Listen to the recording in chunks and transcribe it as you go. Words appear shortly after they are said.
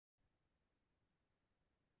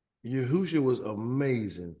Yahusha was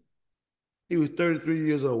amazing. He was 33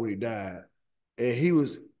 years old when he died. And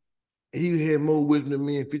he had more wisdom than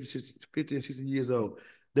me at 50 and 60 years old.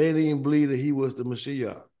 They didn't even believe that he was the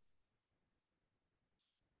Messiah.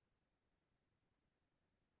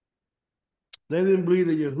 They didn't believe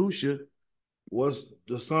that Yahusha was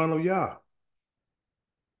the son of Yah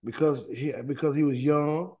because he was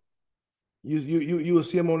young. You would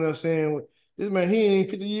see him on there saying, "This man, he ain't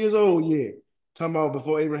 50 years old yet." Talking about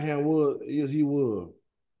before Abraham was, yes, he was.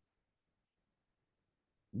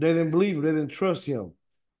 They didn't believe him. They didn't trust him.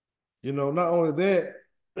 Not only that,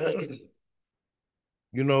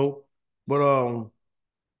 you know, but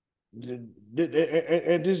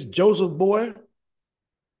and this Joseph boy,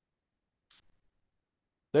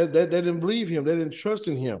 they didn't believe him. They didn't trust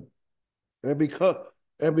in him, and because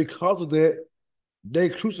of that, they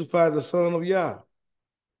crucified the Son of Yah.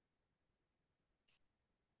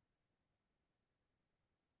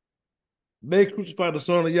 They crucified the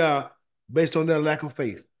Son of Yah based on their lack of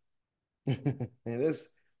faith, and it's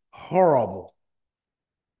horrible.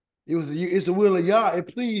 It's the will of Yah. It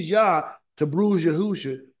pleased Yah to bruise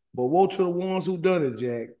Yahusha, but woe to the ones who done it,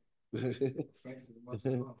 Jack. The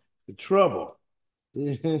trouble.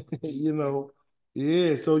 you know.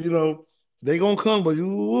 Yeah, so they gonna come, but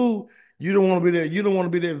you don't want to be that. You don't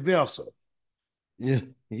want to be that vessel. Yeah,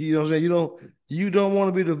 you know what I'm saying. You don't want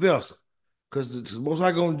to be the vessel, because the Most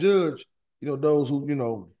High gonna judge. Those who ain't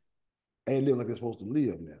living like they're supposed to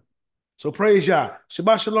live now. So praise Yah.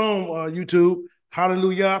 Shabbat shalom, YouTube.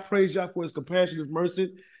 Hallelujah. Praise Yah for His compassion, His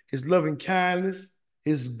mercy, His loving kindness,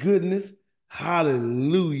 His goodness.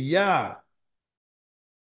 Hallelujah.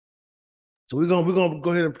 So we're gonna go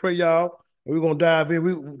ahead and pray, y'all. And we're gonna dive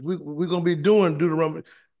in. We're gonna be doing Deuteronomy.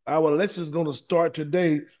 Our lesson is gonna start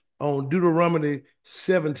today on Deuteronomy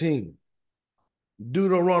 17.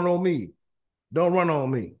 Deuteronomy. Don't run on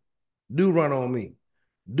me. Do run on me.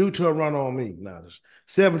 Do to run on me. Now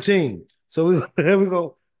 17. So we're gonna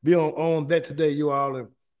be on that today, you all. And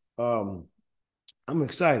I'm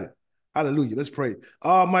excited. Hallelujah. Let's pray.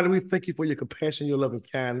 Almighty, we thank you for your compassion, your loving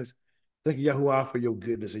kindness. Thank you, Yahuwah, for your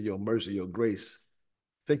goodness and your mercy, your grace.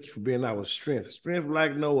 Thank you for being our strength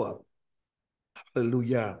like no other.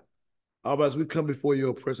 Hallelujah. All as we come before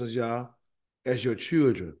your presence, Yah, as your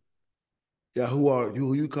children, Yah,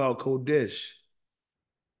 who you call Kodesh,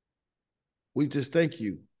 we just thank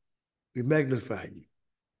you. We magnify you.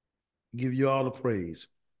 We give you all the praise.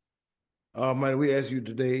 Almighty, we ask you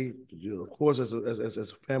today, of course, as a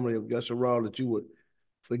family of Yasharal, that you would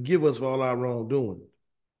forgive us for all our wrongdoing.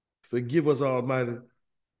 Forgive us, Almighty,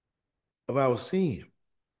 of our sin.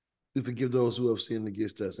 We forgive those who have sinned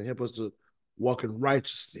against us and help us to walk in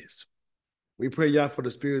righteousness. We pray, Yah, for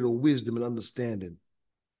the spirit of wisdom and understanding,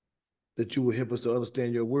 that you will help us to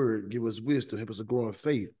understand your word, give us wisdom, help us to grow in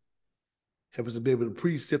faith, help us to be able to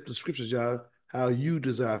precept the scriptures, Yah, how you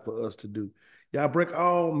desire for us to do. Yah, break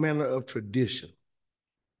all manner of tradition.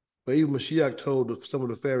 But even Mashiach told some of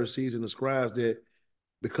the Pharisees and the scribes that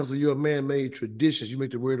because of your man-made traditions, you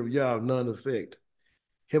make the word of Yah of none effect.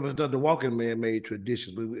 Help us not to walk in man-made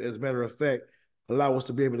traditions, but as a matter of fact, allow us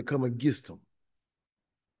to be able to come against them.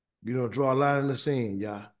 Draw a line in the sand,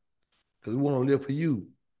 Yah, because we want to live for you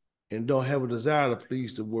and don't have a desire to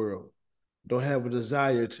please the world. Don't have a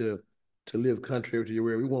desire to live contrary to your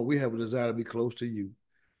word. We have a desire to be close to you.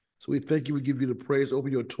 So we thank you. We give you the praise.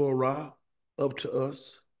 Open your Torah up to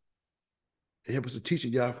us and help us to teach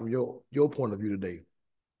it, Yah, from your point of view today.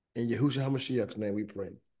 In Yahushua HaMashiach's name we pray.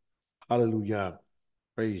 Hallelujah.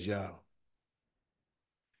 Praise Yah.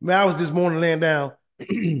 Man, I was this morning laying down.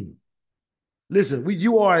 Listen,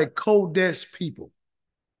 you are a Kodesh people.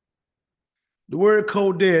 The word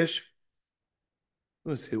Kodesh,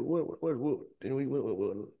 let's see, let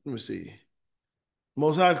me see.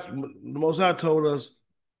 Most High told us,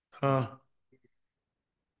 huh?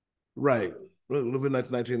 Right.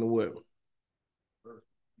 Leviticus 19 and what?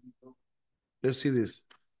 Let's see this.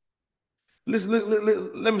 Listen,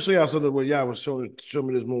 let me show y'all something what y'all was showing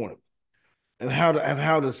me this morning, and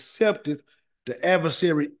how deceptive the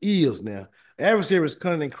adversary is now. The adversary is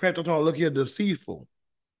cunning and crafty. I'm talking, look here, deceitful.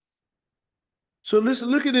 So listen,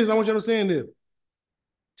 look at this. I want you to understand this.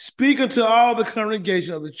 Speak unto all the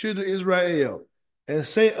congregation of the children of Israel, and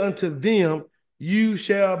say unto them, you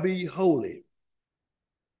shall be holy.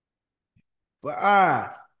 For I,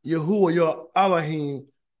 Yahuwah, your Elohim,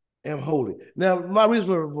 am holy. Now, my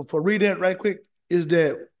reason for reading that right quick is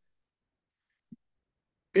that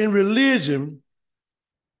in religion,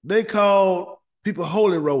 they call people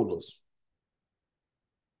holy rollers.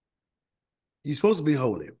 You're supposed to be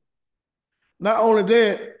holy. Not only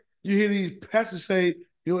that, you hear these pastors say,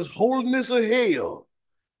 it's holiness or hell.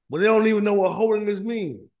 but they don't even know what holiness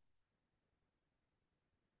means.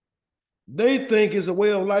 They think it's a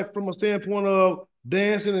way of life from a standpoint of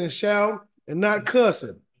dancing and shouting and not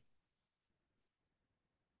cussing.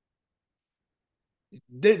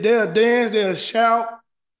 They'll dance, they'll shout,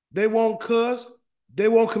 they won't cuss, they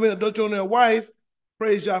won't commit adultery on their wife.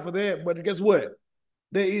 Praise God for that. But guess what?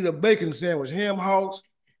 They eat a bacon sandwich, ham hocks,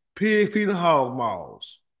 pig feet, and hog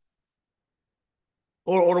maws.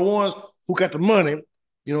 Or the ones who got the money,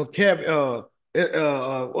 you know,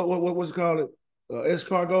 what's it called?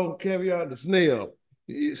 Escargot, caviar, the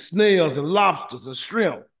snails and lobsters and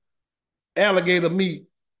shrimp, alligator meat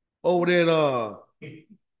over there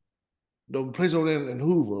the place over there in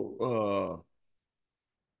Hoover,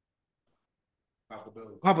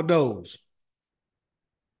 Papa Do's.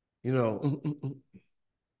 You know,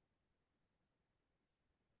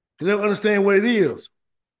 because they don't understand what it is.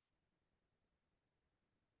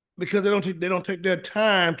 Because they don't take their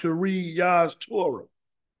time to read Yah's Torah.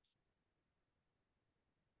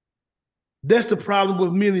 That's the problem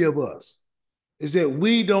with many of us, is that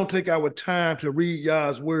we don't take our time to read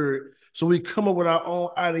Yah's word, so we come up with our own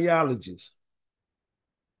ideologies.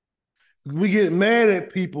 We get mad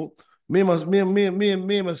at people. Me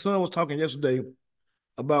and my son was talking yesterday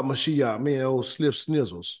about Mashiach. Me and old Slip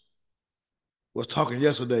Snizzles was talking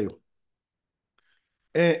yesterday.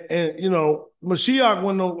 And you know, Mashiach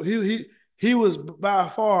wasn't no, he was by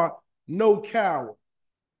far no coward.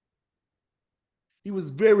 He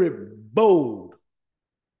was very bold.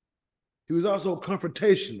 He was also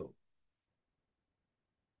confrontational,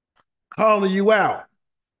 calling you out.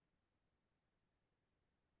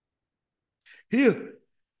 He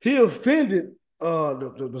offended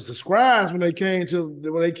the scribes when they came to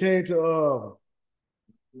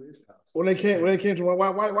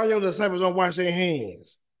why your disciples don't wash their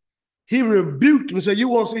hands. He rebuked them and said, "You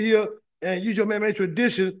won't sit here and use your man-made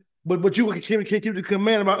tradition, but you can't keep the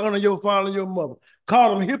command about honoring your father and your mother."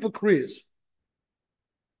 Called them hypocrites.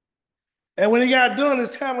 And when he got done, his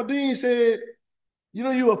Talmudine said, "You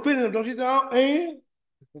know you offended them, don't you?" Say, "Oh, and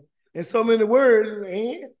in so many words,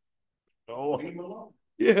 and oh,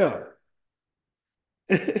 yeah."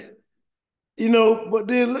 You know, but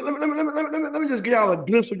then let me just get y'all a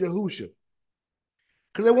glimpse of Yahusha.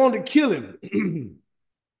 Because they wanted to kill him.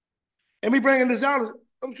 And me bringing this out,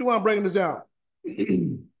 I'm sure I'm bringing this out.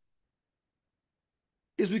 It's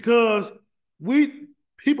because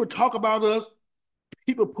people talk about us,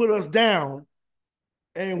 people put us down,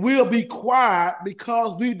 and we'll be quiet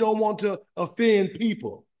because we don't want to offend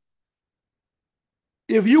people.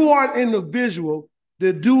 If you are an individual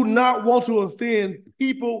that do not want to offend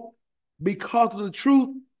people because of the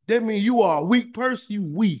truth, that means you are a weak person. You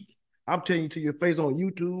weak. I'm telling you to your face on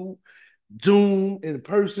YouTube, Zoom, in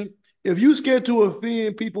person. If you scared to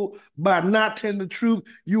offend people by not telling the truth,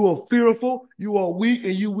 you are fearful, you are weak,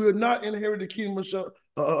 and you will not inherit the kingdom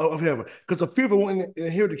of heaven. Because the fearful won't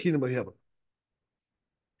inherit the kingdom of heaven.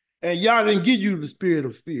 And Yah didn't give you the spirit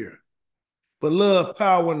of fear, but love,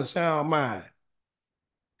 power, and a sound mind.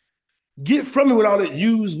 Get from me with all that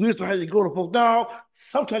use wisdom, how you go to folks. No,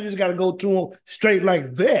 sometimes you just got to go to them straight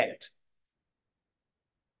like that.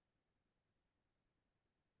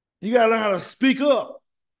 You got to learn how to speak up.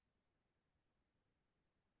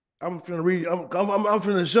 I'm finna read. I'm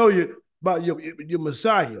finna show you about your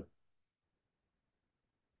Messiah.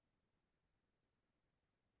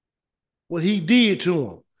 What he did to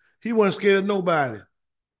him. He wasn't scared of nobody.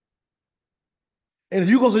 And if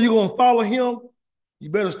you're gonna say you're gonna follow him,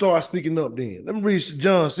 you better start speaking up then. Let me read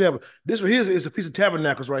John 7. This right here is the Feast of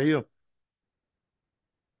Tabernacles right here.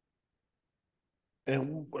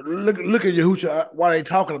 And look at Yahusha, why they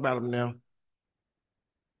talking about him now.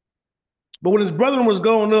 But when his brethren was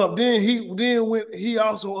going up, then he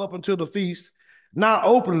also up until the feast, not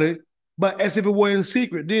openly, but as if it were in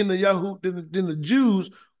secret. Then the Jews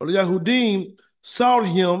or the Yahudim saw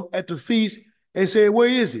him at the feast and said, "Where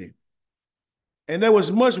is he?" And there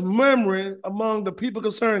was much murmuring among the people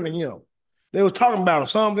concerning him. They were talking about him.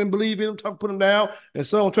 Some didn't believe in him, put him down, and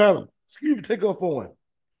some tried to take up for him.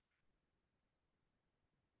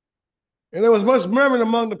 And there was much murmuring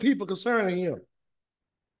among the people concerning him.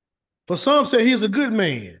 For some said he's a good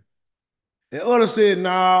man. And others said,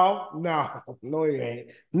 no, he ain't.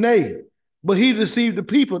 Nay, but he deceived the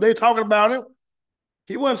people. They talking about him.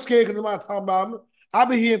 He wasn't scared because nobody talking about him. I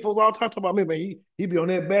be hearing folks all the time talking about me, but he be on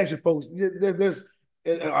that bashing folks. I'm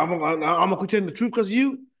gonna quit telling the truth because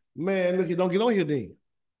you, man, look, you don't get on here then.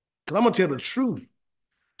 Because I'm gonna tell the truth,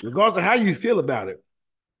 regardless of how you feel about it.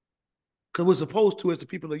 Because we're supposed to as the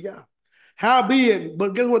people of Yah. Howbeit,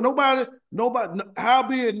 but guess what?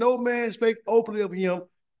 Howbeit no man spake openly of him,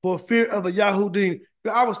 for fear of the Yahudim.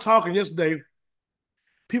 I was talking yesterday.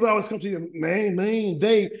 People always come to you,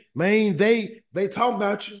 they talk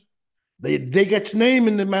about you. They got your name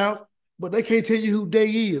in their mouth, but they can't tell you who they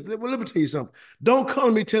is. Well, let me tell you something. Don't come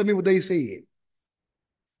to me telling me what they said.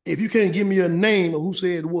 If you can't give me a name of who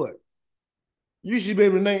said what, you should be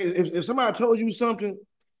able to name. If somebody told you something,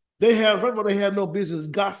 first of all, they have no business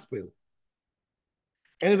gossiping.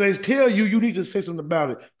 And if they tell you, you need to say something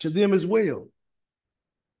about it to them as well.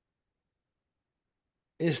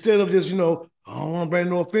 Instead of just, I don't want to bring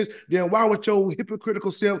no offense, then why would your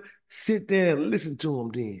hypocritical self sit there and listen to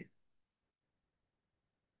them then?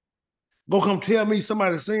 Go come tell me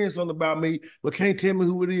somebody saying something about me, but can't tell me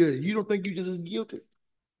who it is. You don't think you just as guilty?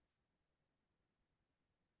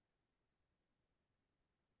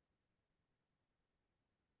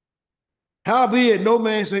 Howbeit, no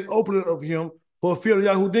man say openly of him for fear of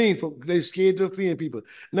Yahudim, for they scared to offend people.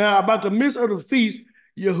 Now, about the midst of the feast,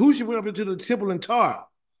 Yahushua went up into the temple and taught.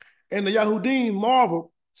 And the Yahudim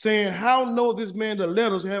marveled, saying, how know this man the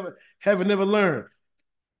letters have never learned?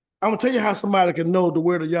 I'm going to tell you how somebody can know the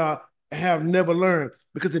word of Yah and have never learned,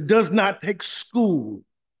 because it does not take school.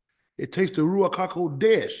 It takes the Ruach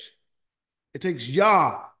HaKodesh. It takes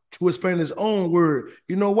Yah to explain his own word.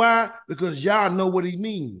 You know why? Because Yah know what he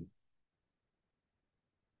means.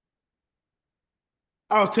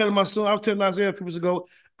 I was telling Isaiah a few weeks ago,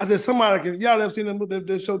 I said, somebody can, y'all ever seen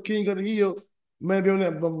the show King of the Hill? Maybe on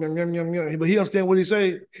that, but he understand what he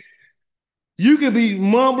say. You can be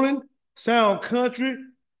mumbling, sound country,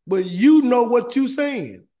 but you know what you're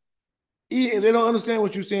saying. They don't understand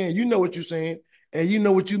what you're saying. You know what you're saying, and you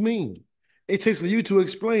know what you mean. It takes for you to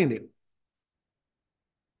explain it.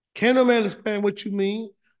 Can no man explain what you mean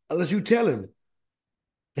unless you tell him?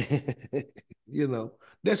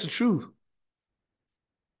 That's the truth.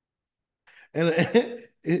 And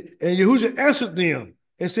Yahushua answered them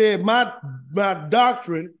and said, my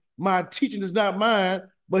doctrine, my teaching is not mine,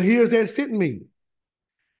 but his that sent me.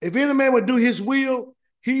 If any man would do his will,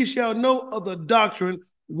 he shall know of the doctrine,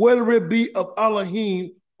 whether it be of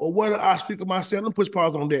Elohim or whether I speak of myself. Let me push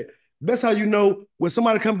pause on that. That's how you know when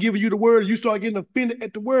somebody come giving you the word, you start getting offended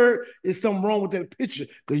at the word, there's something wrong with that picture,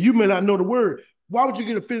 because you may not know the word. Why would you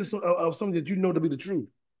get offended of something that you know to be the truth?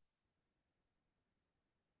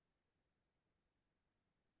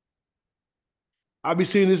 I be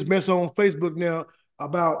seeing this mess on Facebook now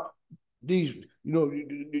about these,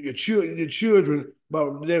 your children,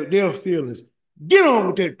 about their feelings. Get on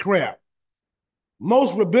with that crap.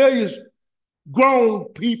 Most rebellious grown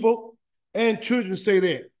people and children say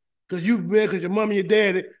that because your mom and your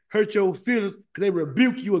daddy hurt your feelings because they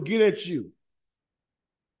rebuke you or get at you.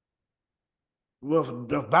 Well,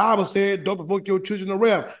 the Bible said, don't provoke your children to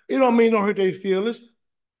wrath. It don't mean don't hurt their feelings.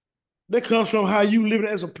 That comes from how you living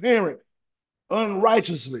as a parent,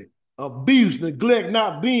 unrighteously, abuse, neglect,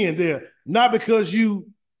 not being there, not because you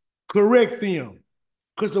correct them.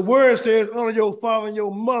 Because the word says, honor your father and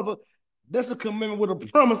your mother. That's a commandment with a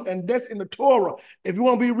promise, and that's in the Torah. If you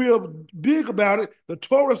want to be real big about it, the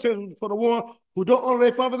Torah says for the one who don't honor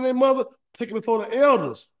their father and their mother, take it before the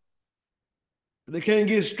elders. If they can't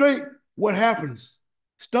get straight, what happens?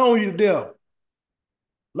 Stone you to death.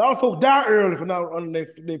 A lot of folks die early for not honoring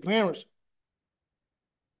their parents.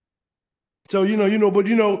 So, but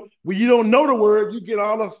when you don't know the word, you get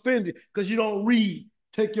all offended because you don't read.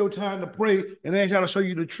 Take your time to pray and ask y'all to show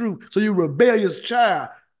you the truth. So you rebellious child,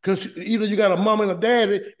 because either you got a mom and a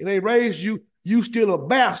daddy and they raised you, you still a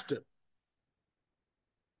bastard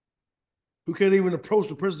who can't even approach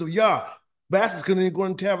the presence of Yah. Bastards couldn't even go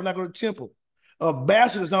in the tabernacle or the temple. A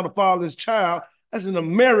bastard is not a fatherless child. That's an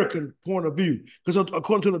American point of view. Because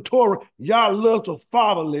according to the Torah, Yah loves the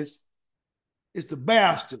fatherless. It's the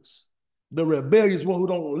bastards, the rebellious one who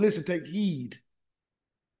don't listen, take heed.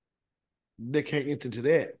 They can't enter into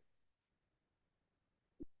that.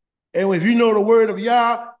 And if you know the word of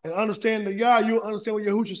Yah and understand the Yah, you'll understand what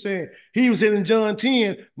Yahushua is saying. He was saying in John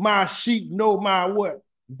 10, my sheep know my what?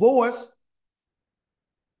 Voice.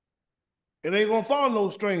 And they ain't going to follow no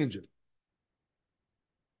stranger.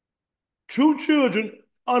 True children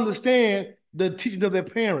understand the teaching of their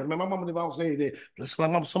parent. Man, my mama never always say that.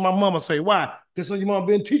 So my mama say, why? Because your mama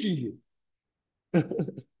been teaching you.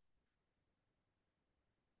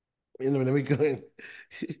 If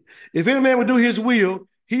any man would do his will,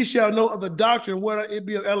 he shall know of the doctrine, whether it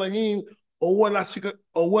be of Elohim or whether I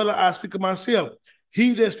speak of myself.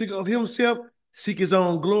 He that speaketh of himself seek his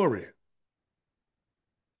own glory.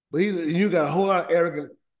 But you got a whole lot of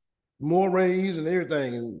arrogant mores and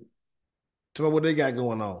everything, and talk about what they got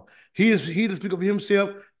going on. He that speak of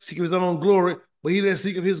himself seek his own glory, but he that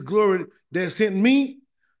seek of his glory that sent me,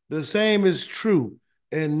 the same is true.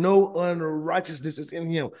 and no unrighteousness is in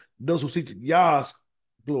him. Those who seek Yah's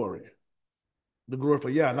glory, the glory for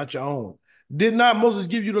Yah, not your own. Did not Moses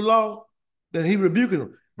give you the law? Then he rebuking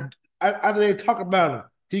them. After they talk about him,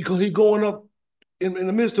 he going up in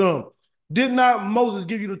the midst of them. Did not Moses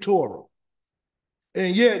give you the Torah?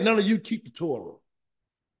 And yet none of you keep the Torah.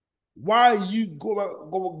 Why you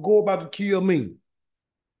go about to kill me?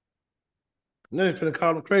 And then they're finna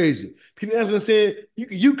call him crazy. People answer and said,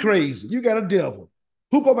 you crazy. You got a devil.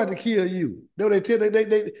 Who go about to kill you? They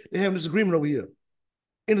have this agreement over here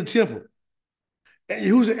in the temple. And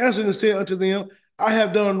Yahushua answered and said unto them, I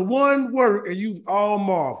have done one work, and you all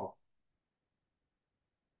marvel.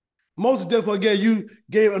 Moses therefore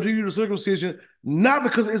gave unto you the circumcision, not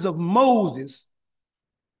because it's of Moses,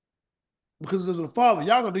 because it's of the Father.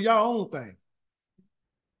 Y'all gonna do y'all own thing.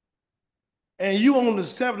 And you on the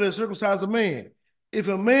Sabbath day circumcise a man. If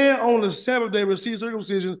a man on the Sabbath day receives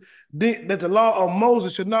circumcision, that the law of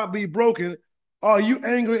Moses should not be broken, are you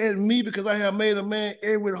angry at me because I have made a man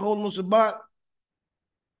every holy on Shabbat?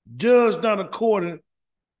 Judge not according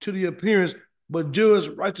to the appearance, but judge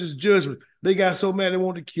righteous judgment. They got so mad they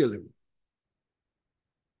wanted to kill him.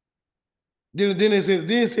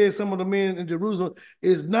 Then said some of the men in Jerusalem,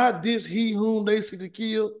 is not this he whom they seek to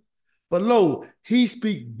kill? But lo, he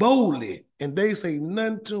speak boldly, and they say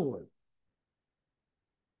none to him.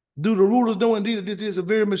 Do the rulers know indeed that this is a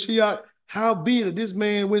very Mashiach? How be it that this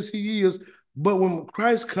man whence he is, but when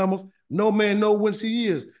Christ cometh, no man know whence he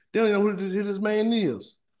is. They don't know who this man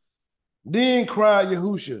is. Then cried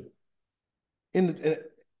Yahushua in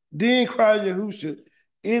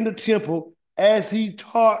the temple as he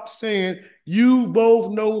taught, saying, you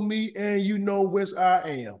both know me, and you know whence I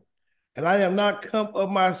am. And I am not come of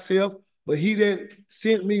myself, but he that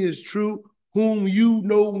sent me is true, whom you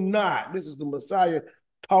know not. This is the Messiah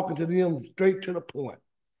talking to them straight to the point.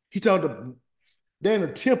 He told them, they're in the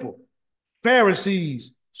temple,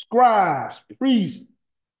 Pharisees, scribes, priests,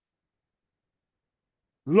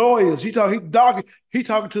 lawyers. He talking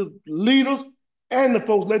to leaders and the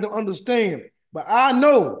folks, let them understand. But I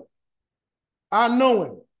know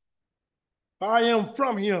him. I am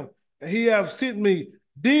from him, and he have sent me.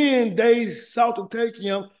 Then they sought to take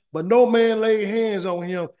him, but no man laid hands on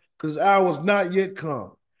him, because I was not yet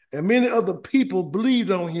come. And many of the people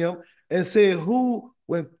believed on him and said,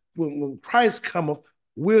 when Christ cometh,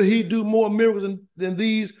 will he do more miracles than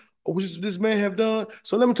these which this man have done?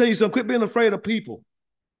 So let me tell you something. Quit being afraid of people.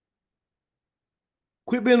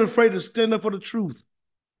 Quit being afraid to stand up for the truth.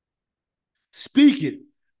 Speak it,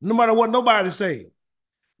 no matter what nobody say.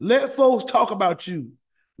 Let folks talk about you.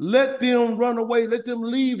 Let them run away. Let them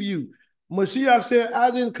leave you. Mashiach said, I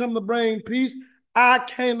didn't come to bring peace. I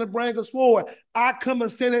came to bring a sword. I come to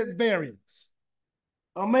set at variance.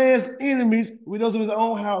 A man's enemies with those of his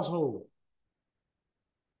own household.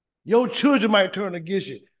 Your children might turn against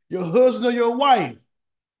you. Your husband or your wife.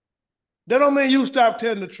 That don't mean you stop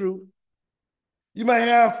telling the truth. You might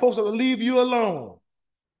have folks that will leave you alone.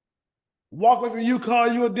 Walk away from you, call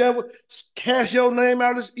you a devil, cast your name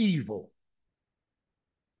out as evil.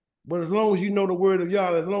 But as long as you know the word of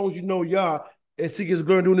Yah, as long as you know Yah and seek his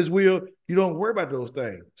glory doing his will, you don't worry about those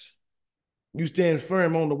things. You stand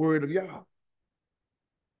firm on the word of Yah.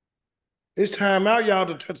 It's time out, y'all,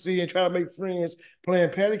 to touch the and try to make friends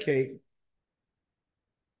playing patty cake.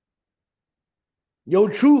 Your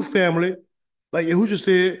true family, like Yahushua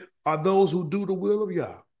said, are those who do the will of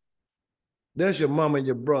Yah. That's your mama and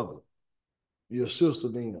your brother, your sister,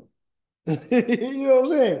 then. You know what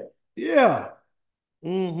I'm saying? Yeah.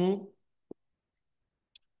 Mm-hmm.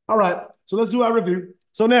 All right. So let's do our review.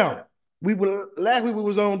 So now, last week we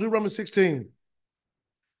was on Deuteronomy 16,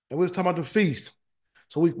 and we was talking about the feast.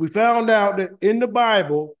 So we found out that in the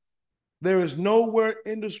Bible, there is nowhere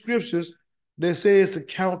in the scriptures that says to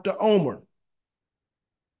count the Omer.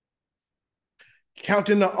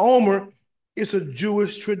 Counting the Omer is a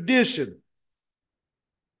Jewish tradition.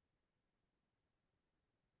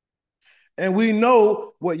 And we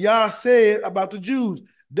know what Yah said about the Jews.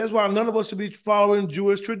 That's why none of us should be following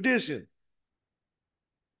Jewish tradition.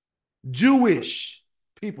 Jewish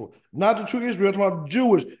people, not the true Israel, talking about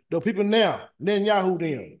Jewish, the people now, Netanyahu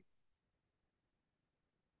them.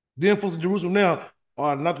 Them folks in Jerusalem now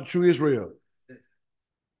are not the true Israel.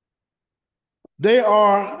 They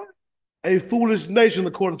are a foolish nation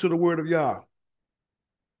according to the word of Yah.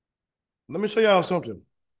 Let me show y'all something.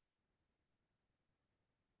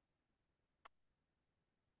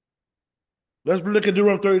 Let's look at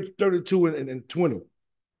Deuteronomy 32 and 20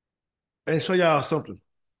 and show y'all something.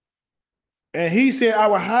 And he said, I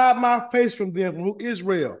will hide my face from them, from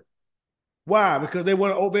Israel. Why? Because they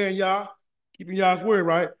weren't obeying Yah, keeping Yah's word,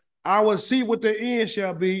 right? I will see what their end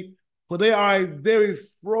shall be, for they are a very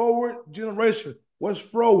froward generation. What's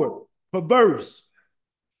froward? Perverse,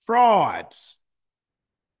 frauds.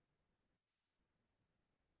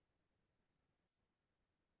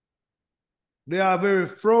 They are a very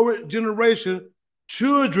froward generation,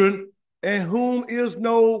 children in whom is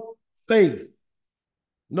no faith,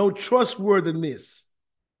 no trustworthiness.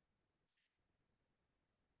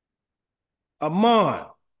 Amon,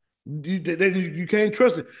 you can't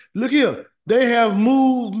trust it. Look here, they have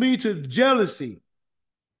moved me to jealousy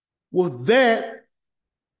with that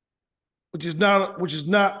which is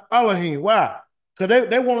not Elohim. Why? Because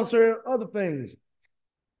they want to serve other things.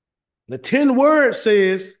 The 10 word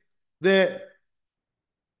says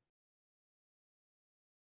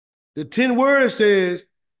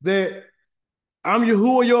that I'm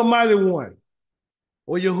Yahuwah, your mighty one,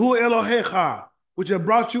 or Yahuwah Elohecha, which have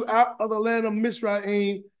brought you out of the land of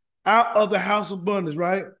Mizraim, out of the house of bondage,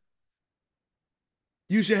 right?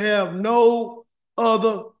 You should have no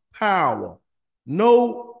other power,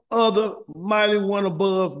 no other mighty one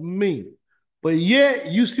above me. But yet,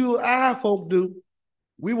 you see what our folk do.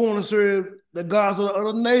 We want to serve the gods of the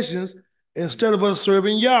other nations instead of us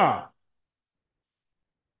serving Yah.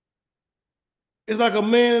 It's like a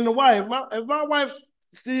man and a wife. If my wife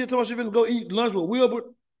still told me she's going to go eat lunch with Wilbur,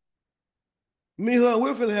 me and her,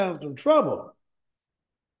 we're finna have some trouble.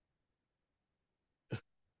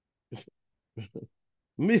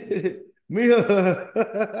 me, her,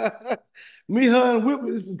 her and Wilbur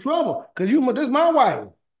is in trouble because this is my wife.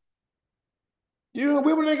 You and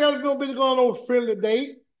Wilbur ain't got to be going on a friendly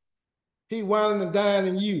date. He whining and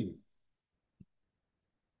dining you,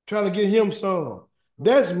 trying to get him some.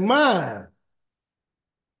 That's mine.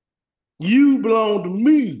 You belong to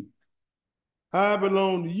me. I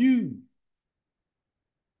belong to you.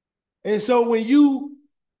 And so when you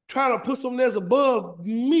try to put something that's above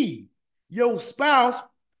me, your spouse,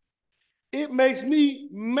 it makes me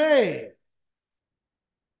mad.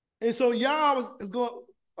 And so Yah is going to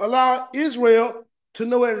allow Israel to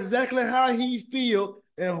know exactly how he feels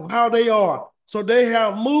and how they are. So they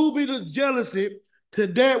have moved me to jealousy to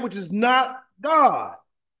that which is not God.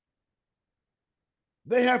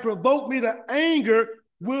 They have provoked me to anger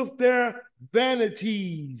with their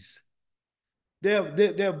vanities. Their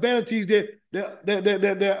vanities, their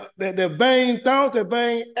vain thoughts, their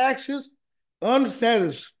vain actions,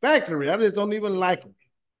 unsatisfactory. I just don't even like them.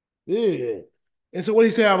 Yeah. And so what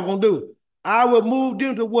he said I was going to do, I will move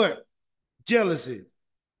them to what? Jealousy.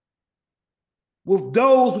 With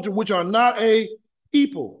those which are not a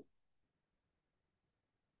people.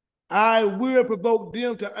 I will provoke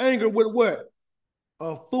them to anger with what?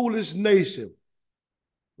 A foolish nation.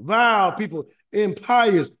 Vile people,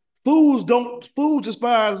 impious. Fools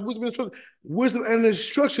despise wisdom and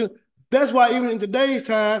instruction. That's why even in today's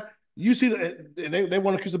time, you see, they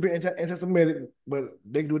want to accuse of being anti-Semitic, but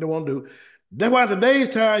they can do what they want to do. That's why in today's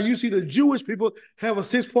time, you see the Jewish people have a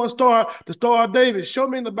 6-point star, the Star of David. Show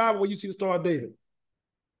me in the Bible where you see the Star of David.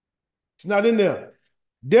 It's not in there.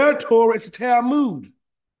 Their Torah is a Talmud.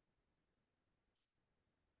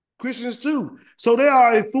 Christians too. So they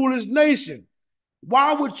are a foolish nation.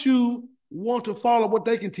 Why would you want to follow what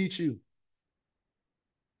they can teach you?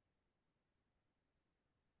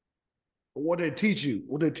 Or what they teach you,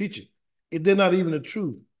 if they're not even the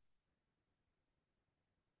truth.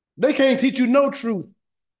 They can't teach you no truth.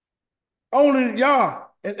 Only Yah.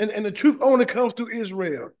 And the truth only comes through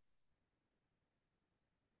Israel.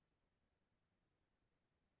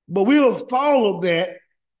 But we'll follow that,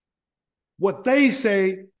 what they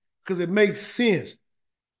say, because it makes sense.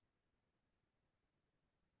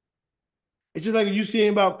 It's just like you see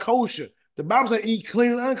about kosher. The Bible says eat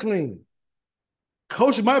clean and unclean.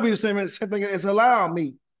 Kosher might be the same thing as halal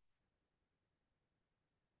meat.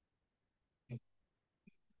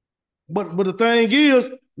 But the thing is,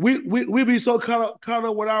 we be so caught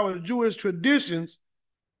up with our Jewish traditions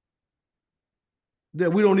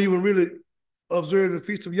that we don't even really observe the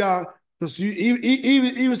Feast of Yah. Because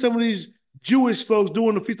even some of these Jewish folks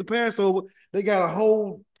doing the Feast of Passover, they got a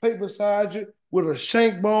whole plate beside you with a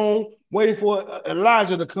shank bone waiting for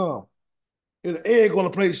Elijah to come. And an egg on the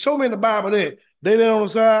plate. Show me in the Bible that. They lay on the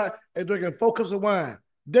side and drinking 4 cups of wine.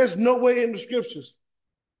 There's no way in the scriptures.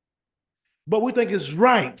 But we think it's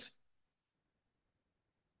right.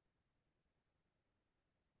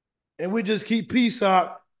 And we just keep peace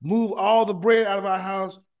out, move all the bread out of our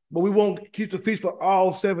house, but we won't keep the feast for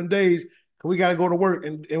all 7 days because we got to go to work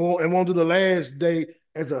and won't do the last day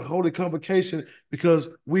as a holy convocation because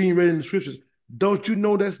we ain't reading the scriptures. Don't you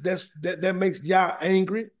know that makes Yah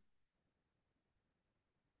angry?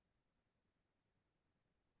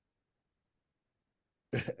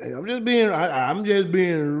 I'm just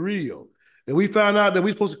being real. And we found out that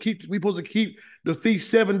we supposed to keep the feast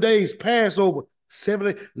 7 days, Passover, 7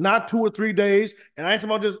 days, not 2 or 3 days. And I ain't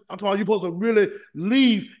talking about this, I'm talking about you supposed to really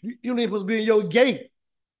leave. You ain't supposed to be in your gate.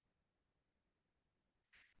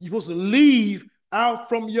 You're supposed to leave out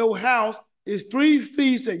from your house. It's 3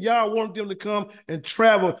 feasts that y'all want them to come and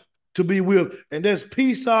travel to be with. And that's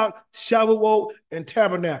Pesach, Shavuot, and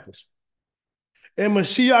Tabernacles. And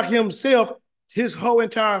Mashiach himself, his whole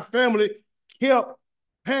entire family, kept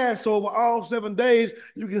Passover all 7 days.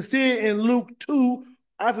 You can see it in Luke 2.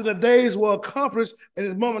 After the days were accomplished and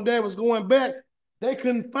his mom and dad was going back, they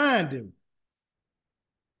couldn't find him.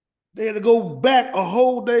 They had to go back a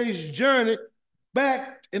whole day's journey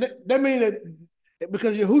back. And that means that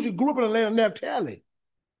because Yahushua grew up in the land of Naphtali.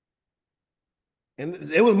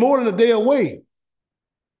 And it was more than a day away.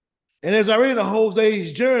 And as I read a whole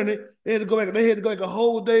day's journey, they had to go like a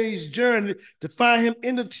whole day's journey to find him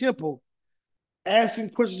in the temple,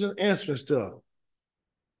 asking questions and answering stuff.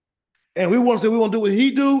 And we want to say we want to do what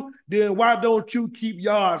he do, then why don't you keep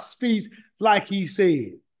Yah's feast like he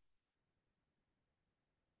said?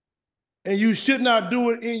 And you should not do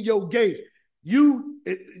it in your gates.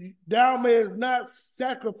 Thou mayest not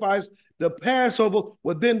sacrifice the Passover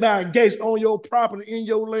within thy gates on your property in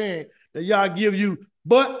your land that Yah give you,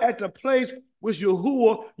 but at the place which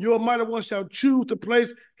Yahuwah, your mighty one, shall choose to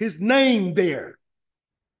place his name there.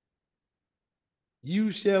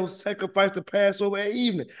 You shall sacrifice the Passover at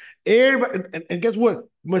evening. Everybody, and guess what?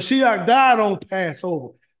 Mashiach died on Passover.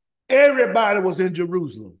 Everybody was in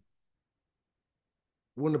Jerusalem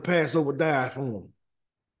when the Passover died for him,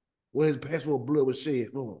 when his Passover blood was shed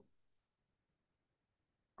for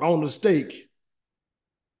him on the stake.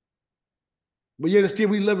 But yet still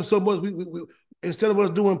we love him so much, we instead of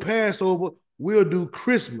us doing Passover, we'll do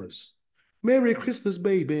Christmas. Merry Christmas,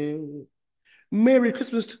 baby. Merry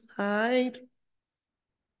Christmas tonight.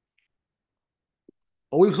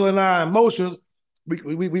 Or we so in our emotions, we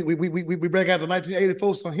break out the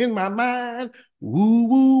 1984 song, In My Mind. Woo,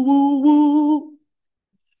 woo, woo, woo.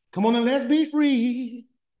 Come on and let's be free.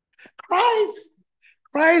 Christ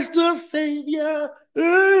the Savior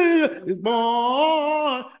is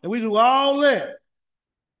born. And we do all that.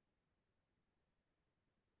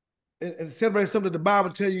 And celebrate something the Bible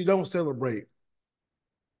tells you don't celebrate.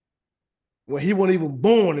 When he wasn't even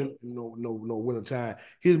born in no wintertime.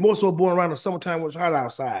 He was more so born around the summertime when it was hot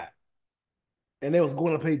outside. And they was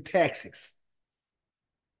going to pay taxes.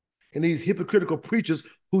 And these hypocritical preachers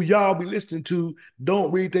who y'all be listening to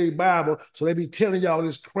don't read their Bible, so they be telling y'all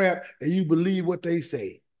this crap and you believe what they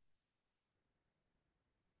say.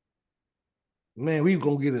 Man, we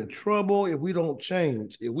gonna get in trouble if we don't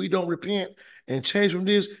change. If we don't repent and change from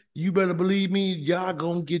this, you better believe me, y'all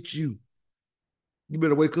gonna get you. You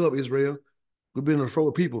better wake up, Israel. We've been in the front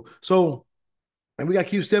with people. So, and we got to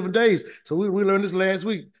keep 7 days. So we learned this last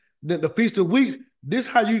week. The Feast of Weeks, this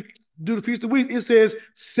how you do the Feast of Weeks. It says,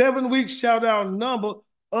 7 weeks shalt thou number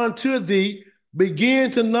unto thee,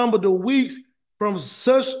 begin to number the weeks from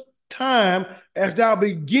such time as thou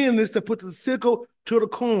beginnest to put the sickle to the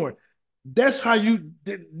corn. That's how you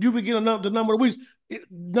begin to number the weeks.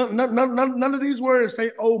 None of these words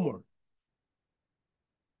say Omer.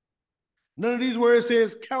 None of these words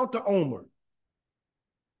says count the Omer.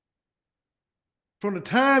 From the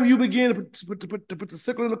time you begin to put the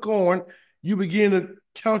sickle in the corn, you begin to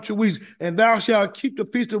count your weeks. And thou shalt keep the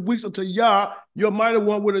Feast of Weeks unto Yah, your mighty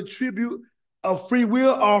one, with a tribute of free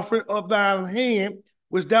will offering of thine hand,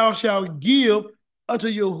 which thou shalt give unto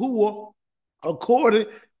Yahuwah, according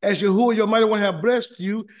as Yahuwah, your mighty one, have blessed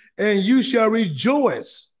you, and you shall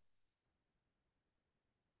rejoice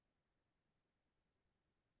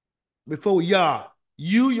before Yah.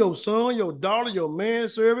 You, your son, your daughter, your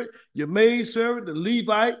manservant, your maidservant, the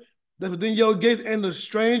Levite that's within your gates, and the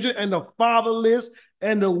stranger, and the fatherless,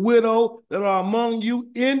 and the widow that are among you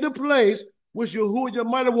in the place which Yahuwah, your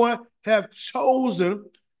mighty one, have chosen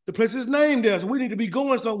to place his name there. So we need to be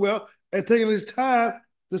going somewhere and taking this time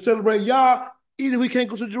to celebrate Yah, even if we can't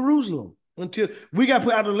go to Jerusalem. Until we got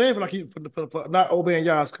put out of the land for not obeying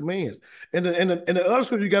Yah's commands. And the other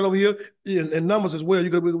scripture you got over here in Numbers as well. We're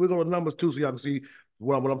going to Numbers too, so y'all can see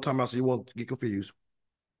what I'm talking about, so you won't get confused.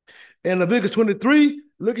 And Leviticus 23,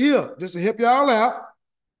 look here, just to help y'all out.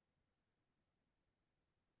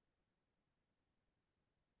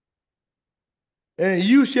 And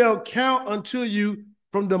you shall count until you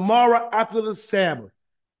from tomorrow after the Sabbath,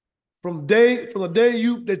 from the day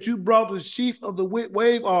that you brought the sheaf of the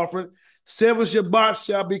wave offering, 7 Shabbats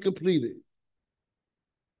shall be completed.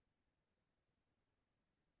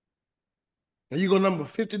 And you're gonna number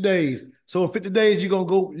 50 days. So in 50 days, you're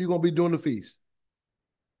gonna be doing the feast.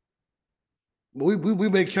 We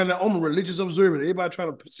make kind of on religious observance. Everybody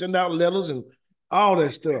trying to send out letters and all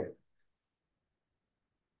that stuff.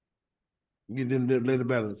 You didn't let it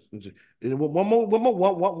balance. And one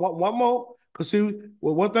more. Cause see,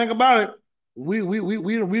 well, one thing about it, we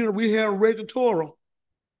have read the Torah,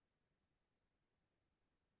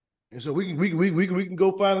 and so we can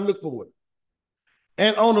go find and look for it.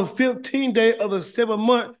 And on the 15th day of the 7th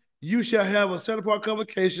month, you shall have a set apart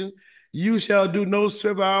convocation. You shall do no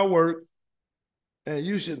servile work, and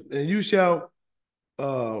you shall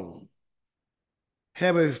have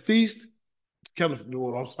a feast. Kind of,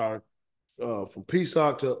 I'm sorry. From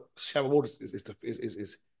Pesach to Shabbat,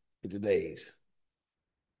 it's the days.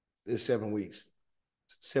 It's 7 weeks,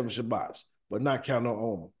 7 Shabbats, but not count no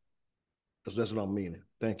Omer. That's what I'm meaning.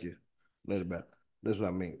 Thank you. Later back. That's what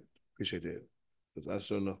I mean. Appreciate that. I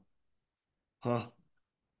sure know. Huh?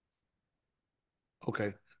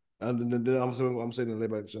 Okay. And then I'm saying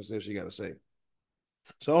later back. She said she got to say.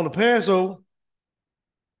 So on the Passover,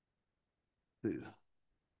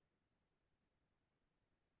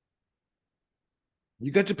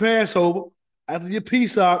 you got your Passover. After your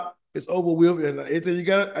Pesach, it's over with, and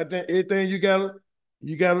everything you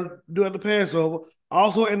gotta do at the Passover.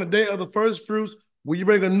 Also, in the day of the first fruits, when you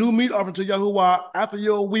bring a new meat offering to Yahuwah, after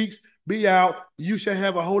your weeks be out, you shall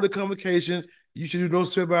have a holy convocation. You should do no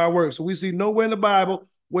servile work. So we see nowhere in the Bible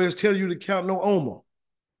where it's telling you to count no Omer.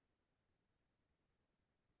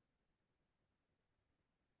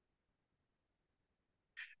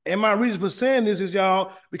 And my reason for saying this is,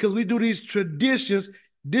 y'all, because we do these traditions.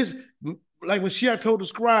 This, like when Shia told the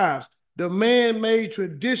scribes, the man-made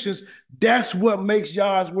traditions, that's what makes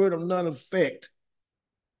Yah's word of none effect.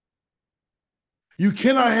 You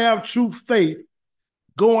cannot have true faith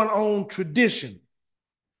going on tradition,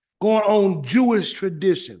 going on Jewish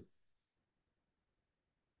tradition.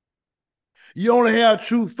 You only have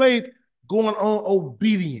true faith going on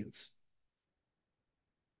obedience,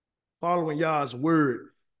 following Yah's word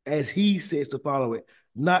as He says to follow it,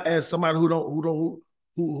 not as somebody who don't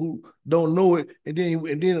know it. And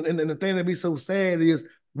the thing that be so sad is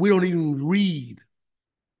we don't even read.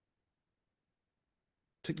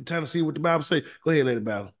 Take the time to see what the Bible says. Go ahead, Lady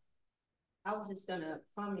Battle. I was just gonna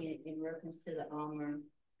comment in reference to the armor,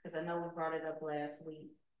 because I know we brought it up last week.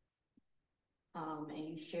 And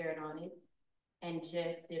you shared on it and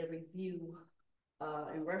just did a review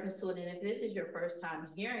in reference to it. And if this is your first time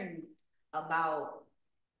hearing about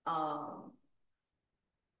the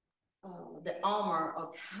armor,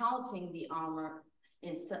 or counting the armor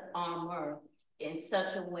in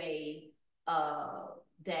such a way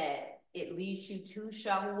that it leads you to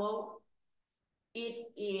Shavuot,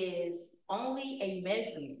 it is only a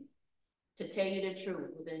measurement. To tell you the truth,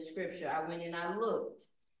 within Scripture, I went and I looked,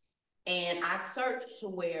 and I searched to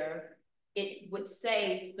where it would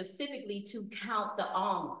say specifically to count the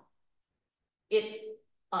armor.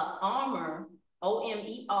 Armor,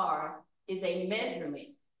 O-M-E-R, is a measurement.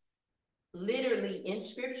 Literally in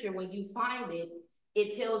Scripture, when you find it,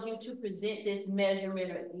 it tells you to present this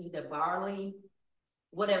measurement of either barley,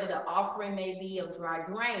 whatever the offering may be, of dry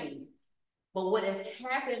grain. But what has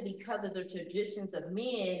happened because of the traditions of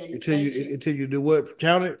men and it tell you do what?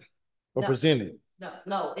 Count it or present it?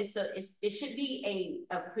 No. It should be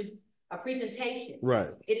a presentation.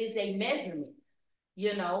 Right. It is a measurement.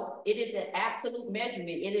 You know, it is an absolute measurement.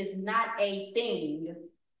 It is not a thing.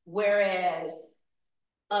 Whereas,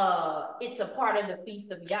 it's a part of the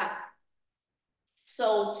Feast of Yah.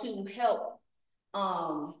 So to help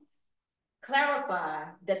clarify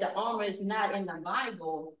that the armor is not in the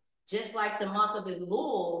Bible, just like the month of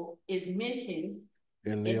Elul is mentioned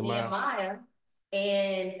in Nehemiah,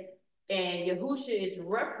 and Yahusha is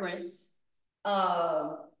referenced,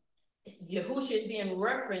 Yahusha is being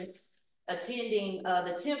referenced attending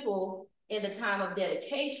the temple in the time of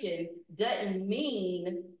dedication, doesn't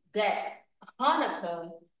mean that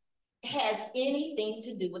Hanukkah has anything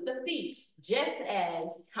to do with the feast, just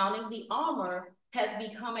as counting the armor has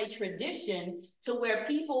become a tradition to where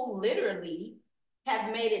people literally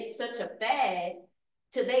have made it such a fad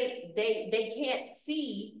to they can't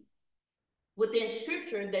see within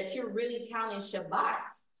Scripture that you're really counting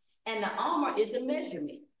Shabbats, and the armor is a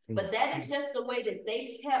measurement. But that is just the way that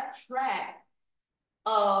they kept track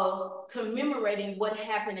of commemorating what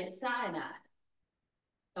happened at Sinai,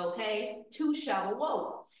 okay, to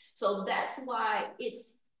Shavuot. So that's why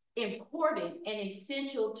it's important and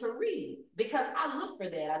essential to read, because I look for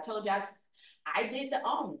that. I told you I did the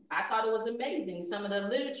armor. I thought it was amazing. Some of the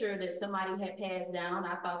literature that somebody had passed down,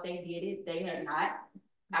 I thought they did it. They had not.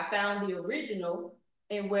 I found the original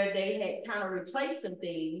and where they had kind of replaced some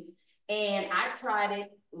things. And I tried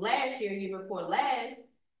it last year before last,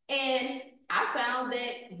 and I found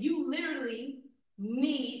that you literally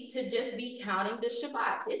need to just be counting the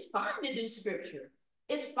Shabbats. It's fine to do scripture.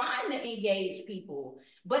 It's fine to engage people,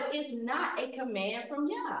 but it's not a command from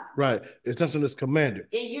Yah. Right. It's not something that's commanded.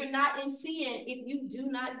 And you're not in sin if you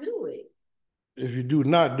do not do it. If you do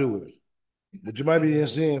not do it. But you might be in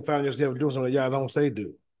sin and find yourself doing something y'all don't say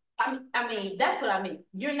do. I mean, that's what I mean.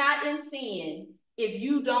 You're not in sin if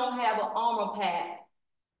you don't have an armor pack,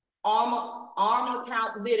 armor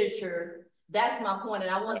count literature. That's my point,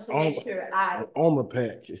 and I want to make sure armor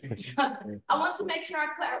pack. I want to make sure I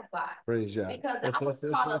clarify. Praise God. Because I was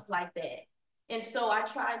caught up like that. And so I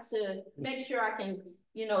tried to make sure I can,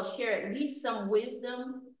 share at least some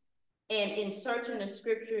wisdom. And in searching the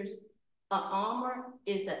scriptures, an armor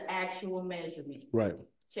is an actual measurement. Right.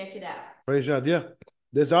 Check it out. Praise God. Yeah,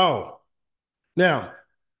 that's all. Now,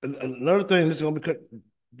 another thing that's going to be cut.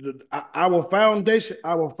 Our foundation,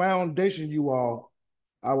 you all,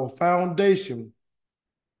 our foundation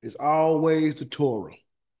is always the Torah.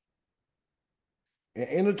 And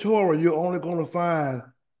in the Torah, you're only going to find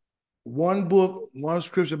one book, one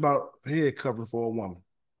scripture about head covering for a woman.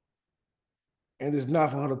 And it's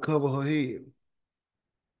not for her to cover her head.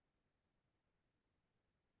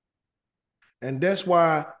 And that's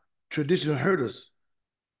why tradition hurt us.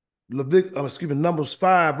 Numbers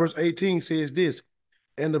 5, verse 18 says this,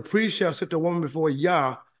 and the priest shall set the woman before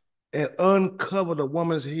Yah and uncover the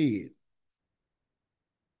woman's head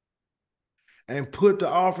and put the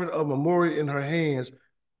offering of memorial in her hands,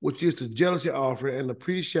 which is the jealousy offering, and the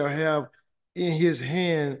priest shall have in his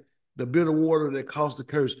hand the bitter water that caused the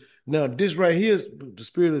curse. Now, this right here is the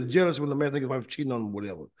spirit of jealousy when the man thinks his wife cheating on him or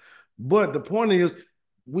whatever. But the point is,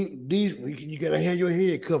 you gotta have your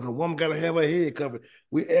head covered. A woman gotta have her head covered.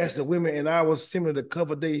 We ask the women in our assembly to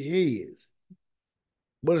cover their heads,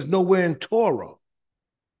 but it's nowhere in Torah.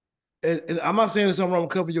 And I'm not saying there's something wrong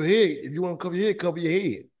with covering your head. If you want to cover your head, cover your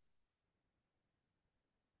head.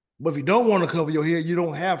 But if you don't want to cover your head, you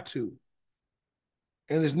don't have to.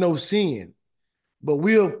 And there's no sin. But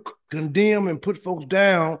we'll condemn and put folks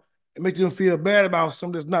down and make them feel bad about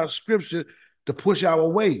something that's not scripture to push our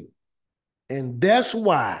way. And that's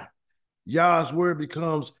why Yah's word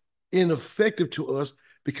becomes ineffective to us,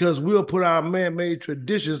 because we'll put our man-made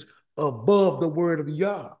traditions above the word of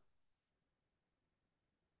Yah.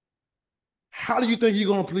 How do you think you're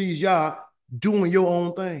going to please Yah doing your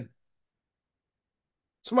own thing?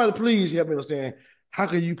 Somebody please help me understand. How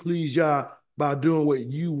can you please Yah by doing what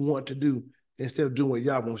you want to do instead of doing what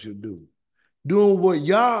Yah wants you to do? Doing what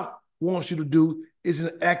Yah wants you to do is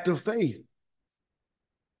an act of faith.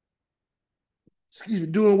 Excuse me,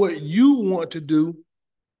 doing what you want to do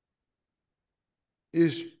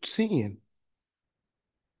is sin.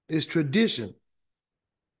 It's tradition.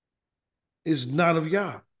 It's not of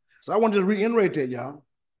Yah. So I wanted to reiterate that, y'all.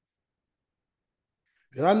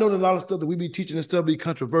 And I know that a lot of stuff that we be teaching and stuff be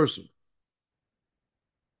controversial.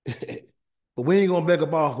 But we ain't going to back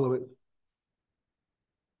up off of it.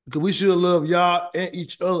 Because we should love Yah and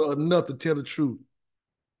each other enough to tell the truth.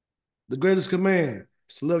 The greatest command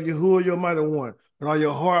is to love Yahuwah, your mighty one, with all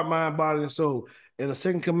your heart, mind, body, and soul. And the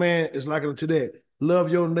second command is like unto that.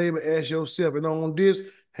 Love your neighbor as yourself. And on this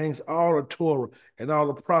hangs all the Torah and all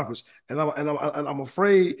the prophets. And I'm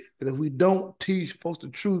afraid that if we don't teach folks the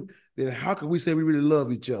truth, then how can we say we really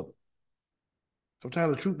love each other?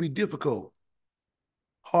 Sometimes the truth be difficult.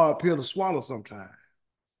 Hard pill to swallow sometimes.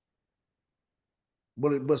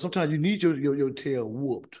 But sometimes you need your tail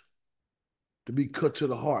whooped to be cut to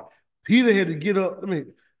the heart. Peter had to get up. I'm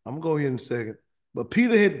gonna go here in a second. But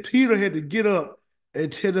Peter had to get up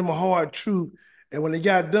and tell them a hard truth. And when they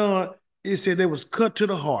got done, it said they was cut to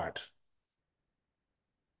the heart.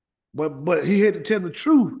 But he had to tell the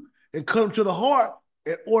truth and cut them to the heart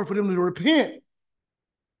in order for them to repent.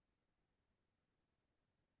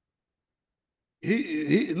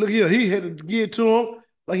 He look here, he had to give it to him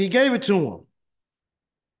like he gave it to him.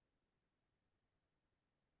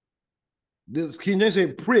 The King James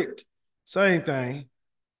said pricked, same thing.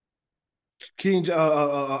 King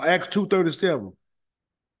Acts 2:37.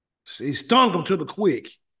 He stung him to the quick.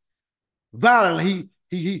 Violently,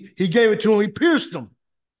 he gave it to him. He pierced him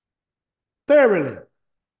thoroughly.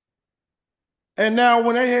 And now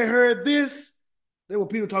when they had heard this, they were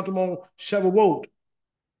Peter talked to them on Shabbat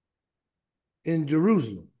in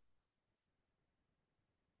Jerusalem.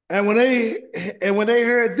 And when they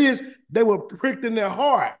heard this, they were pricked in their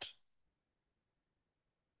heart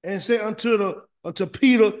and said unto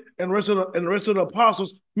Peter and the rest of the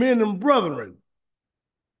apostles, men and brethren,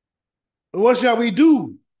 what shall we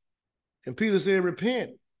do? And Peter said,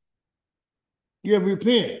 repent. You have to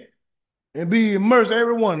repent and be immersed,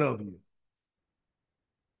 every one of you,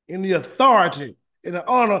 in the authority and the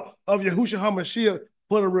honor of Yahushua HaMashiach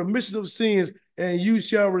for the remission of sins, and you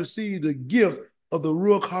shall receive the gift of the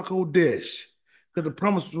Ruach HaKodesh. Because the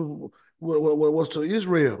promise was to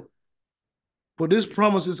Israel. But this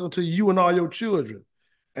promise is unto you and all your children,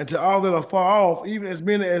 and to all that are far off, even as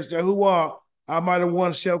many as Yahuwah, Almighty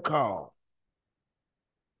One, shall call.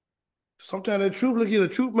 Sometimes the truth, look here, the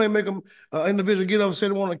truth may make an individual get up and say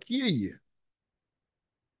they want to kill you.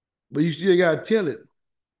 But you still got to tell it.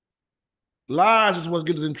 Lies is what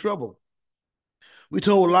gets us in trouble. We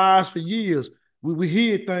told lies for years. We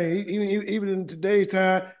hid things, even in today's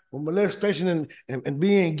time, when molestation and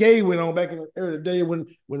being gay went on back in the early day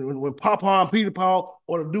when Papa and Peter Paul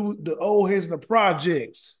or the old heads in the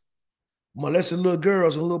projects molesting little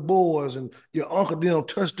girls and little boys, and your uncle them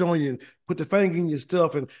touched on you and put the finger in your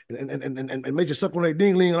stuff and made you suck on their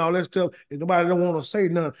ding-ling and all that stuff, and nobody don't want to say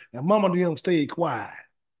nothing, and mama them stayed quiet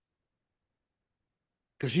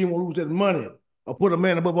because she didn't want to lose that money or put a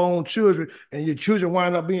man above her own children, and your children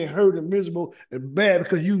wind up being hurt and miserable and bad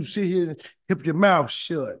because you sit here and keep your mouth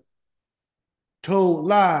shut. Told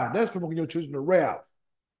lie. That's provoking your children to wrath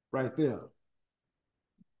right there.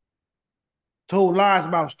 Told lies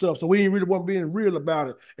about stuff, so we ain't really want being real about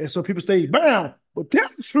it. And so people stay bound. But tell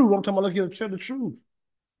the truth. I'm talking about, look here, tell the truth.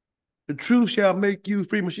 The truth shall make you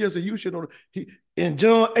free. Mashiach said, you should know. In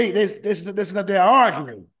John 8, that's not their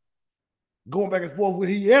arguing. Going back and forth with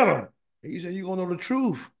he Adam. He said, you're going to know the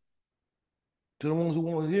truth. To the ones who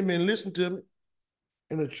want to hear me and listen to me.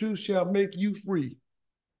 And the truth shall make you free.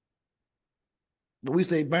 But we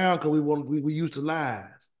stay bound because we used to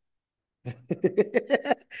lies.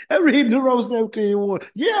 I read Deuteronomy 17:1.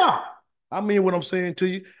 Yeah, I mean what I'm saying to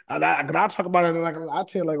you. And I talk about it like I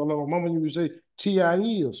tell like my mama used to say, T.I.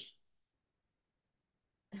 is.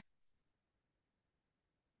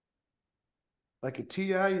 Like a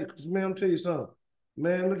T.I. Man, I'm tell you something.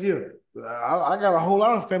 Man, look here. I got a whole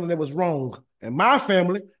lot of family that was wrong. And my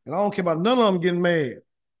family, and I don't care about none of them getting mad.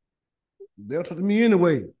 They'll talk to me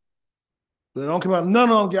anyway. But I don't care about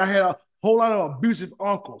none of them. I had a whole lot of abusive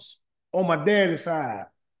uncles on my daddy's side.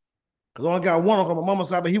 Because I only got one uncle on my mama's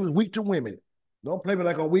side, but he was weak to women. Don't play me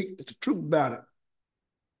like I'm weak. It's the truth about it.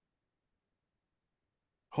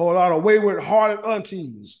 Whole lot of wayward-hearted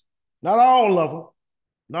aunties. Not all of them.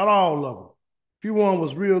 Not all of them. Few one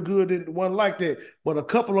was real good, and one like that. But a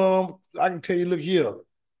couple of them, I can tell you, look here.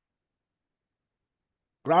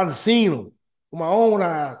 But I've seen them with my own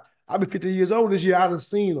eyes. I'll be 50 years old this year. I've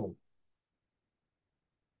seen them.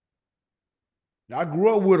 I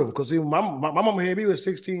grew up with them because my mama had me was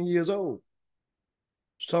 16 years old.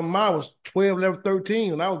 Some of mine was 12, 11,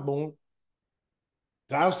 13 when I was born.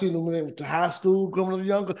 I've seen them when they went to high school, growing up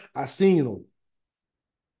younger. I seen them.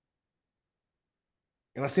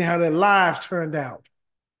 And I seen how their lives turned out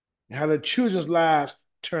and how their children's lives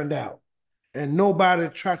turned out. And nobody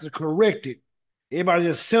tried to correct it. Everybody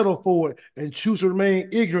just settle for it and choose to remain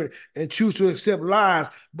ignorant and choose to accept lies.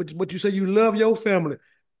 But you say you love your family.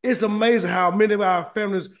 It's amazing how many of our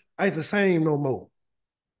families ain't the same no more.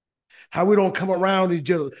 How we don't come around each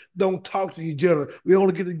other, don't talk to each other. We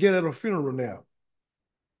only get together at a funeral now.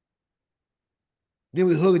 Then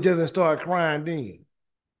we hug each other and start crying then.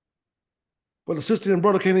 But the sister and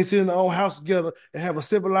brother can't even sit in their own house together and have a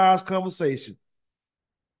civilized conversation.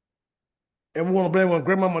 And we want to blame when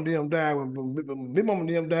grandmama and them died, when big mama and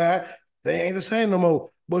them died, they ain't the same no more.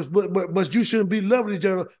 But you shouldn't be loving each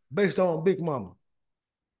other based on big mama.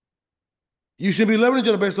 You should be loving each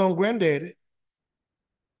other based on granddaddy.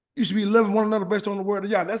 You should be loving one another based on the word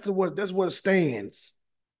of Yah. That's what it stands.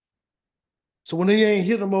 So when they ain't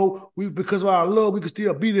here no more, because of our love, we can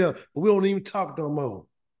still be there, but we don't even talk no more.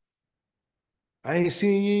 I ain't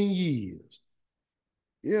seen you in years.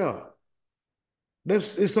 Yeah.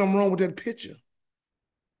 There's something wrong with that picture.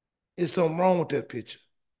 There's something wrong with that picture.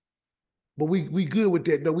 But we good with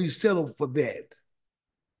that, though. We settle for that. There's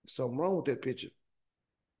something wrong with that picture.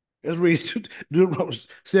 Let's read Deuteronomy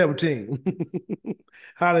 17.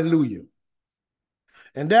 Hallelujah.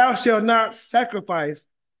 And thou shalt not sacrifice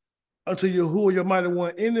unto Yahuwah your mighty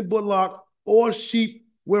one any bullock or sheep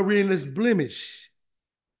wherein is blemish,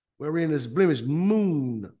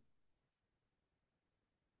 moon,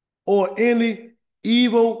 or any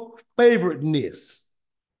evil favoredness,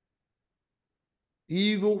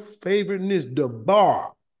 the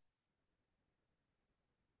bar.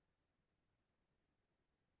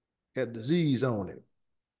 Got disease on it.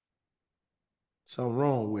 Something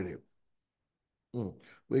wrong with it.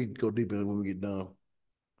 We can go deeper when we get done.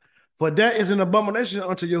 For that is an abomination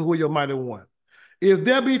unto Yahuwah your mighty one. If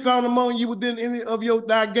there be found among you within any of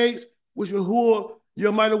thy gates, which Yahuwah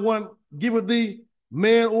your mighty one giveth thee,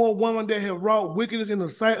 man or woman that have wrought wickedness in the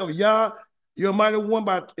sight of Yah, your mighty one,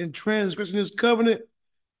 by in transgression of his covenant,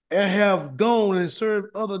 and have gone and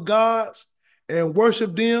served other gods and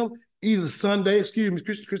worshiped them, either Sunday,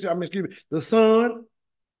 the sun,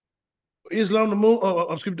 Islam, the moon,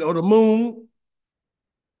 or the moon,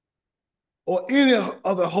 or any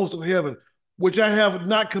other host of heaven, which I have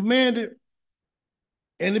not commanded,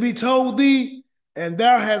 and to be told thee, and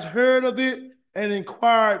thou hast heard of it, and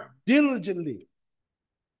inquired diligently.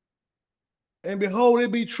 And behold,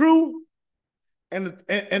 it be true, and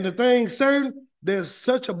the thing certain, there's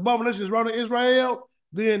such abomination is wrought in Israel,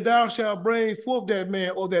 then thou shalt bring forth that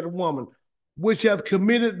man or that woman, which have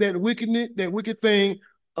committed that wicked thing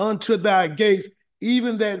unto thy gates,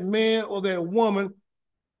 even that man or that woman,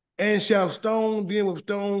 and shall stone them with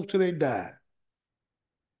stones till they die.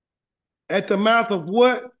 At the mouth of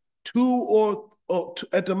what?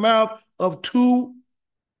 At the mouth of two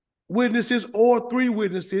witnesses or three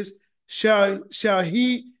witnesses shall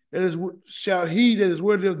he that is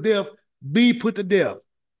worthy of death be put to death.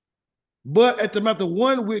 But at the mouth of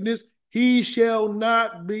one witness, he shall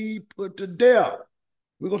not be put to death.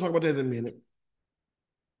 We're going to talk about that in a minute.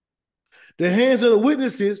 The hands of the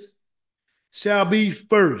witnesses shall be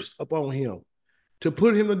first upon him to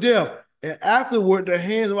put him to death, and afterward the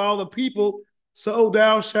hands of all the people, so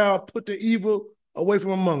thou shalt put the evil away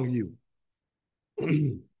from among you.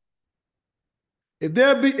 If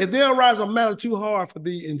there arise a matter too hard for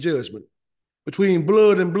thee in judgment, between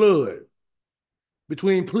blood and blood,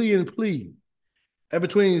 between plea and plea, and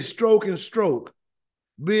between stroke and stroke,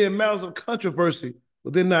 being matters of controversy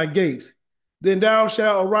within thy gates, then thou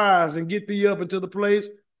shalt arise and get thee up into the place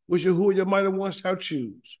which Yahuwah your mighty one shall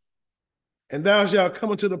choose. And thou shalt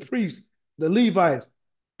come unto the priests, the Levites,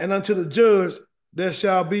 and unto the judge that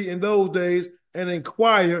shall be in those days, and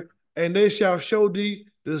inquire, and they shall show thee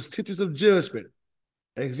the sentence of judgment.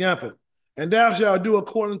 Example, and thou shalt do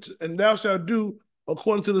according to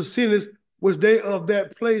the sentence which they of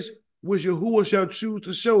that place which Yahuwah shall choose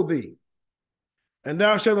to show thee. And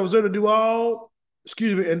thou shalt observe to do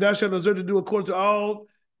according to all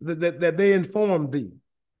that they inform thee,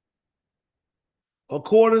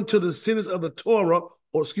 according to the sentence of the Torah,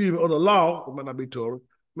 or the law. It might not be Torah,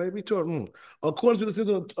 maybe Torah. According to the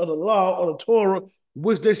sentence of the law or the Torah,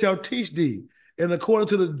 which they shall teach thee, and according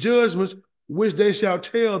to the judgments which they shall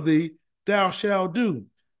tell thee, thou shalt do.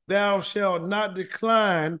 Thou shalt not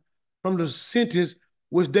decline from the sentence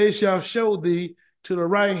which they shall show thee to the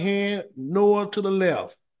right hand nor to the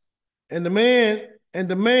left. And the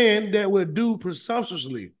man that will do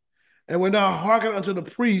presumptuously, and will not hearken unto the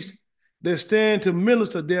priest that stand to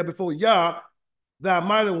minister there before Yah, thy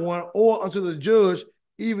mighty one, or unto the judge,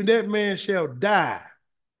 even that man shall die,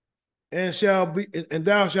 and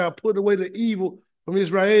thou shalt put away the evil from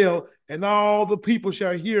Israel, and all the people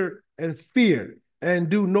shall hear and fear, and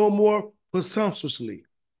do no more presumptuously.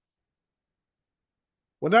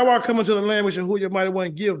 When thou art coming to the land which Yahuwah your mighty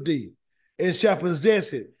one give thee, and shall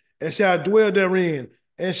possess it, and shall dwell therein,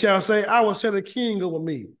 and shall say, I will set a king over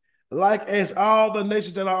me, like as all the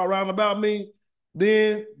nations that are around about me,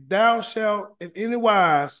 then thou shalt in any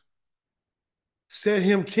wise set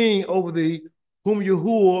him king over thee, whom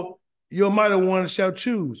Yahuwah your mighty one shall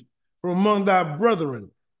choose. From among thy brethren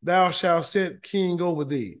thou shalt set king over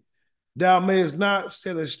thee. Thou mayest not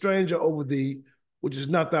set a stranger over thee, which is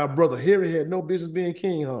not thy brother. Here he had no business being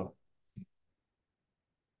king, huh?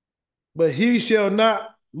 But he shall not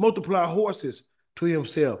multiply horses to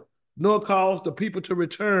himself, nor cause the people to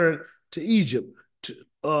return to Egypt,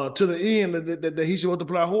 to the end that he shall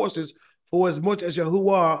multiply horses, for as much as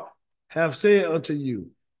Yahuwah have said unto you,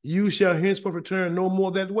 you shall henceforth return no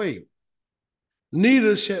more that way.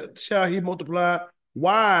 Neither shall he multiply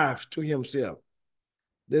wives to himself,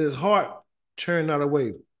 that his heart turn not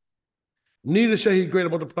away. Neither shall he greatly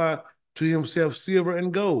multiply to himself silver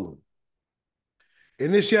and gold.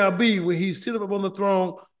 And it shall be, when he sitteth upon the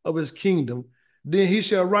throne of his kingdom, then he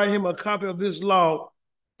shall write him a copy of this law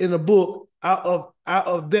in a book out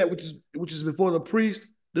of that which is before the priests,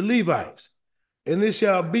 the Levites. And it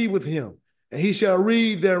shall be with him, and he shall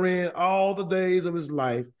read therein all the days of his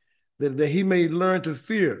life, that he may learn to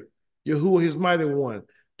fear Yahuwah his mighty one,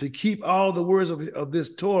 to keep all the words of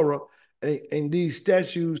this Torah and these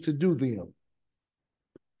statutes to do them,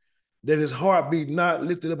 that his heart be not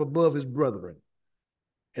lifted up above his brethren,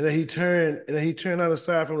 and that he turn not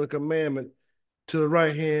aside from the commandment to the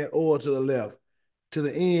right hand or to the left, to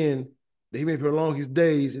the end that he may prolong his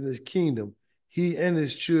days in his kingdom, he and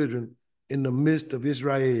his children in the midst of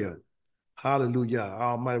Israel. Hallelujah.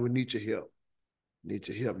 Almighty, we need your help. Need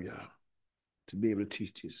your help, y'all, to be able to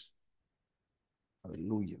teach this.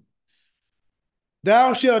 Hallelujah.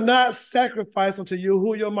 Thou shalt not sacrifice unto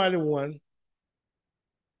Yahuwah your mighty one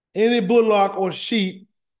any bullock or sheep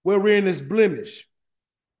wherein is blemish,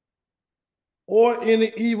 or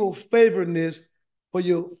any evil favoredness, for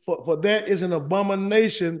that is an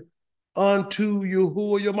abomination unto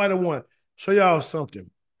Yahuwah your mighty one. Show y'all something.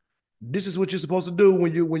 This is what you're supposed to do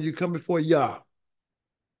when you come before Yah.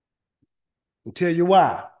 I'll tell you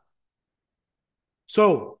why.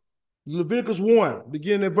 So, Leviticus 1,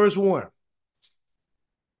 beginning at verse 1.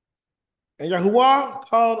 And Yahuwah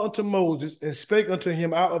called unto Moses and spake unto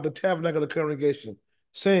him out of the tabernacle of the congregation,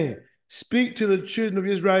 saying, Speak to the children of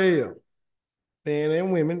Israel, men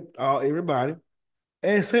and women, everybody,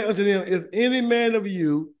 and say unto them, If any man of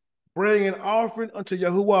you bring an offering unto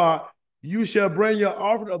Yahuwah, you shall bring your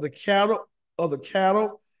offering of the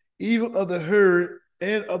cattle, even of the herd,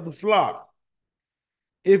 and of the flock.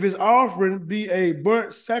 If his offering be a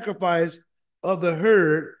burnt sacrifice of the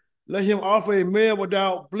herd, let him offer a male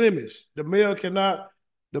without blemish. The male cannot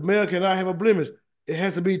have a blemish. It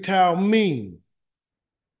has to be talmeen.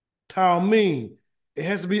 Talmeen. It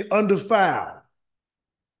has to be undefiled.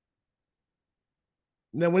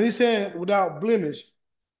 Now, when he said without blemish,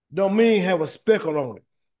 don't mean have a speckle on it.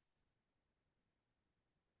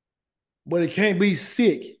 But it can't be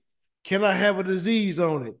sick. Cannot have a disease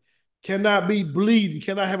on it. Cannot be bleeding.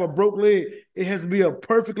 Cannot have a broken leg. It has to be a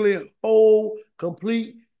perfectly whole,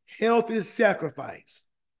 complete, healthy sacrifice.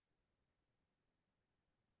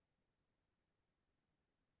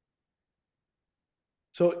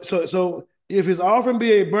 So if his offering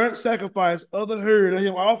be a burnt sacrifice of the herd, let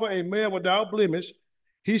him offer a male without blemish.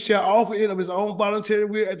 He shall offer it of his own voluntary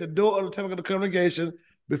will at the door of the temple of the congregation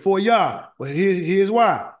before Yah. But here's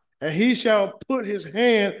why. And he shall put his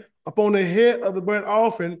hand upon the head of the burnt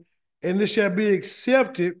offering, and this shall be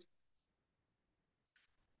accepted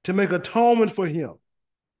to make atonement for him.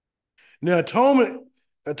 Now, atonement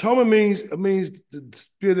means to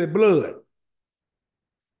spill their blood.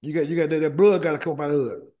 You got that blood got to come up out of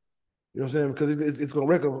it. You know what I'm saying? Because it's going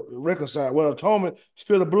to reconcile. Well, atonement,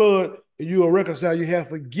 spill the blood, and you are reconciled. You have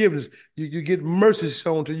forgiveness. You get mercy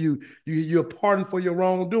shown to you. You're pardoned for your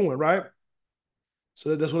wrongdoing, right?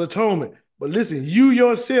 So that's what atonement. But listen, you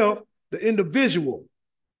yourself, the individual,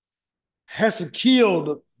 has to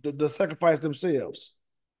kill the sacrifice themselves.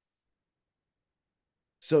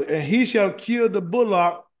 So, and he shall kill the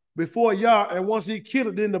bullock before Yah, and once he kill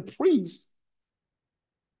it, then the priest,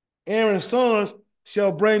 Aaron's sons,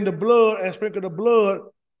 shall bring the blood and sprinkle the blood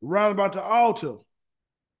round about the altar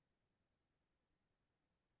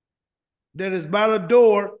that is by the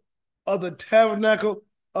door of the tabernacle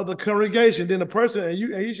of the congregation. Then the person, and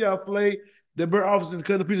he shall flay the burnt offerings and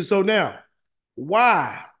cut the pieces. So now,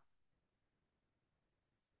 why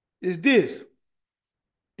is this?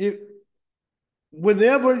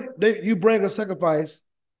 Whenever you bring a sacrifice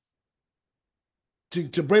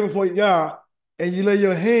to bring before Yah, and you lay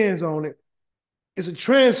your hands on it, it's a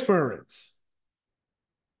transference.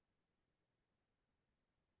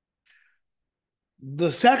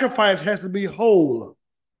 The sacrifice has to be whole.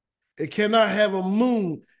 It cannot have a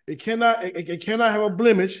moon. It cannot have a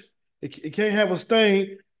blemish. It can't have a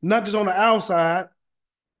stain, not just on the outside,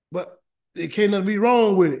 but it cannot be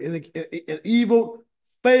wrong with it. And an evil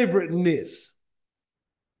favoriteness.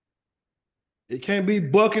 It can't be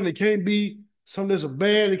bucking. It can't be something that's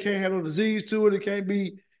bad. It can't have no disease to it. It can't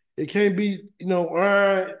be,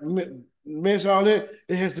 mess all that.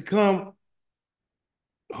 It has to come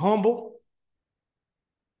humble.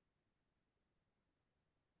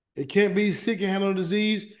 It can't be sick and have no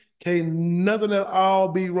disease. Can't nothing at all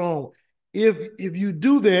be wrong. If you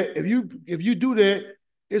do that, if you do that,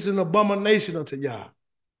 it's an abomination unto Yah.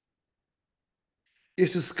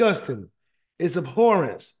 It's disgusting. It's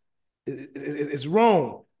abhorrence. It's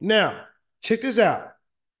wrong. Now, check this out.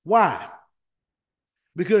 Why?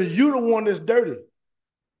 Because you're the one that's dirty.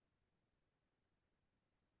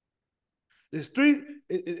 It's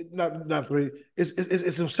not three.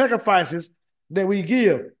 It's some sacrifices that we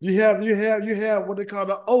give. You have what they call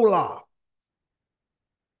the olah.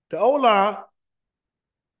 The olah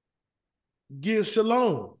gives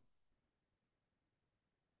shalom.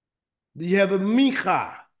 You have the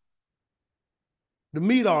micha, the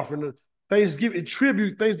meat offering, the Thanksgiving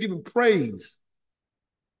tribute, Thanksgiving praise.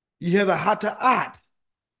 You have the hata'at,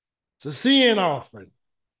 it's a sin offering.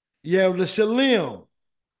 You have the shalem.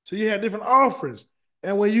 So you have different offerings.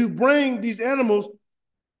 And when you bring these animals,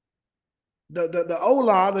 the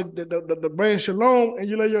olah, the bring shalom, and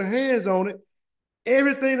you lay your hands on it,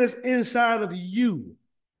 everything that's inside of you,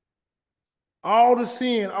 all the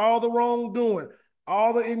sin, all the wrongdoing,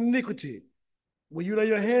 all the iniquity, when you lay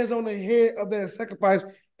your hands on the head of that sacrifice,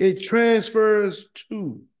 It transfers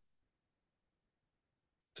to.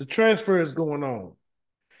 The transfer is going on.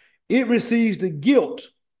 It receives the guilt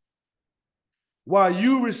while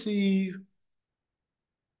you receive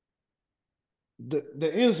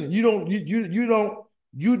the innocent. You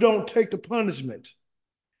don't take the punishment.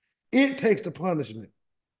 It takes the punishment.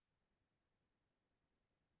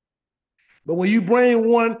 But when you bring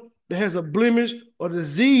one that has a blemish or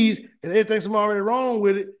disease and everything's already wrong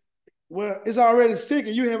with it, well, it's already sick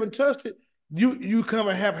and you haven't touched it, you come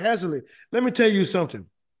and haphazardly. Let me tell you something.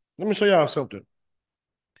 Let me show y'all something.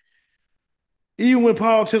 Even when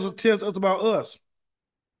Paul tells us about us,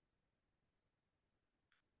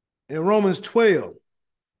 in Romans 12,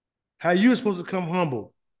 how you're supposed to come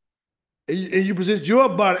humble. And you present your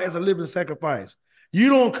body as a living sacrifice. You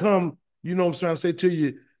don't come, you know what I'm trying to say to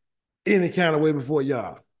you, any kind of way before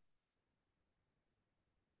y'all.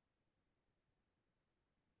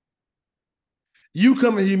 You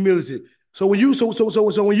come in humility. So when you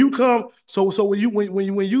when you come,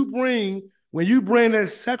 when you bring that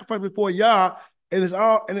sacrifice before y'all, and it's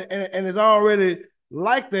already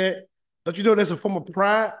like that, don't you know that's a form of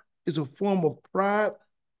pride? It's a form of pride.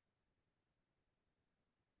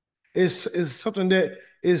 It's something that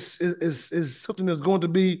is something that's going to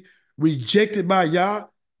be rejected by y'all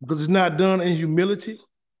because it's not done in humility.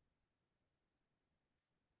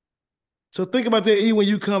 So think about that even when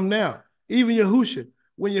you come now. Even Yahusha.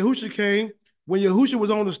 When Yahusha came, when Yahusha was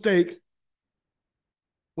on the stake,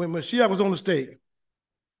 when Mashiach was on the stake,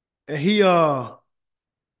 and he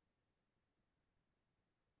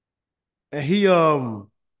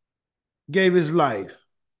gave his life,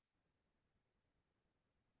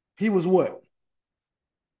 he was what?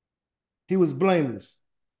 He was blameless.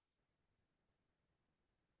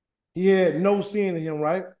 He had no sin in him,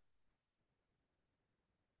 right?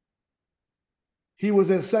 He was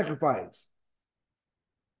that sacrifice.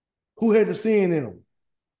 Who had the sin in him?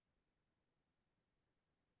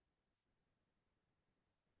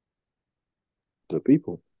 The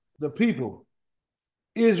people. The people.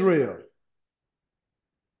 Israel.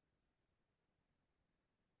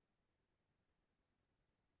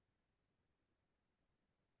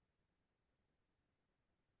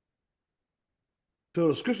 So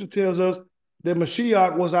the scripture tells us that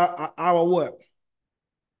Mashiach was our what?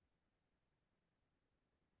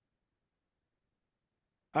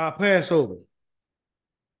 Our Passover.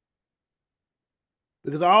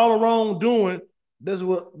 Because all the wrongdoing that's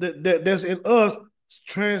in us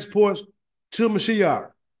transports to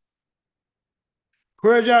Mashiach.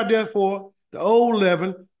 Purge out therefore the old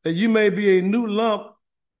leaven, that you may be a new lump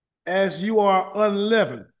as you are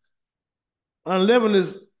unleavened. Unleavened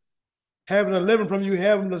is having a leaven from you,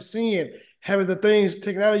 having the sin, having the things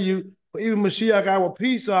taken out of you. But even Mashiach, our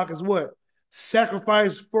Pesach, is what?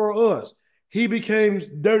 Sacrifice for us. He became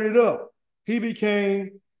dirtied up. He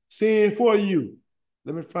became sin for you.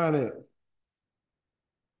 Let me find that.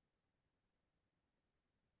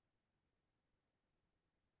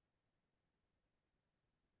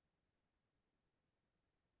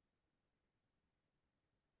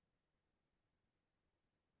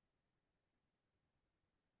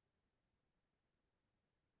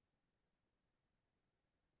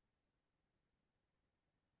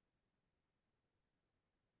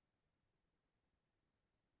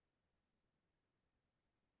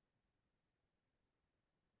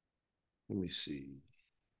 Let me see.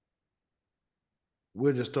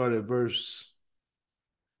 We'll just start at verse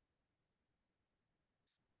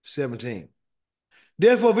 17.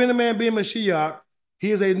 Therefore, if any man be a Mashiach,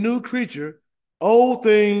 he is a new creature. Old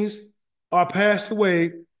things are passed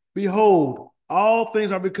away. Behold, all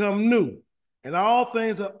things are become new. And all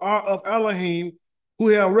things are of Elohim, who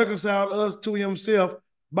have reconciled us to himself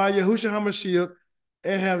by Yahushua HaMashiach,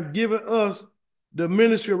 and have given us the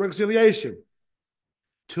ministry of reconciliation.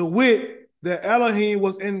 To wit, that Elohim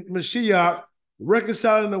was in Mashiach,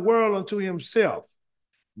 reconciling the world unto himself,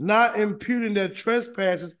 not imputing their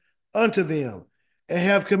trespasses unto them, and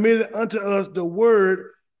have committed unto us the word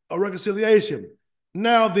of reconciliation.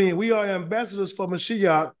 Now then, we are ambassadors for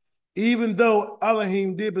Mashiach, even though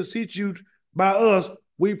Elohim did beseech you by us,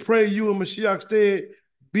 we pray you in Mashiach's stead,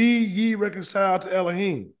 be ye reconciled to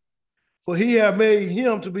Elohim. For he have made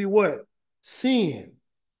him to be what? Sin.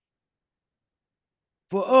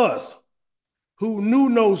 For us, who knew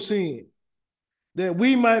no sin, that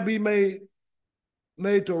we might be made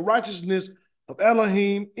the righteousness of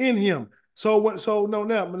Elohim in him. So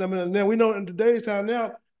now we know in today's time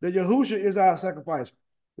now that Yahusha is our sacrifice,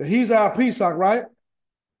 that he's our Pesach, right?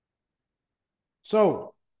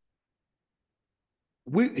 So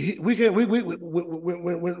when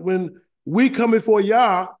we come before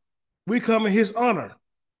Yah, we come in his honor.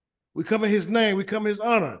 We come in his name. We come in his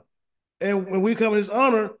honor. And when we come in his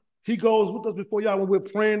honor, he goes with us before y'all when we're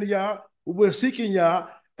praying to y'all, when we're seeking y'all.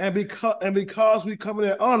 And because we come in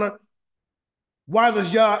that honor, why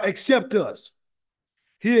does y'all accept us?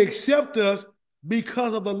 He accepts us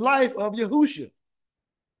because of the life of Yahushua.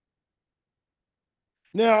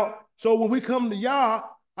 Now, so when we come to Yah,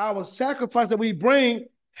 our sacrifice that we bring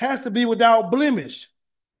has to be without blemish.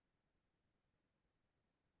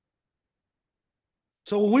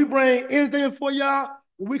 So when we bring anything before Yah,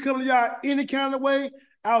 when we come to Yah any kind of way,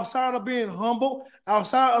 outside of being humble,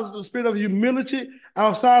 outside of the spirit of humility,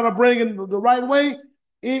 outside of bringing the right way,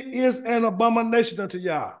 it is an abomination unto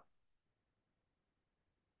Yah.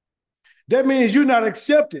 That means you're not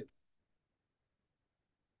accepted.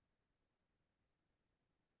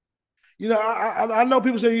 You know, I know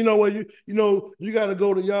people say, well, you got to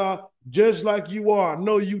go to Yah just like you are.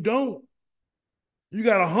 No, you don't. You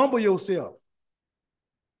got to humble yourself.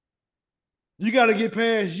 You got to get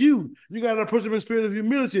past you. You got to approach them in spirit of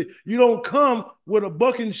humility. You don't come with a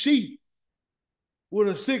bucking sheep, with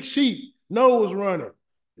a sick sheep, nose running,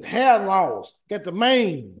 hair loss, got the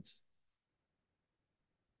mange.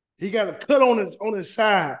 He got a cut on his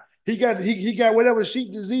side. He got whatever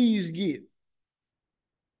sheep disease get.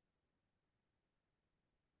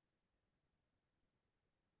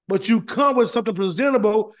 But you come with something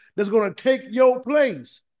presentable that's going to take your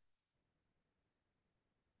place.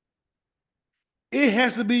 It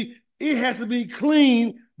has to be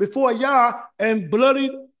clean before Yah and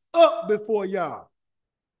bloodied up before Yah.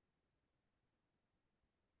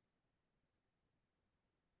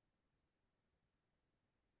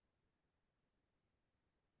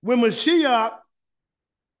 When Mashiach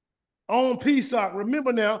on Pesach,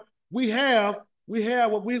 remember now, we have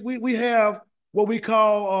what we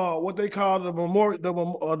call what they call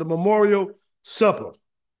the memorial supper.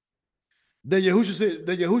 That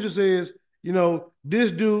Yahushua says,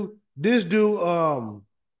 this do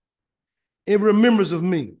in remembrance of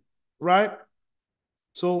me, right?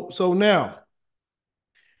 So now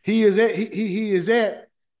he is at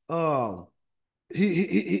they're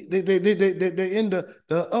in the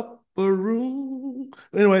upper room.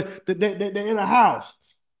 Anyway, they're in a house.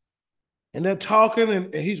 And they're talking,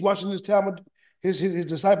 and he's watching his Talmud, his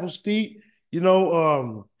disciples' feet. They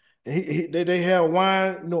have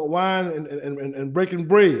wine, wine and breaking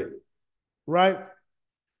bread, right?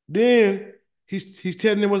 Then he's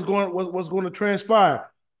telling them what's going to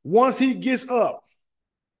transpire. Once he gets up,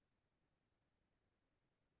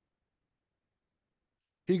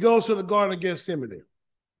 he goes to the Garden of Gethsemane.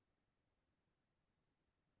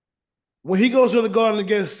 When he goes to the Garden of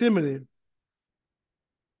Gethsemane,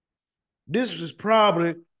 this is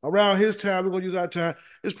probably around his time. We're going to use our time.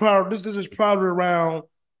 This is probably around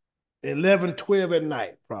 11, 12 at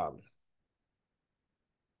night, probably.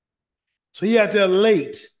 So he out there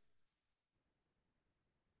late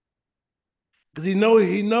because he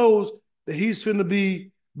knows that he's going to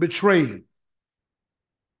be betrayed.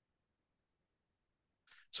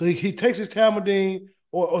 So he takes his Talmudim,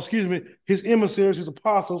 or excuse me, his emissaries, his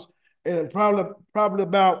apostles, and probably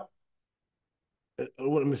about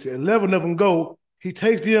 11 of them go. He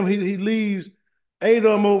takes them. He leaves 8 of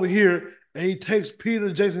them over here, and he takes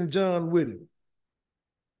Peter, Jason, and John with him.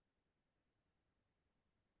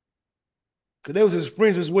 Because they was his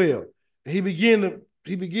friends as well. And he began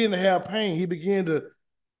to have pain.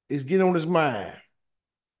 It's getting on his mind.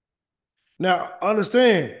 Now,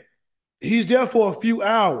 understand, he's there for a few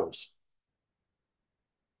hours.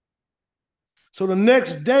 So the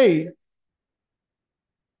next day,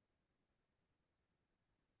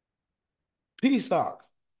 Pesach.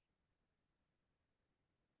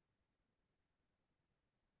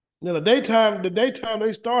 Now the daytime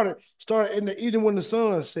they started in the evening when the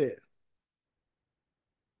sun set.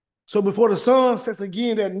 So before the sun sets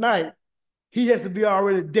again that night, he has to be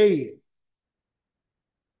already dead.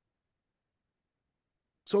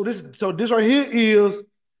 So this right here is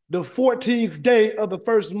the 14th day of the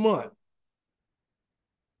first month.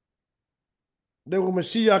 That when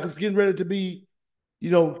Mashiach is getting ready to be,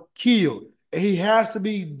 killed. And he has to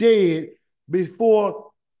be dead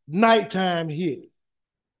before nighttime hit.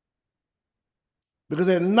 Because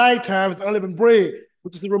at nighttime, it's unleavened bread,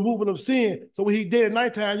 which is the removal of sin. So when he dead at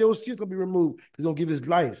nighttime, your sin's going to be removed. He's going to give his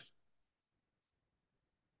life.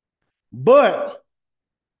 But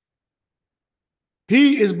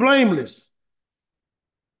he is blameless.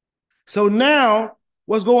 So now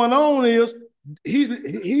what's going on is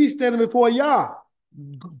he's standing before Yah,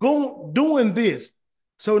 doing this.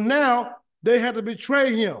 So now they had to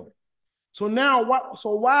betray him. So now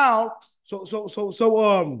so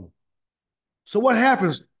what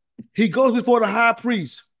happens? He goes before the high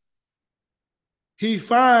priest.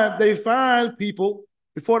 they find people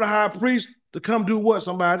before the high priest to come do what,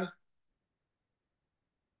 somebody?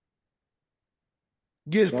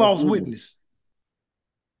 Get false witness.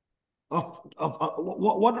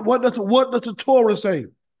 What does the Torah say?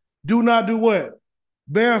 Do not do what?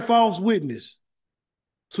 Bear false witness.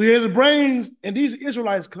 So he had the brains, and these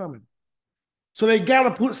Israelites coming. So they got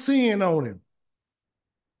to put sin on him.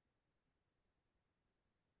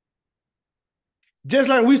 Just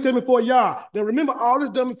like we stand before Yah. Now remember, all this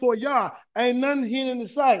done before Yah. Ain't nothing hidden in the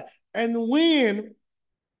sight. And when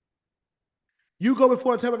you go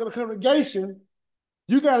before the tabernacle of the congregation,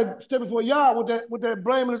 you got to stand before Yah with that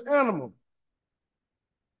blameless animal.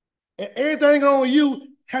 And everything on you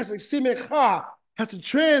has to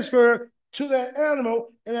transfer to that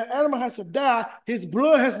animal, and that animal has to die. His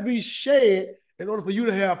blood has to be shed in order for you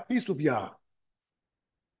to have peace with Yah.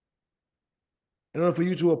 In order for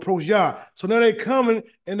you to approach Yah. So now they're coming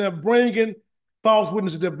and they're bringing false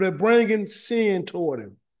witnesses. They're bringing sin toward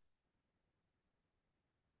him.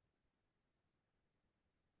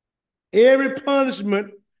 Every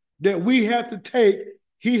punishment that we have to take,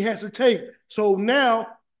 he has to take. So now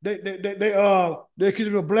they accuse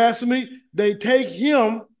him of blasphemy. They take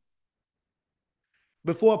him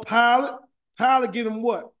before Pilate. Pilate get him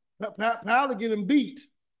what? Pilate get him beat.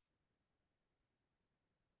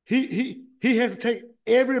 He has to take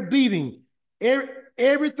every beating,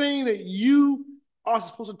 everything that you are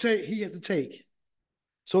supposed to take, he has to take.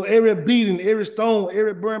 So every beating, every stone,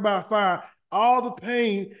 every burn by fire, all the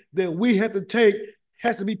pain that we have to take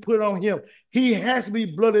has to be put on him. He has to be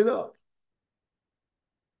blooded up.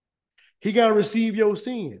 He got to receive your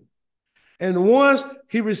sin. And once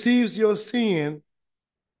he receives your sin,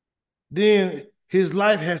 then his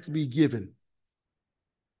life has to be given.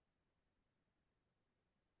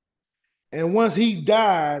 And once he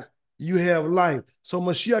dies, you have life. So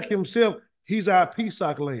Mashiach himself, he's our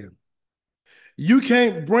Pesach lamb. You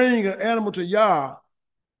can't bring an animal to Yah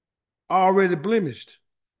already blemished.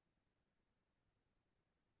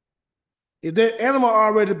 If that animal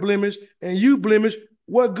already blemished and you blemished,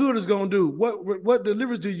 what good is going to do? What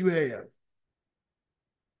deliverance do you have?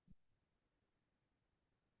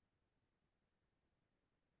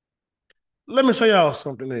 Let me show y'all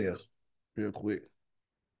something else real quick.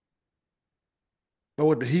 Or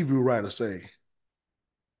what the Hebrew writer say.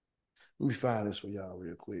 Let me find this for y'all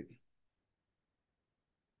real quick.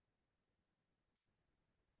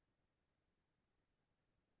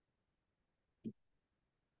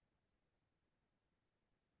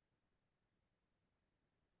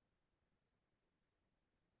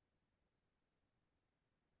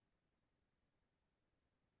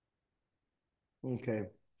 Okay.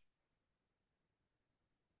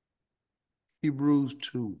 Hebrews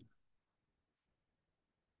 2.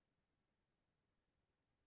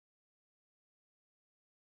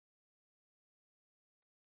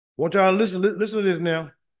 Want y'all to listen to this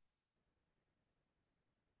now.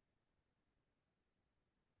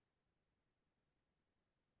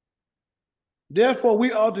 Therefore,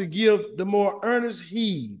 we ought to give the more earnest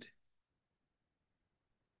heed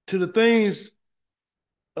to the things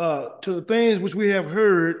which we have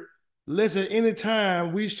heard, lest at any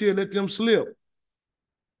time we should let them slip.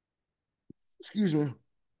 Excuse me.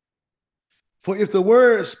 For if the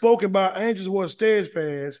word spoken by angels was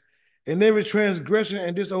steadfast, and every transgression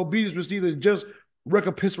and disobedience received a just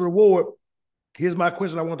recompense reward, here's my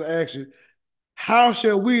question I want to ask you. How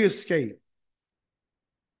shall we escape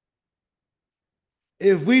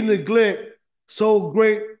if we neglect so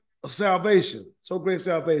great salvation,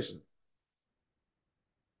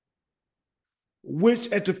 which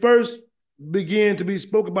at the first began to be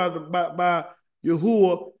spoken by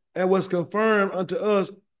Yahuwah and was confirmed unto us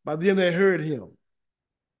by them that heard him,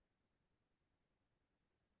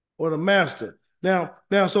 or the master. Now,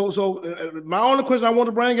 so my only question I want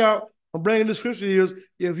to bring out from bringing the scripture is,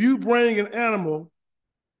 if you bring an animal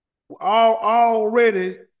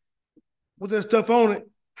already with that stuff on it,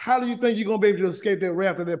 how do you think you're gonna be able to escape that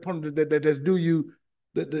wrath of that punishment that's due you,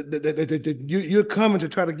 that you're coming to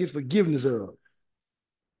try to get forgiveness of?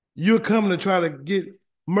 You're coming to try to get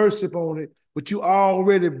mercy upon it, but you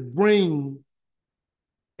already bring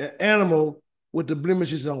an animal with the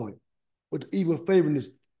blemishes on it, with the evil favoriness.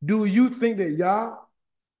 Do you think that Yah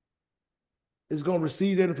is going to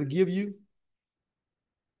receive that and forgive you?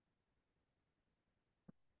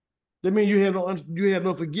 That means you have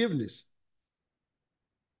no forgiveness.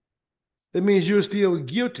 That means you're still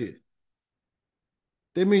guilty.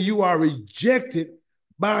 That means you are rejected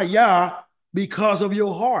by Yah because of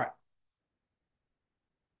your heart.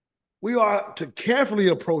 We are to carefully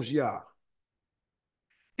approach Yah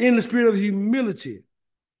in the spirit of humility,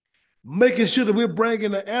 making sure that we're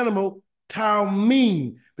bringing the animal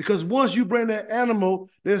talmeen, because once you bring that animal,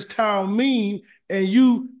 there's talmeen, and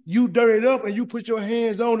you dirty it up and you put your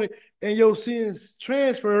hands on it and your sins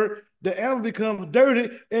transfer, the animal becomes dirty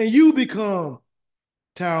and you become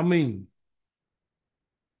talmeen.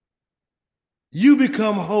 You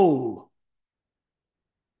become whole.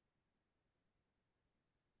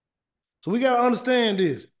 So we got to understand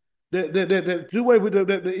this. That two way with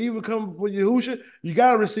the evil coming for Yahusha, you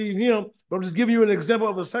got to receive him. But I'm just giving you an example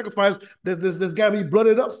of a sacrifice that's got to be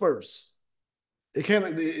blooded up first. It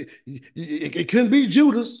can't. It couldn't be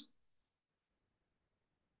Judas.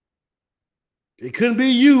 It couldn't be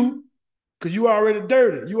you, because you already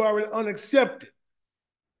dirty. You already unaccepted.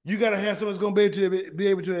 You got to have someone that's going to be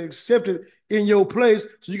able to accept it in your place.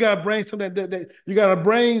 So you got to bring something that you got to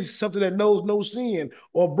bring something that knows no sin,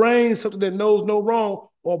 or bring something that knows no wrong,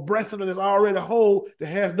 or bring something that's already whole, that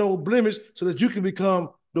has no blemish, so that you can become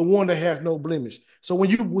the one that has no blemish. So when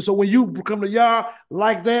you come to Yah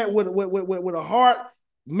like that with a heart,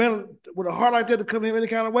 man, with a heart like that to come to him any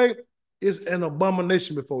kind of way, it's an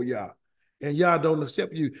abomination before Yah. And Yah don't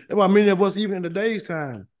accept you. That's why many of us, even in today's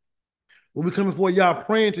time, when we come before Yah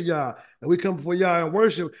praying to Yah, and we come before Yah in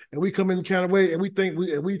worship, and we come in the kind of way, and we think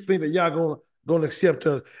that Yah gonna accept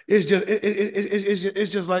us. It's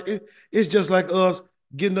just like us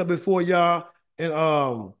getting up before Yah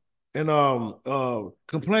and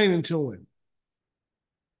complaining to him.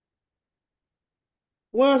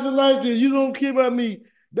 Why is it like this? You don't care about me.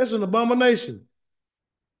 That's an abomination.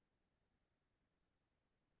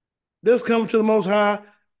 That's coming to the Most High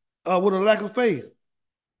with a lack of faith.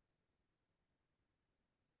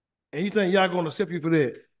 And you think Yah gonna accept you for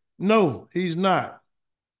that? No, he's not.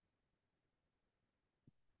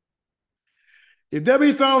 If there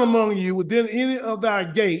be found among you within any of thy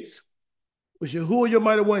gates, which Yahuwah your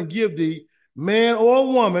mighty one give thee, man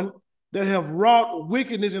or woman, that have wrought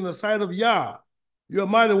wickedness in the sight of Yah, your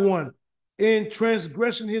mighty one, in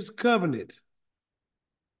transgressing his covenant,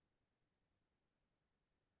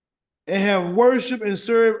 and have worshipped and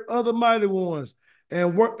served other mighty ones,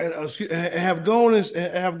 and have gone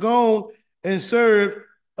and served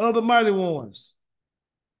other mighty ones.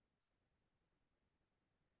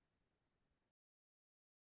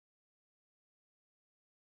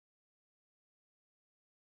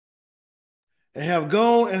 And have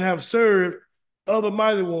gone and have served other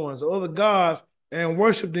mighty ones, or other gods, and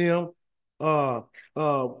worship them, either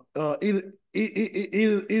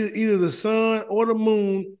the sun or the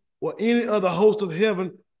moon, or any other host of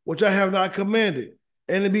heaven, which I have not commanded,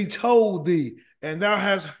 and it be told thee, and thou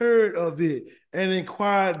hast heard of it, and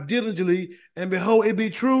inquired diligently, and behold, it be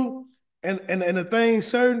true, and the thing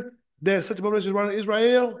certain, that such a population is around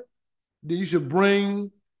Israel, then you should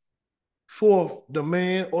bring forth the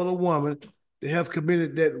man or the woman that have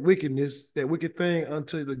committed that wickedness, that wicked thing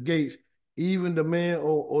unto the gates, even the man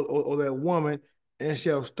or that woman, and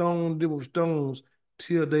shall stone them with stones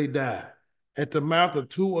till they die. At the mouth of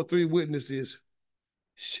 2 or 3 witnesses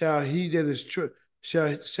shall he that is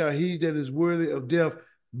shall he that is worthy of death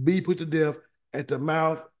be put to death. At the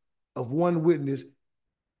mouth of 1 witness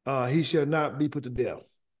he shall not be put to death.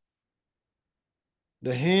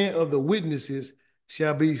 The hand of the witnesses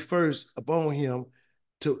shall be first upon him.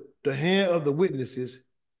 The hand of the witnesses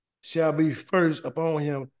shall be first upon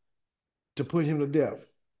him to put him to death.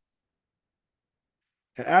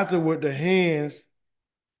 And afterward, the hands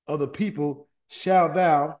of the people shall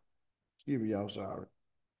thou, excuse me, y'all, sorry.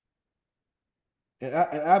 And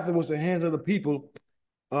afterwards, the hands of the people,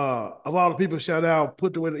 of all the people shall thou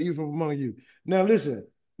put away the evil from among you. Now, listen.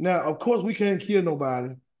 Now, of course, we can't kill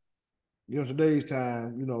nobody. Today's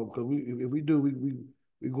time, because if we do,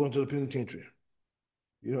 we go into the penitentiary,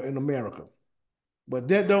 in America. But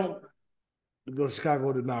that don't go to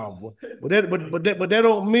Chicago to now, but that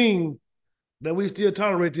don't mean that we still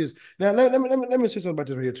tolerate this. Now let me say something about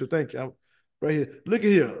this right here too. Thank you. Right here. Look at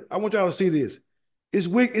here. I want y'all to see this. It's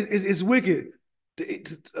wicked. It's wicked.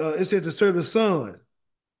 It says to serve the sun.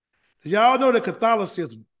 Y'all know that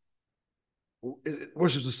Catholicism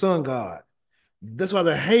worships the sun god. That's why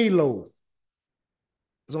the halo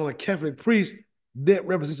is on a Catholic priest that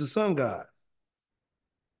represents the sun god.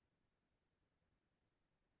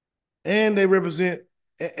 And they represent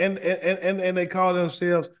and they call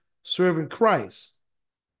themselves serving Christ.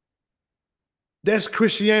 That's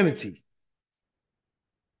Christianity.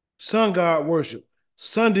 Sun god worship,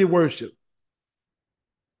 Sunday worship.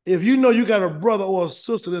 If you know you got a brother or a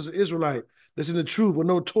sister that's an Israelite, that's in the truth with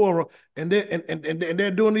no Torah, and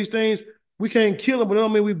they're doing these things, we can't kill them, but it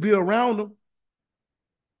don't mean we be around them.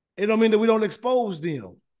 It don't mean that we don't expose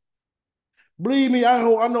them. Believe me, I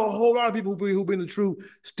know a whole lot of people who been the truth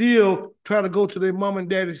still try to go to their mom and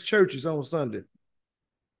daddy's churches on Sunday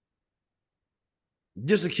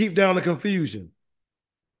just to keep down the confusion.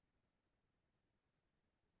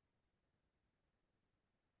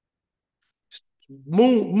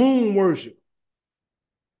 Moon worship.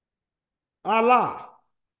 Allah,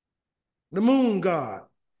 the moon god.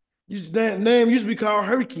 That name used to be called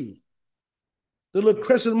Herky. The little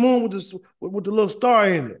crescent moon with the little star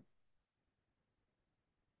in it.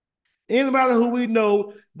 Anybody who we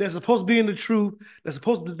know that's supposed to be in the truth, that's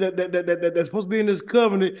supposed to that's supposed to be in this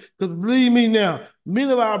covenant, because believe me now,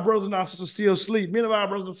 many of our brothers and our sisters still sleep. Many of our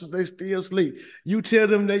brothers and sisters, they still sleep. You tell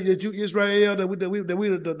them that you Israel, that we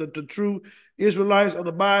the true Israelites of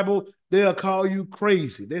the Bible, they'll call you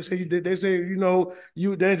crazy. They say that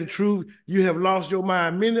ain't the truth. You have lost your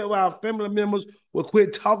mind. Many of our family members will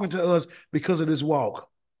quit talking to us because of this walk.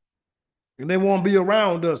 And they won't be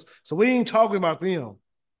around us. So we ain't talking about them,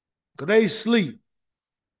 because they sleep.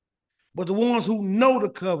 But the ones who know the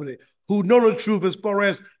covenant, who know the truth as far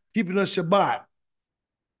as keeping the Shabbat.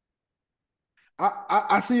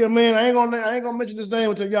 I see a man, I ain't gonna mention his name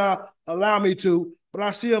until y'all allow me to, but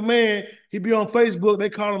I see a man, he be on Facebook, they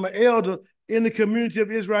call him an elder in the community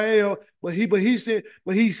of Israel, but he's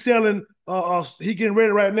selling he getting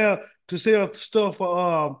ready right now to sell stuff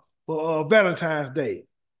for Valentine's Day.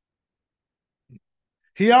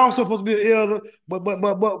 He also supposed to be an elder,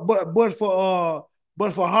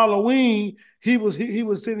 but for Halloween, he was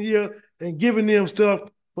sitting here and giving them stuff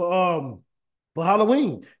for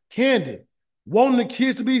Halloween, candy, wanting the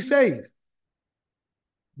kids to be safe,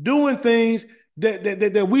 doing things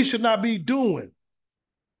that we should not be doing.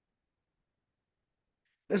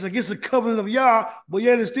 That's against the covenant of Yah, but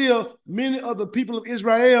yet it's still many of the people of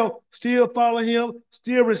Israel still follow him,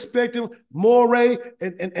 still respect him, moray,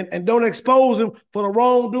 and don't expose him for the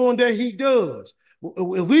wrongdoing that he does.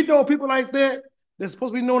 If we know people like that, that's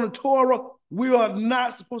supposed to be knowing the Torah, we are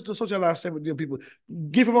not supposed to socialize ourselves with them people.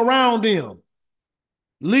 Get them around them.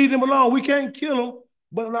 Leave them alone. We can't kill them.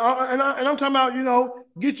 But I'm talking about,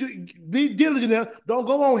 be diligent now. Don't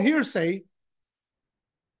go on hearsay.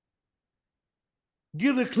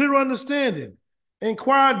 Give a clear understanding.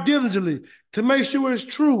 Inquire diligently to make sure it's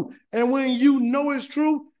true. And when you know it's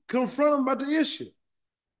true, confront them about the issue.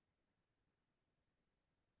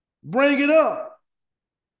 Bring it up.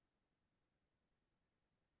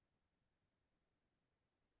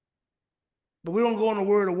 But we don't go on the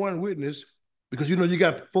word of one witness, because you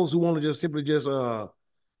got folks who want to just simply try to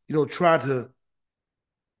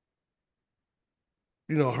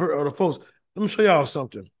hurt other folks. Let me show y'all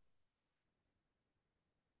something.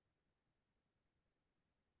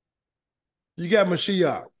 You got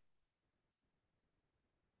Mashiach.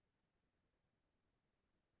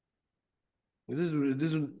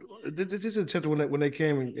 This is a chapter when they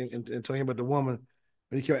came and told him about the woman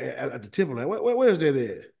when he came at the temple. Where is that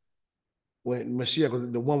at? When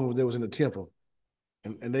Mashiach, the woman that was in the temple,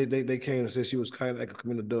 and they came and said she was kind of like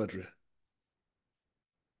committing adultery.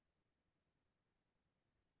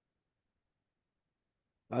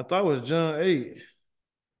 I thought it was John 8.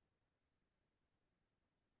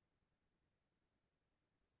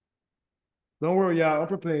 Don't worry, y'all. I'm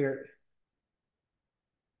prepared.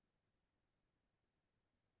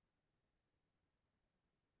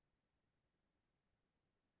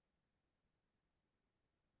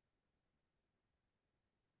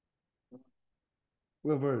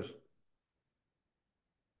 What verse?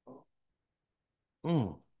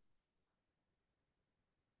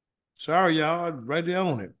 Sorry, y'all. Right there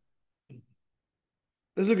on it.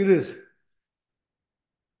 Let's look at this.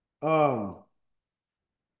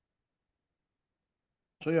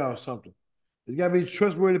 Show y'all something. You gotta be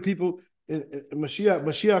trustworthy people. And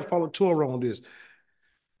Mashiach followed Torah on this.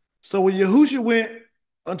 So when Yahushua went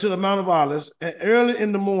unto the Mount of Olives, and early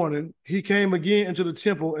in the morning he came again into the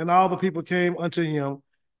temple, and all the people came unto him,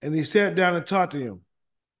 and he sat down and taught to him.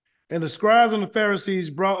 And the scribes and the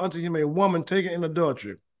Pharisees brought unto him a woman taken in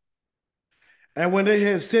adultery. And when they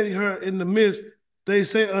had set her in the midst, they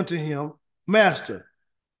say unto him, Master,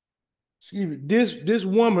 excuse me, this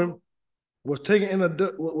woman was taken in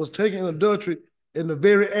adultery in the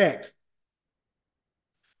very act.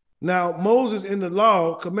 Now Moses in the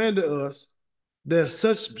law commanded us that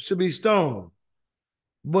such should be stoned.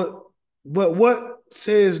 But what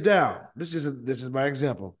says thou? This is my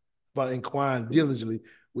example about inquiring diligently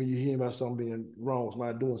when you hear about something being wrong,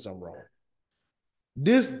 somebody doing something wrong.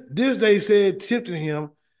 This they said, tempting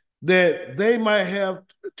him, that they might have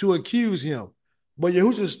to accuse him. But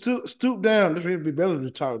Yahushua stooped down. This would be better to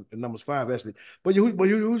talk in Numbers 5, actually. But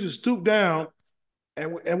Yahushua stooped down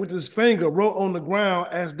and with his finger wrote on the ground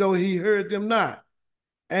as though he heard them not.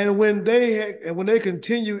 And when they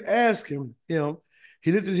continued asking him,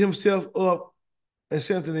 he lifted himself up and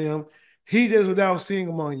said to them, "He that is without sin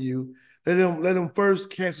among you, let him first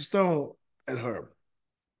cast a stone at her."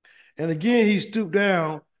 And again he stooped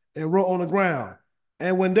down and wrote on the ground.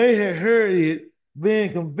 And when they had heard it,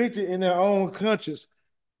 being convicted in their own conscience,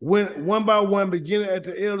 went one by one, beginning at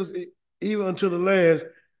the eldest, even until the last,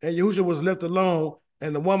 and Yahushua was left alone,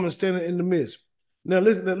 and the woman standing in the midst. Now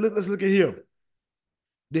let's look at here.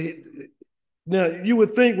 Now you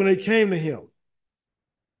would think when they came to him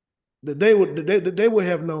that they would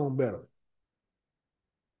have known better,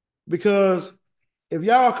 because if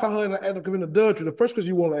y'all call her in the act of committing adultery, the first question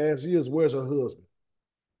you want to ask is, where's her husband?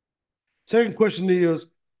 Second question is,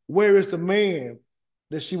 where is the man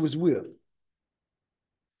that she was with?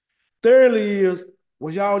 Thirdly is,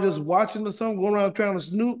 was y'all just watching the son going around trying to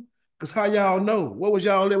snoop? Because how y'all know? What was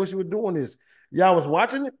y'all there when she was doing this? Y'all was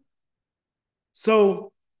watching it?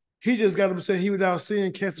 So he just got to say he without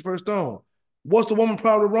sin cast the first stone. Was the woman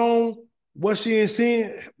probably wrong? Was she in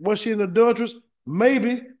sin? Was she an adulteress?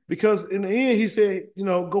 Maybe, because in the end he said,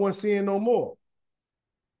 go and sin no more.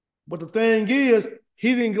 But the thing is,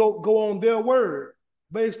 he didn't go on their word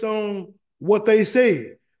based on what they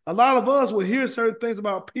said. A lot of us will hear certain things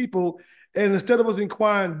about people, and instead of us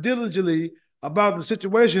inquiring diligently about the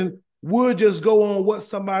situation, we'll just go on what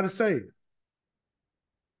somebody say.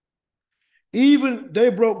 Even they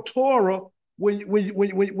broke Torah when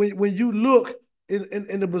you look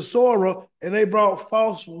in the Besorah, and they brought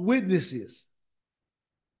false witnesses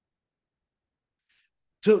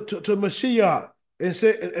to Mashiach. And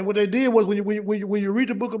said, and what they did was when you read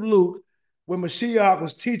the book of Luke, when Mashiach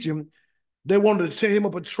was teaching, they wanted to set him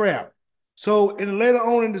up a trap. So later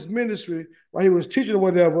on in this ministry, while he was teaching or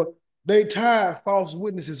whatever, they tied false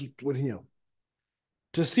witnesses with him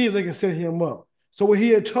to see if they can set him up. So when he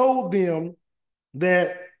had told them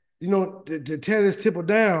that, to tear this temple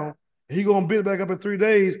down, he gonna build it back up in 3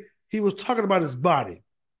 days, he was talking about his body.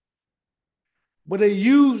 But they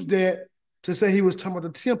used that to say he was talking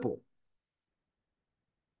about the temple.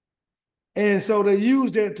 And so they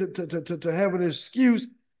used that to have an excuse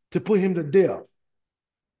to put him to death.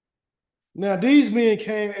 Now, these men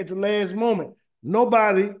came at the last moment.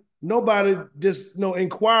 Nobody just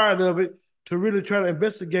inquired of it to really try to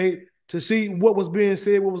investigate to see what was being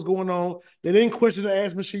said, what was going on. They didn't question or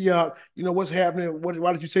ask Mashiach, what's happening?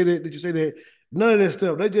 Why did you say that? Did you say that? None of that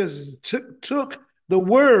stuff. They just took the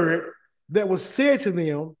word that was said to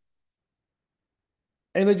them,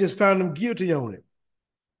 and they just found them guilty on it.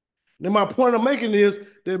 Now, my point I'm making is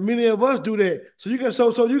that many of us do that. So you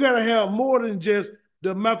got to have more than just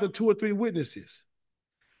the mouth of 2 or 3 witnesses.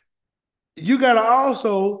 You got to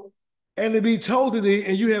also, and to be told it,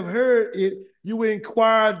 and you have heard it, you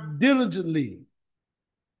inquire diligently.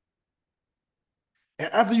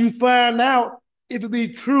 And after you find out if it be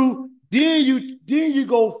true, then you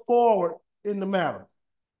go forward in the matter.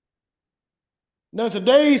 Now,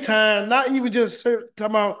 today's time, not even just talking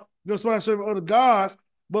about somebody serving other gods,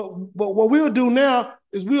 but what we'll do now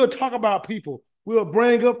is we'll talk about people. We'll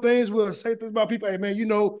bring up things. We'll say things about people. Hey, man,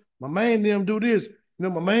 my man them do this. My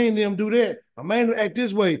man them do that. My man them act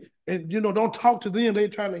this way. And, don't talk to them. They're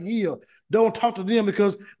trying to heal. Don't talk to them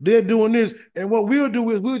because they're doing this. And what we'll do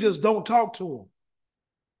is we'll just don't talk to them.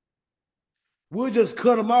 We'll just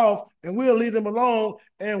cut them off and we'll leave them alone.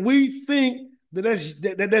 And we think that's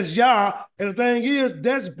Yah. And the thing is,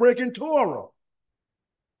 that's breaking Torah.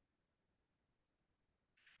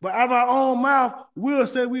 But out of our own mouth, we'll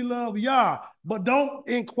say we love Yah, but don't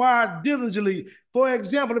inquire diligently. For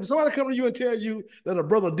example, if somebody comes to you and tell you that a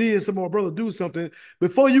brother did something or a brother do something,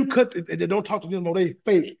 before you cut it, and don't talk to them, or they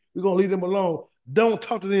fake, we're going to leave them alone. Don't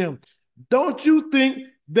talk to them. Don't you think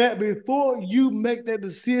that before you make that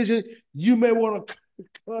decision, you may want to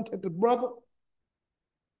contact the brother?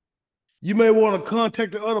 You may want to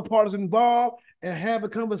contact the other parties involved and have a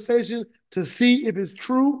conversation to see if it's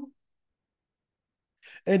true.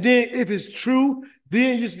 And then if it's true,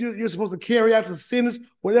 then you're supposed to carry out the sentence,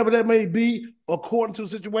 whatever that may be, according to the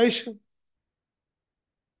situation.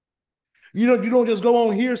 You don't just go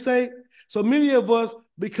on hearsay. So many of us,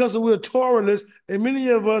 because we're Torahists, and many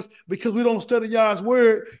of us, because we don't study Yah's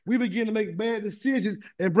word, we begin to make bad decisions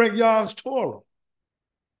and break Yah's Torah.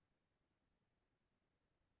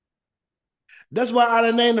 That's why I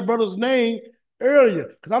didn't name the brother's name earlier,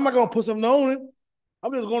 because I'm not going to put something on him.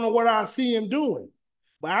 I'm just going to what I see him doing.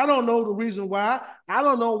 But I don't know the reason why. I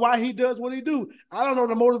don't know why he does what he do. I don't know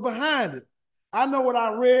the motive behind it. I know what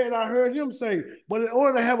I read and I heard him say. But in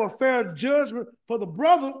order to have a fair judgment for the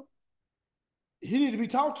brother, he need to be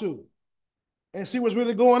talked to. and see what's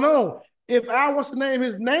really going on. If I was to name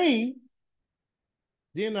his name,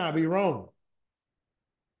 then I'd be wrong.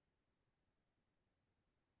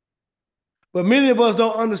 But many of us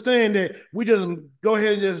don't understand that we just go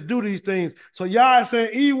ahead and just do these things. So y'all saying,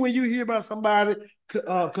 even when you hear about somebody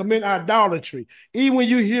commit idolatry, even when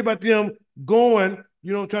you hear about them going,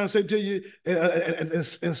 trying to say to you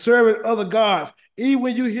and serving other gods, even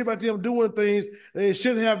when you hear about them doing things they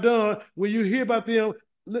shouldn't have done, when you hear about them,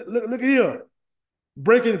 look here,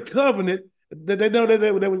 breaking covenant that they know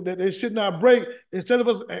that they should not break, instead of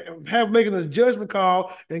us making a judgment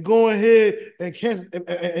call and going ahead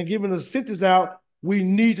and giving a sentence out, we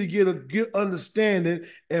need to get a good understanding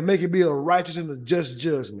and make it be a righteous and a just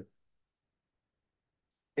judgment.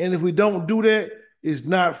 And if we don't do that, it's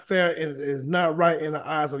not fair and it's not right in the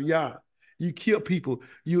eyes of Yah. You kill people,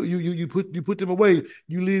 you put them away,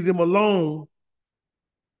 you leave them alone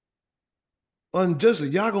unjustly.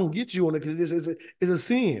 Y'all gonna get you on it because it's a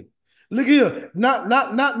sin. Look here,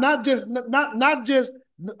 not just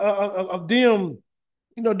of them,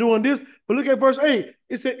 doing this, but look at verse 8.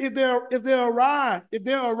 It said, if there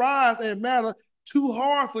arise a matter too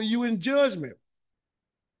hard for you in judgment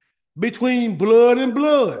between blood and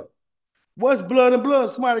blood. What's blood and blood?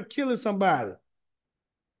 Somebody killing somebody.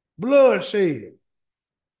 Bloodshed.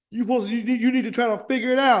 You need to try to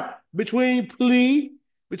figure it out between plea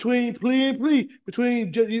and plea,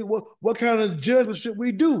 what kind of judgment should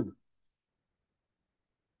we do?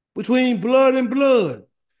 Between blood and blood,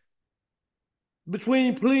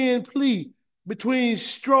 between plea and plea, between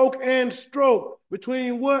stroke and stroke,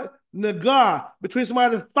 between what? Nagar, between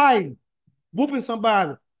somebody fighting, whooping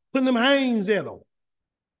somebody, putting them hands at them.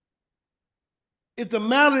 If the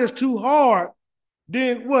matter is too hard,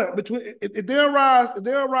 then what? If there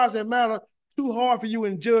arise a matter too hard for you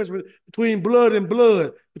in judgment between blood and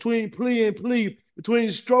blood, between plea and plea,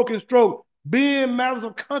 between stroke and stroke, being matters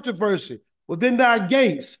of controversy within thy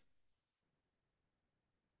gates,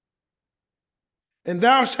 and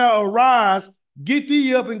thou shalt arise, get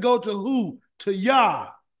thee up and go to who? To Yah.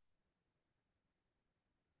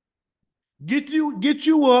 Get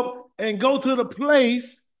you up and go to the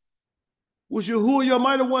place which Yahuwah your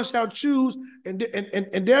mighty one shall choose. And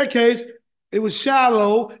in their case, it was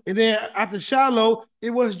Shiloh, and then after Shiloh,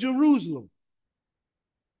 it was Jerusalem.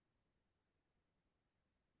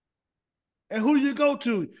 And who do you go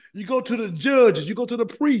to? You go to the judges, you go to the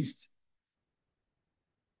priests,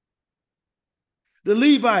 the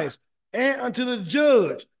Levites, and unto the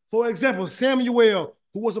judge. For example, Samuel,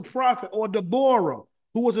 who was a prophet, or Deborah,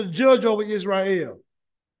 who was a judge over Israel.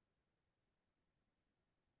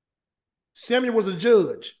 Samuel was a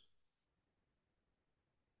judge.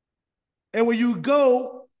 And when you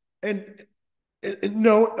go and to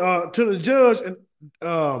the judge, and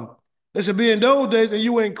that should be in those days, and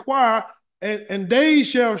you inquire, and they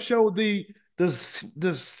shall show thee the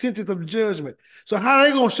sentence of judgment. So how are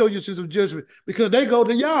they going to show you the sentence of judgment? Because they go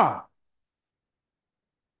to Yah.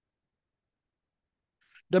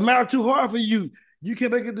 The matter too hard for you. You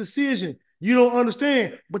can't make a decision. You don't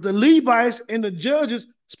understand. But the Levites and the judges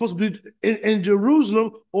supposed to be in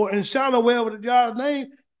Jerusalem or in Shiloh, wherever the Yah's name,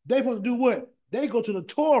 they supposed to do what? They go to the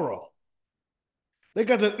Torah. They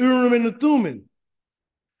got the Urim and the Thummim.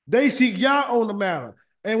 They seek Yah on the matter.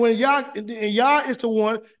 And when Yah is the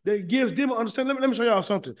one that gives them understanding. Let me show y'all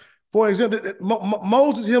something. For example,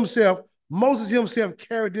 Moses himself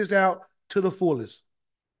carried this out to the fullest.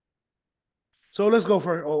 So let's go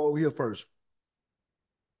over here first.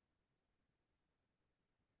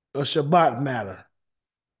 A Shabbat matter.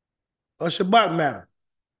 A Shabbat matter.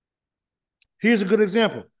 Here's a good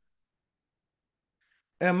example.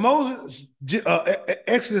 And Moses,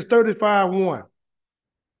 Exodus 35:1.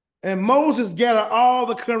 And Moses gathered all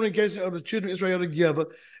the congregation of the children of Israel together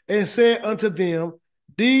and said unto them,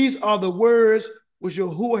 these are the words which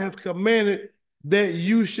Yahuwah hath commanded that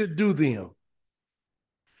you should do them.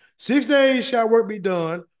 6 days shall work be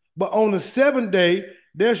done, but on the seventh day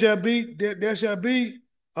but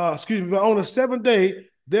on the seventh day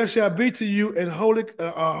there shall be to you a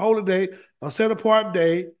holy day, a set apart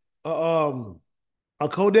day, a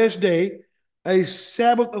Kodesh day, a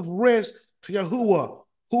Sabbath of rest to Yahuwah.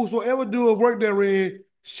 Whosoever doeth work therein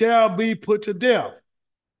shall be put to death.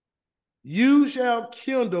 You shall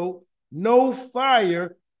kindle no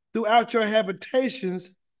fire throughout your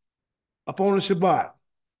habitations upon the Shabbat.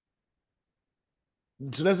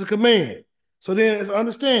 So that's a command. So then it's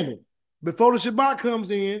understanding. Before the Shabbat comes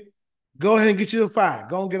in, go ahead and get you a fire.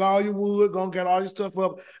 Go and get all your wood. Go and get all your stuff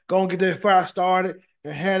up. Go and get that fire started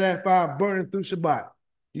and have that fire burning through Shabbat.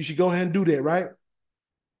 You should go ahead and do that, right?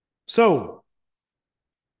 So,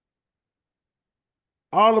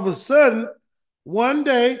 all of a sudden, One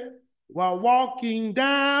day, while walking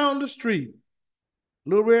down the street,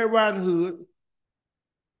 Little Red Riding Hood,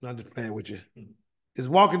 not just playing with you, is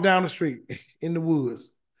walking down the street in the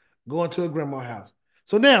woods, going to a grandma's house.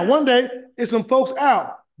 So now, one day, it's some folks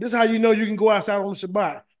out. This is how you know you can go outside on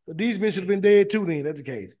Shabbat. But these men should have been dead too, then, that's the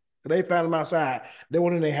case. They found them outside. They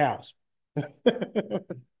weren't in their house.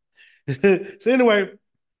 So anyway,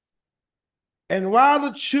 and while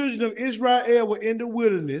the children of Israel were in the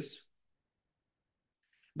wilderness,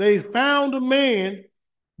 they found a man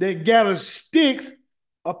that gathered sticks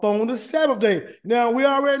upon the Sabbath day. Now, we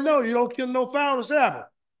already know you don't kill no fowl on the Sabbath.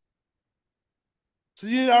 So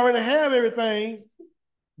you already have everything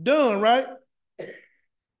done, right?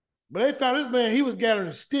 But they found this man, he was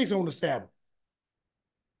gathering sticks on the Sabbath.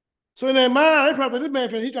 So in their mind, they probably this man,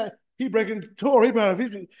 he breaking Torah, he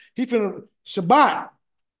finna Shabbat.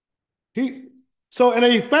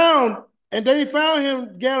 They found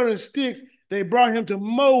him gathering sticks. They brought him to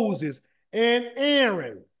Moses and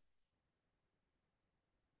Aaron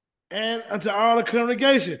and unto all the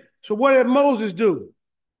congregation. So what did Moses do?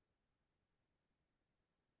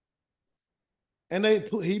 And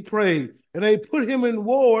he prayed, and they put him in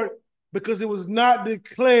ward because it was not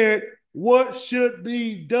declared what should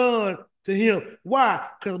be done to him. Why?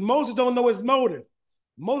 Because Moses don't know his motive.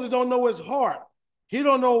 Moses don't know his heart. He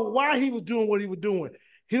don't know why he was doing what he was doing.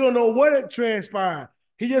 He don't know what it transpired.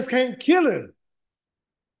 He just can't kill him.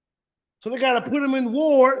 So they got to put him in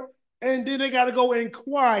ward, and then they got to go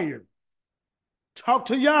inquire. Talk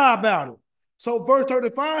to Yah about it. So verse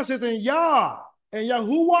 35 says, and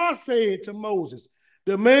Yahuwah said to Moses,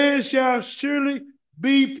 the man shall surely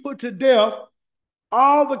be put to death.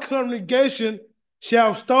 All the congregation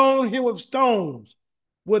shall stone him with stones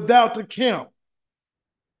without the camp.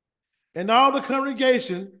 And all the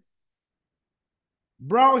congregation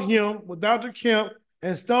brought him without the camp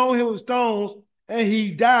and stoned him with stones, and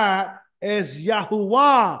he died as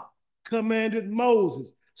Yahuwah commanded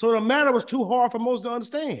Moses. So the matter was too hard for Moses to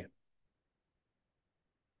understand.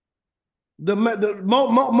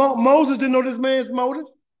 Moses didn't know this man's motive.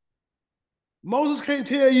 Moses can't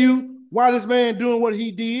tell you why this man doing what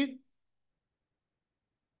he did.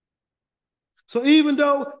 So even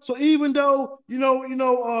though you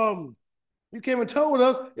came and told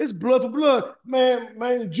us it's blood for blood,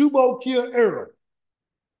 man, Jubo killed Earl.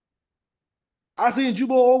 I seen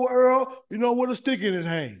Jubo over Earl, with a stick in his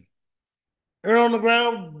hand. Earl on the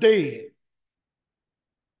ground, dead.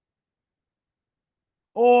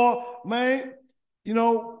 Or, man, he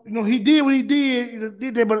did what he did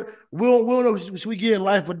that, but we don't know, should we give him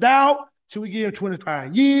life without? Should we give him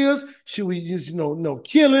 25 years? Should we just,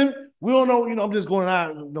 kill him? We don't know, I'm just going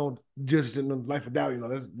out, just life without,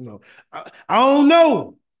 that's, I don't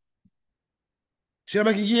know. Should I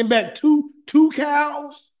make him give him back two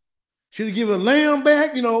cows? Should he give a lamb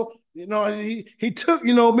back? He took,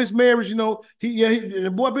 mismarriage,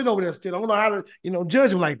 the boy been over there still. I don't know how to,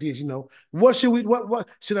 judge him like this, What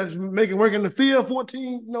should I make him work in the field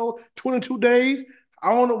 14, 22 days?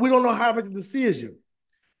 I don't know. We don't know how to make the decision.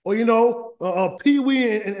 Or, Pee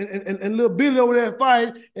Wee and little Billy over there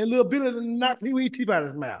fight, and little Billy knocked Pee Wee teeth out of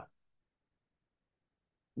his mouth.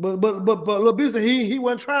 But little Billy said he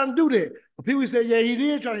wasn't trying to do that. But Pee Wee said, yeah, he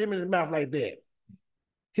did try to hit him in his mouth like that.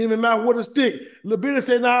 Hit him in the mouth with a stick. Little Billy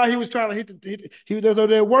said, nah, he was trying to he was over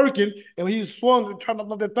there working, and when he swung trying to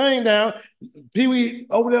knock that thing down, Pee Wee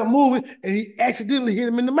over there moving, and he accidentally hit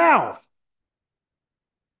him in the mouth.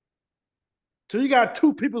 So you got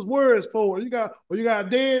two people's words for it. You got a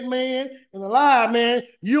dead man and a live man.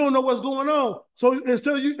 You don't know what's going on. So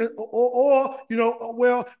instead of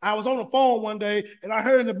well, I was on the phone one day and I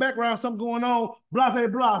heard in the background something going on,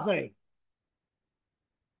 blase.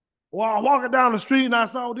 Or I was walking down the street and I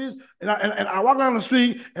saw this, and I walked down the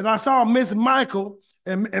street and I saw Miss Michael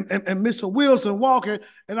and Mr. Wilson walking,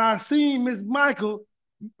 and I seen Miss Michael,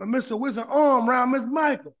 Mr. Wilson arm around Miss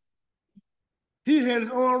Michael. He had his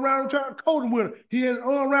arm around her, trying to coat him with her. He had his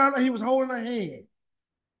arm around her, he was holding her hand.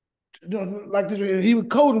 Like this, he was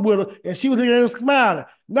coating with her, and she was looking at him smiling.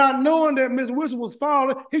 Not knowing that Miss Wilson was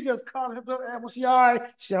falling, he just called him up, was she all right?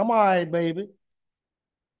 She said, I'm all right, baby.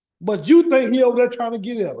 But you think he over there trying to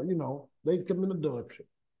get at her, they come in the door.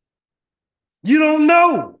 You don't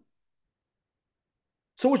know.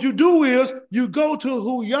 So what you do is you go to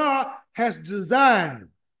who Yah has designed,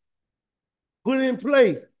 put in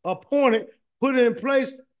place, appointed, put in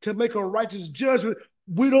place to make a righteous judgment.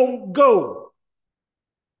 We don't go.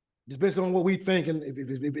 Just based on what we think, and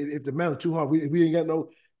if the matter too hard, we ain't got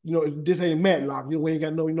no, this ain't Matlock. We ain't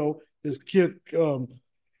got no, this clear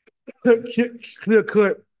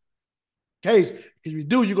cut case. If you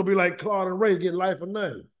do, you're gonna be like Claude and Ray, get life or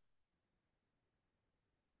nothing.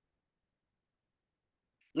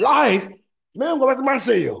 Life, man, go back to my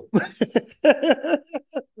cell.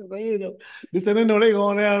 You know, this they know they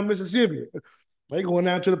going down to Mississippi. They going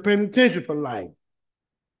down to the penitentiary for life.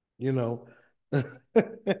 You know.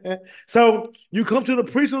 So you come to the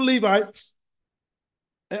priest and Levites,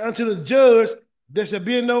 and unto the judge that shall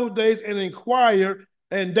be in those days, and inquire,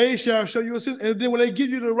 and they shall show you a sin. And then when they give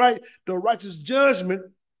you the righteous judgment,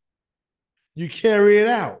 you carry it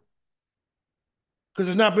out. Because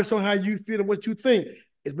it's not based on how you feel and what you think.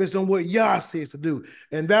 It's based on what Yah says to do.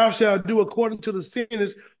 And thou shalt do according to the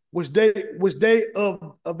sentence which they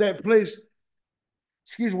of that place,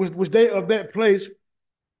 which they of that place,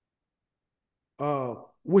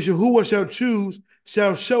 which Yahuwah shall choose,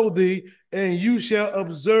 shall show thee, and you shall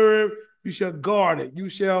observe, you shall guard it, you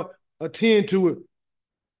shall attend to it,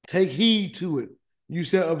 take heed to it, you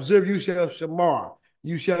shall observe, you shall shamar,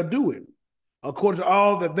 you shall do it, according to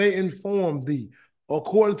all that they inform thee,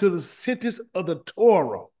 according to the sentence of the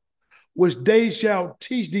Torah, which they shall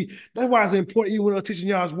teach thee. That's why it's important, even when I'm teaching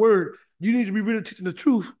y'all's word, you need to be really teaching the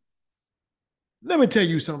truth. Let me tell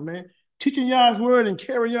you something, man. Teaching y'all's word and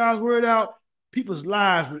carrying y'all's word out, people's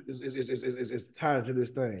lives is tied to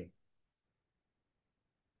this thing.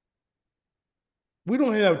 We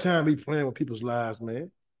don't have time to be playing with people's lives,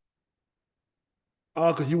 man.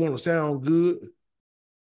 All because you want to sound good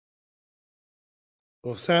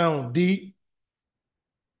or sound deep.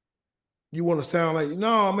 You want to sound like,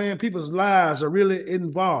 no, man, people's lives are really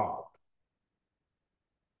involved.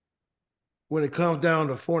 When it comes down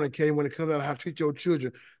to fornicating, when it comes down to how to treat your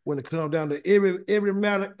children, when it comes down to every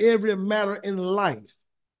matter in life.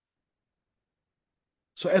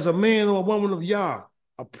 So as a man or a woman of Yah,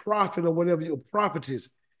 a prophet or whatever, you're a prophetess,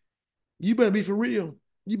 you better be for real.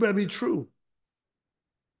 You better be true.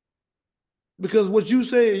 Because what you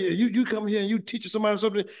say, you come here and you teach somebody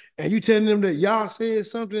something and you telling them that Yah said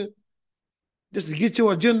something just to get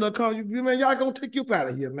your agenda across, man, y'all gonna take you up out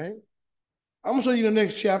of here, man. I'm gonna show you the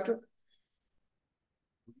next chapter.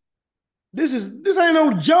 This ain't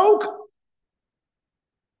no joke.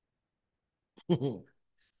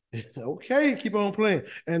 Okay, keep on playing.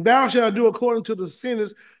 And thou shalt do according to the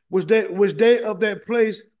sentence which they of that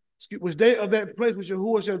place, which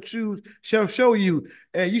Yahuwah shall choose, shall show you,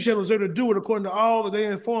 and you shall observe to do it according to all that they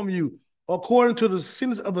inform you, according to the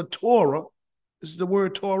sentence of the Torah. This is the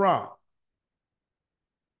word Torah.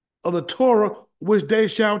 Of the Torah, which they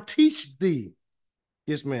shall teach thee.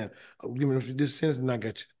 Yes, ma'am. Give me this sentence and I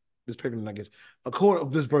get you. This paper and I get you.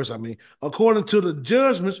 According this verse, according to the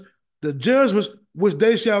judgments which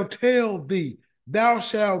they shall tell thee, thou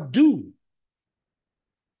shalt do,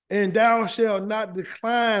 and thou shalt not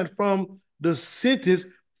decline from the sentence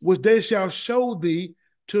which they shall show thee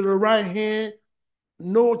to the right hand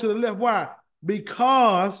nor to the left. Why?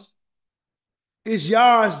 Because it's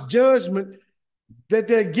Yah's judgment that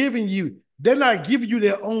they're giving you. They're not giving you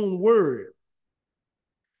their own word.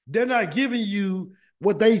 They're not giving you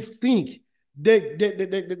what they think.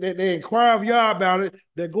 They inquire of Yah about it.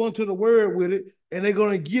 They're going to the word with it, and they're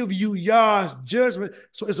going to give you Yah's judgment.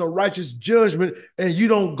 So it's a righteous judgment, and you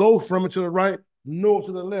don't go from it to the right nor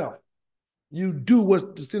to the left. You do what's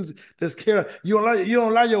the sentence that's care. You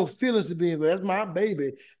don't allow your feelings to be in there. That's my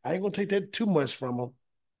baby. I ain't gonna take that too much from him.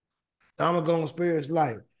 I'm gonna spare his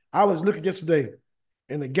life. I was looking yesterday,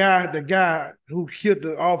 and the guy who killed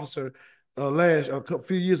the officer a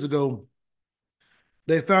few years ago,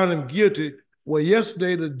 they found him guilty. Well,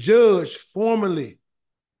 yesterday the judge formally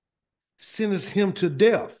sentenced him to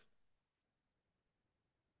death.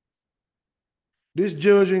 This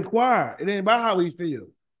judge inquired. It ain't about how he feels.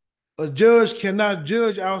 A judge cannot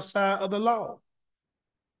judge outside of the law.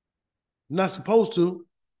 Not supposed to.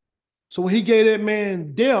 So when he gave that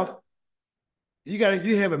man death,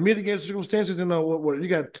 you have a mitigated circumstances and what you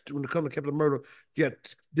got when it comes to capital murder. You got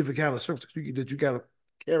different kind of circumstances that you got to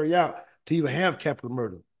carry out to even have capital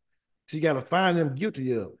murder. So you got to find them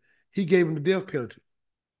guilty of. He gave him the death penalty.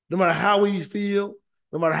 No matter how he feel,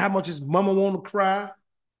 no matter how much his mama want to cry,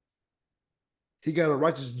 he got a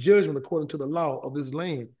righteous judgment according to the law of this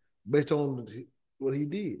land based on what he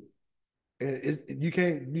did. And you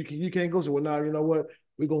can't go say, well, now you know what,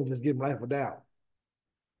 we're gonna just give him life without.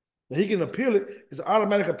 Now he can appeal it. It's an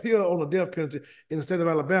automatic appeal on the death penalty in the state of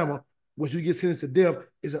Alabama. Once you get sentenced to death,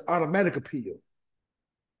 it's an automatic appeal.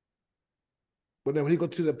 But then when he go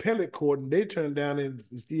to the appellate court and they turn down and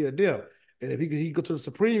it's still death. And if he go to the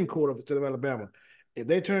Supreme Court of the state of Alabama, if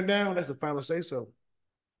they turn down, that's the final say so.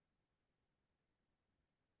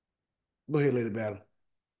 Go ahead, Lady Battle.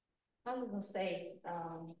 I was gonna say,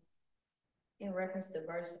 in reference to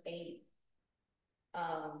verse 8,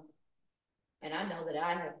 and I know that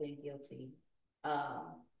I have been guilty.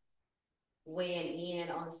 weighing in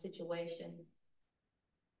on the situation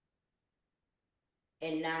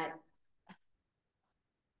and not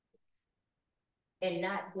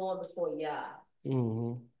going before Yah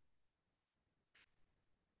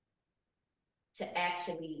to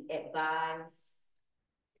actually advise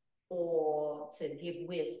or to give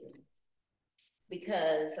wisdom.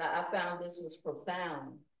 Because I found this was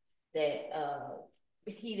profound, that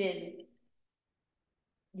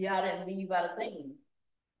Yah didn't leave out a thing,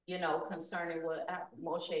 concerning what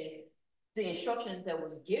Moshe, the instructions that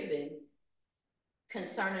was given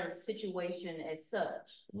concerning a situation as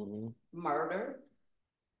such. Murder,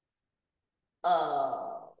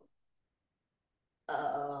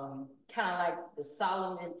 kind of like the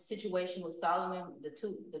Solomon situation with Solomon, the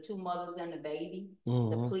two mothers and the baby,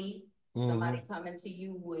 the plea, somebody coming to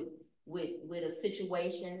you with a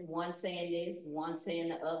situation, one saying this, one saying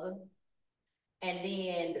the other, and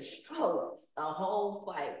then the strokes, a whole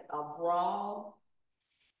fight, a brawl,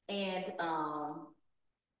 and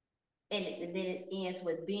then it ends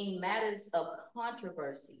with being matters of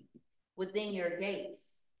controversy within your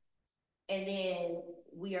gates. And then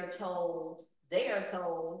we are told, they are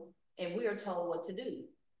told, and we are told what to do.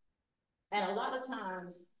 And a lot of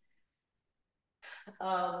times,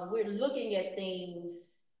 we're looking at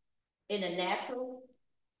things in a natural,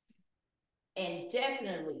 and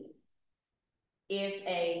definitely, if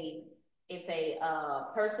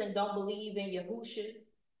a person don't believe in Yahusha,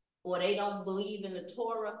 or they don't believe in the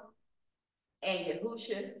Torah, and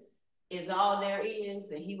Yahusha is all there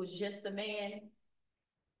is, and he was just a man,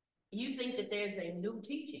 you think that there's a new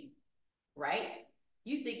teaching, right?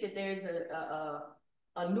 You think that there's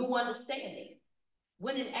a new understanding,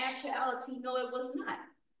 when in actuality, no, it was not.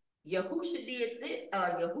 Yahusha did this.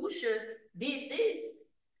 Yahusha did this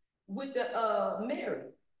with the Mary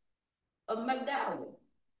of Magdalene.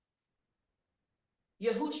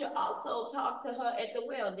 Yahusha also talked to her at the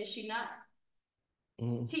well, did she not?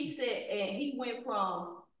 He said, and he went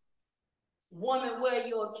from, woman, where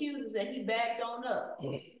your accusers, and he backed on up.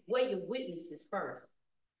 Where your witnesses first.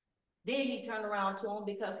 Then he turned around to him,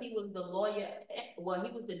 because he was the lawyer, well,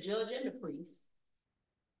 he was the judge and the priest.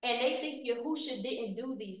 And they think Yahusha didn't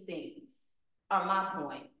do these things, are my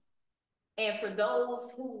point. And for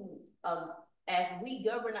those who, as we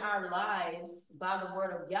govern our lives by the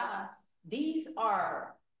word of God, these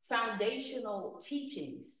are foundational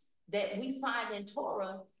teachings that we find in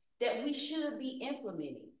Torah that we should be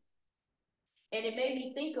implementing. And it made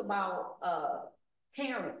me think about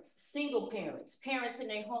parents, single parents, parents in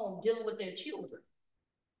their home dealing with their children.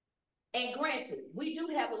 And granted, we do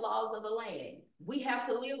have the laws of the land. We have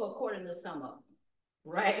to live according to some of them,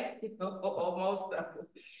 right? Or most of them.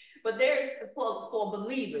 But there's, for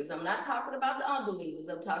believers, I'm not talking about the unbelievers,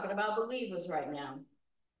 I'm talking about believers right now,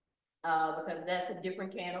 because that's a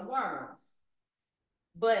different can of worms.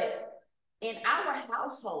 But in our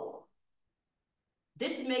household,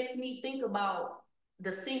 this makes me think about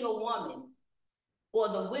the single woman or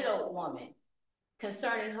the widowed woman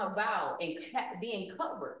concerning her vow and being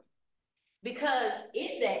covered. Because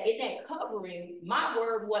in that covering, my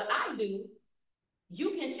word, what I do,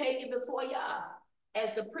 you can take it before Yah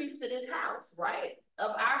as the priest of this house, right?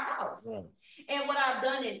 Of our house. Right. And what I've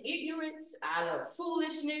done in ignorance, out of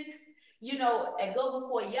foolishness, and go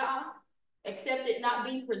before Yah, except it not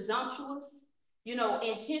be presumptuous,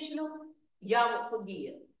 intentional, Yah would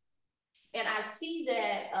forgive. And I see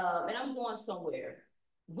that, and I'm going somewhere,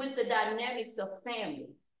 with the dynamics of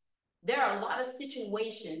family. There are a lot of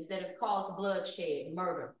situations that have caused bloodshed,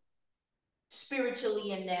 murder,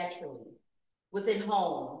 spiritually and naturally, within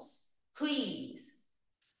homes. Pleas,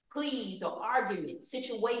 or arguments,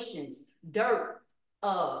 situations, dirt,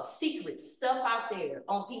 secrets, stuff out there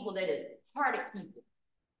on people that have hearted people.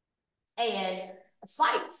 And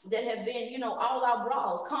fights that have been, all our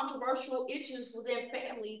brawls, controversial issues within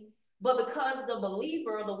family. But because the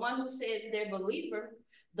believer, the one who says they're believer,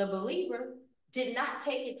 the believer did not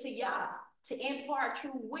take it to Yah to impart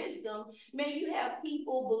true wisdom, man, you have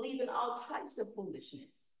people believing all types of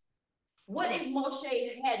foolishness. What if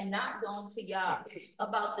Moshe had not gone to Yah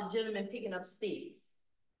about the gentleman picking up sticks?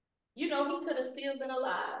 He could have still been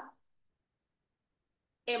alive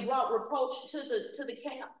and brought reproach to the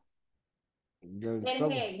camp.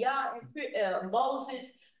 And had Yah and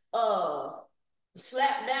Moses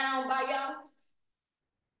slapped down by Yah.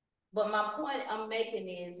 But my point I'm making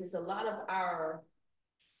is a lot of our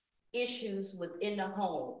issues within the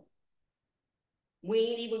home. We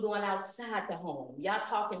ain't even going outside the home. Y'all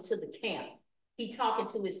talking to the camp. He talking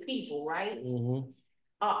to his people, right?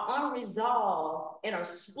 Are unresolved and are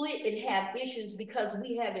split and have issues because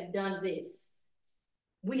we haven't done this.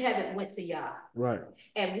 we haven't went to Yah. Right.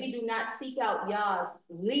 And we do not seek out Yah's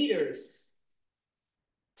leaders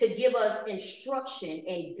to give us instruction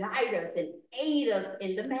and guide us and aid us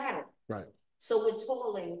in the matter. Right. So we're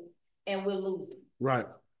toiling and we're losing. Right.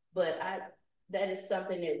 But that is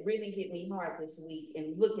something that really hit me hard this week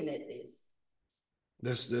in looking at this.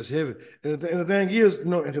 That's heavy. And the thing is,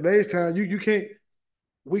 in today's time,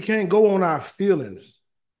 we can't go on our feelings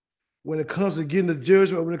when it comes to getting the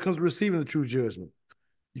judgment, or when it comes to receiving the true judgment.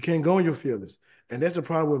 You can't go on your feelings. And that's the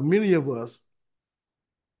problem with many of us.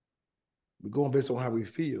 We're going based on how we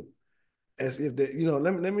feel. As if that,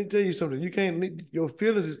 let me tell you something. You can't, your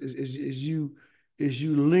feelings is you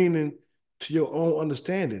leaning to your own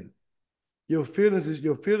understanding. Your feelings is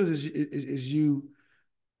you,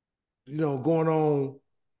 going on,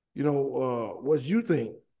 what you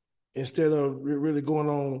think, instead of really going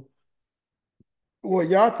on what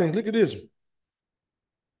y'all think. Look at this.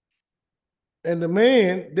 And the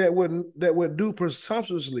man that would do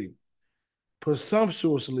presumptuous,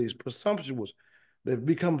 that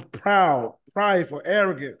becomes proud, prideful,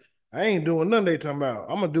 arrogant. I ain't doing nothing they talking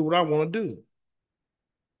about. I'm gonna do what I want to do.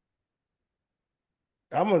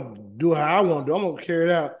 I'm gonna do how I want to do. I'm gonna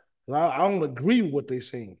carry it out. I don't agree with what they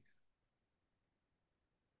saying.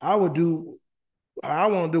 I would do how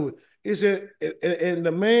I want to do it. It said, and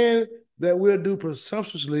the man that will do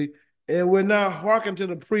presumptuously, and will not hearken to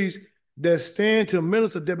the priest that stand to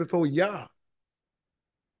minister there before Yah.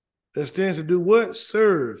 That stands to do what?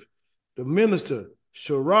 Serve. The minister,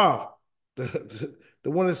 Sharaf, the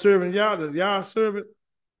one that's serving Yah, the Yah servant,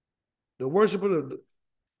 the worshiper, the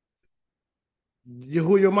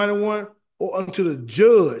Yahuwah, your mighty one, or unto the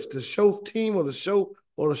judge, the show team, or the show,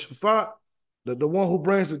 or the shafat, the one who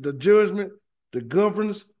brings the judgment, the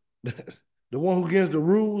governs, the one who gives the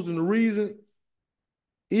rules and the reason.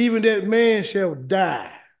 Even that man shall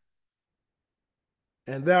die,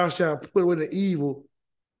 and thou shalt put away the evil.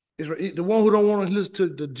 It's the one who don't want to listen to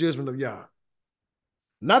the judgment of Yah.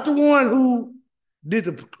 Not the one who did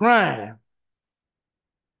the crime,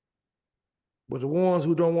 but the ones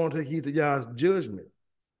who don't want to take heed to Yah's judgment.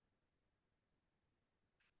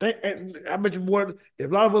 I bet you, boy,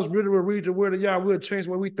 if a lot of us really will read the word of Yah, we'll change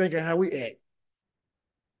the way we think and how we act.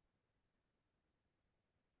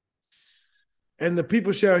 And the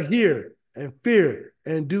people shall hear and fear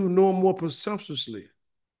and do no more presumptuously.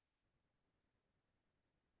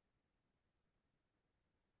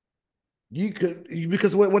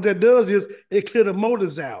 Because what that does is it clear the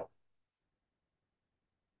motives out.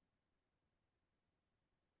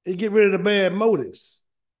 It get rid of the bad motives.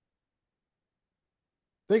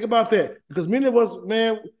 Think about that, because many of us,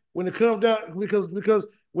 man, when it comes down, because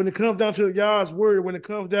when it comes down to Yah's word, when it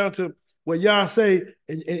comes down to what Yah say,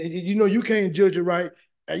 and you can't judge it right,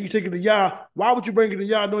 and you take it to Yah, why would you bring it to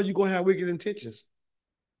Yah knowing you're gonna have wicked intentions?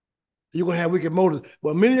 You're gonna have wicked motives.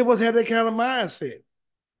 But many of us have that kind of mindset.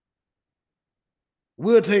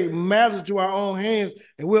 We'll take matters into our own hands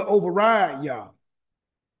and we'll override Yah.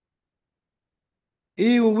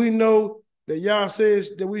 Even we know that Yah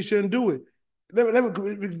says that we shouldn't do it. Let me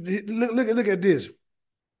look at this.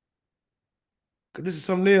 Because this is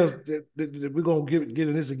something else that we're going to get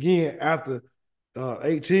in this again after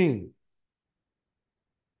 18.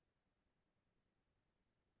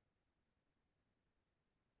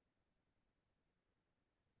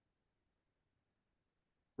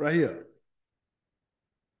 Right here.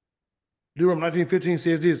 Deuteronomy 19:15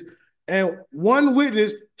 says this, and one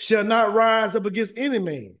witness shall not rise up against any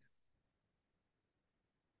man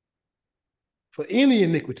for any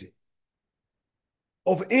iniquity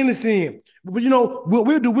or for any sin. But what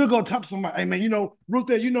we'll do, we're going to talk to somebody. Hey, man, Ruth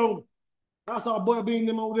there, I saw Bud Bean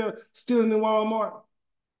them over there stealing in Walmart.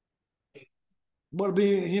 Bud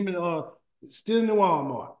Bean, him and stealing in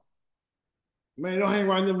Walmart. Man, don't hang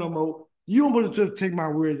around them no more. You don't want to take my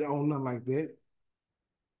word on nothing like that.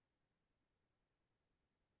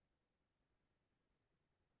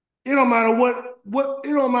 It don't matter what.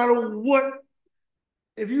 It don't matter what.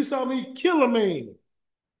 If you saw me kill a man,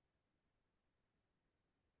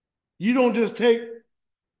 you don't just take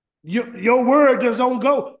your word. Just don't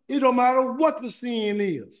go. It don't matter what the sin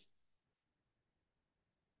is.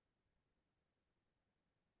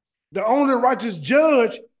 The only righteous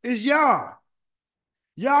judge is Yah.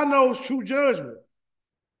 Yah knows true judgment.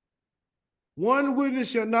 One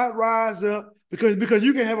witness shall not rise up because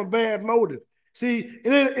you can have a bad motive. See,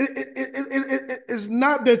 it's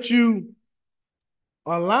not that you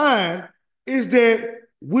are lying, it's that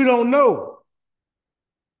we don't know.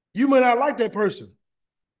 You may not like that person.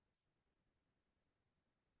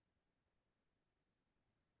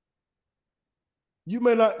 You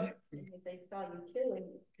may not. If they saw you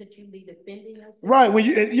Could you be defending yourself? Right. When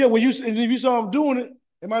if you saw I'm doing it,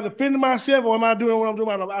 am I defending myself or am I doing what I'm doing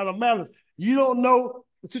out of malice? You don't know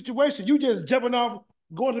the situation. You just jumping off,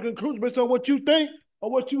 going to conclusions based on what you think or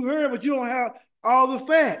what you heard, but you don't have all the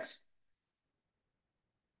facts.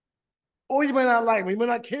 Or you may not like me, you may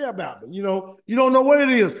not care about me. You don't know what it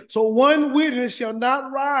is. So one witness shall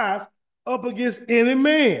not rise up against any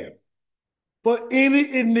man for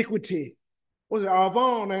any iniquity. What's it,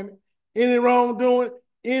 Avon, ain't it? Any wrongdoing,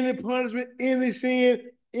 any punishment, any sin,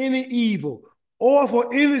 any evil, or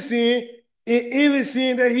for any sin, in any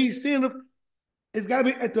sin that he sinned, it's got to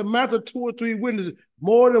be at the mouth of 2 or 3 witnesses.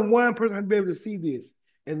 More than one person has to be able to see this.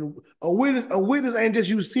 And a witness ain't just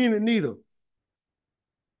you seeing it neither.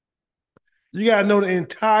 You got to know the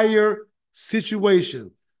entire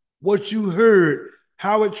situation, what you heard,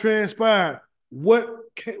 how it transpired,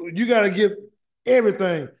 you got to give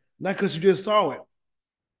everything, not because you just saw it.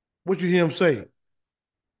 What you hear him say?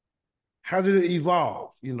 How did it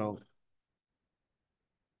evolve?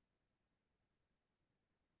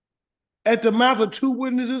 At the mouth of 2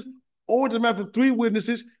 witnesses or at the mouth of 3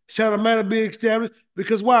 witnesses shall the matter be established.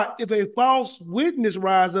 Because why? If a false witness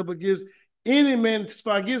rise up against any man to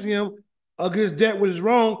testify against him, against that which is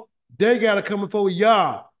wrong, they got to come before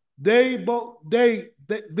Yah. Then both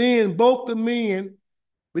the men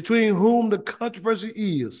between whom the controversy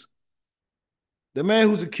is, the man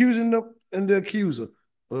who's accusing them and the accuser,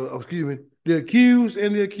 the accused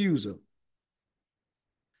and the accuser,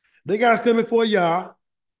 they got to stand before Yah,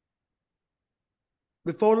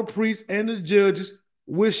 before the priests and the judges,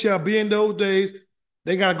 which shall be in those days.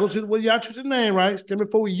 They got to go to Yah choose the name, right? Stand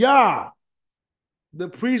before Yah, the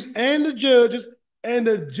priests and the judges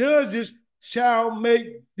shall make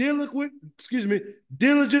diligent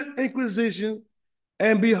inquisition,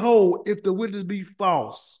 and behold, if the witness be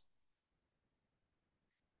false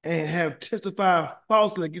and have testified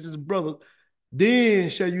falsely against his brother, then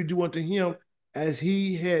shall you do unto him as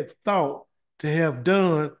he had thought to have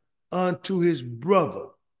done unto his brother.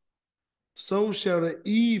 So shall the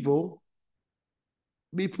evil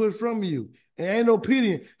be put from you. And ain't no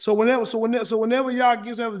pitying. So whenever Yah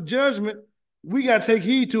gives out a judgment, we got to take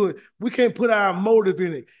heed to it. We can't put our motive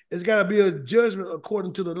in it. It's got to be a judgment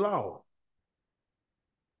according to the law.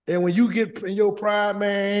 And when you get in your pride,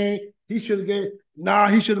 man, he should have gave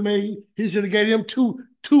him two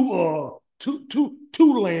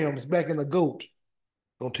lambs back in the goat.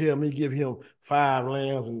 Don't tell me give him 5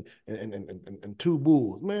 lambs and 2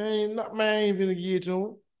 bulls. Man, I ain't finna give it to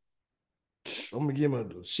him. I'm gonna give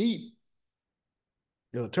him a sheep.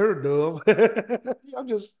 A turtle dove. I'm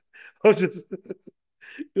just,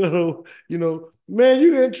 man,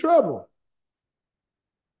 you in trouble.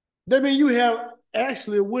 That means you have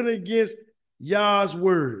actually went against Yah's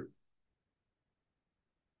word.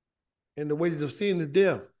 And the wages of sin is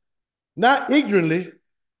death. Not ignorantly,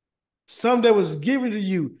 some that was given to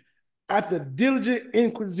you after diligent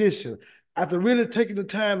inquisition, after really taking the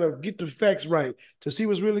time to get the facts right, to see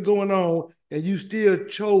what's really going on, and you still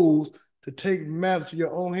chose to take matters to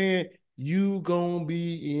your own hand, you gonna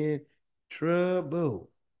be in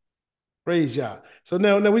trouble. Praise Yah. So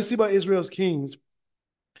now we see about Israel's kings.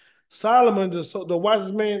 Solomon, the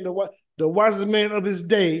wisest man of his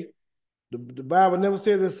day. The Bible never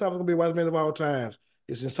said that Solomon gonna be a wise man of all times.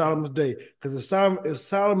 It's in Solomon's day. Because if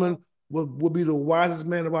Solomon would be the wisest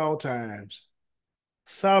man of all times,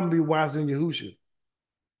 Solomon would be wiser than Yahusha.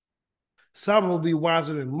 Solomon would be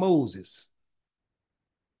wiser than Moses.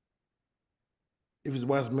 If he's the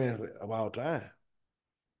wisest man of all time.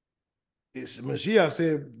 Mashiach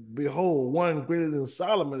said, behold, one greater than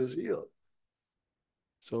Solomon is here.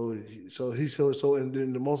 And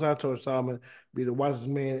then the Most High told Solomon be the wisest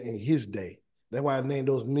man in his day. That's why I named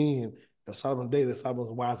those men of Solomon's day that Solomon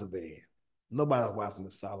was wiser than. Nobody was wiser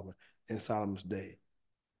than Solomon in Solomon's day.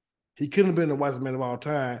 He couldn't have been the wisest man of all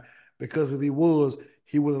time, because if he was,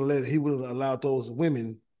 he would have allowed those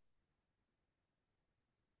women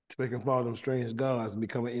to make him follow them strange gods and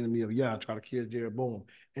become an enemy of Yah, try to kill Jeroboam.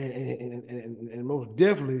 And most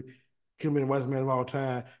definitely could have been the wisest man of all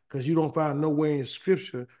time, because you don't find nowhere in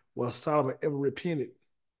scripture where Solomon ever repented.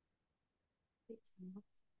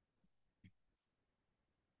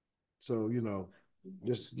 So,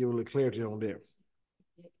 just give a little clarity on that.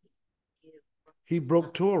 He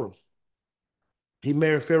broke Torah. He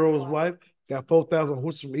married Pharaoh's wife, got 4,000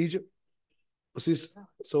 horses from Egypt. See,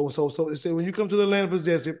 so it said, when you come to the land and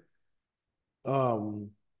possess it,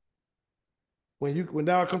 when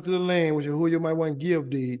thou come to the land which Yahuwah might want to give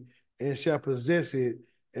thee, and shall possess it,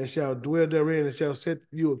 and shall dwell therein, and shall set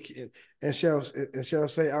you and shall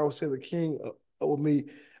say, I will set a king over me,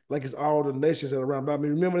 like it's all the nations that are around about me.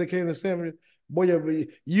 Remember they came to Samuel, Boy,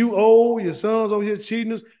 you old, your sons over here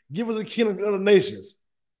cheating us. Give us a king of other nations.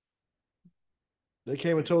 They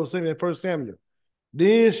came and told us in 1 Samuel.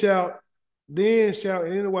 Then shalt in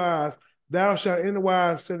any wise, thou shalt in any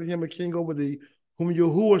wise set him a king over thee, whom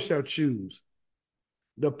Yahuwah shall choose.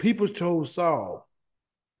 The people chose Saul.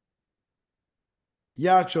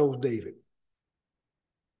 Yah chose David.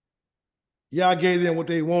 Yah gave them what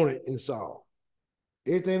they wanted in Saul.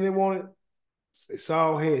 Everything they wanted,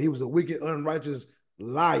 Saul had. He was a wicked, unrighteous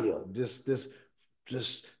liar.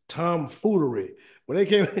 Just tomfoolery. When they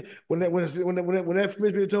came, when that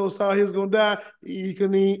familiar told Saul he was gonna die, he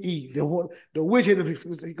couldn't even eat. The witch had to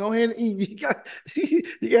say, "Go ahead and eat.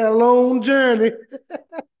 You got a long journey.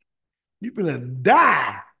 You gonna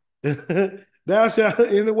die." Thou shalt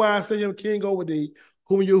in the wise set him king over thee,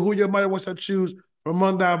 who your mighty one shall choose from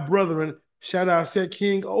among thy brethren, shalt thou set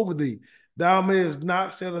king over thee. Thou mayest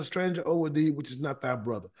not set a stranger over thee, which is not thy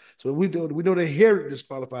brother. So we know the inherit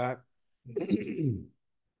disqualified.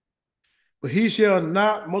 But he shall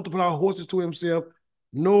not multiply horses to himself,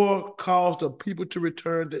 nor cause the people to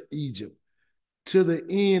return to Egypt, to the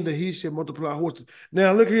end that he shall multiply horses.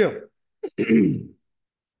 Now look here.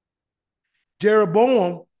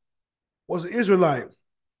 Jeroboam was an Israelite.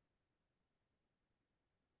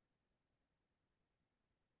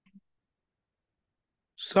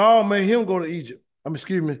 Saul made him go to Egypt.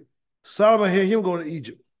 Solomon had him go to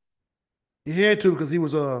Egypt. He had to because he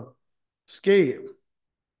was scared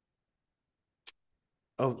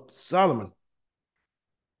of Solomon.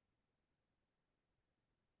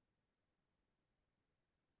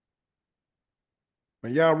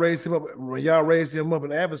 When y'all raised him up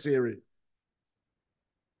an adversary,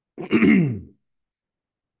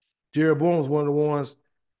 Jeroboam was one of the ones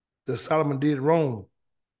that Solomon did wrong.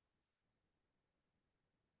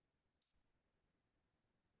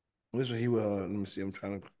 This one he let me see. I'm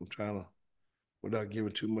trying to, without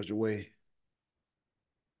giving too much away.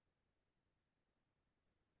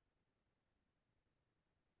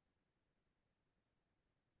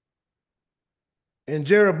 And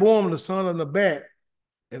Jeroboam, the son of Nebat,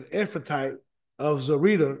 an Ephrathite of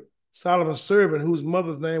Zerida, Solomon's servant, whose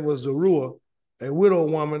mother's name was Zeruiah, a widow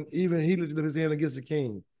woman, even he lifted up his hand against the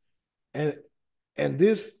king. And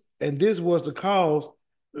this was the cause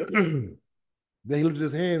that he lifted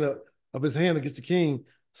his hand against the king.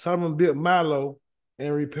 Solomon built Milo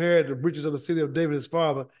and repaired the breaches of the city of David his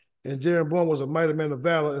father. And Jeroboam was a mighty man of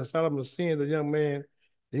valor, and Solomon sinned the young man.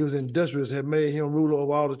 He was industrious, had made him ruler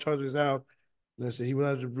over all the charge of his house. And they said he went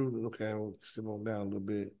out to Jerusalem. Okay, I'll skip on down a little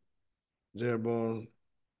bit. Jeroboam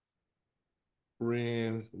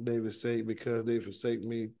ran David's sake because they forsake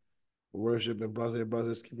me, worship and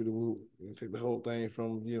blase, skip it the woo. Take the whole thing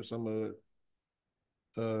from give some of it.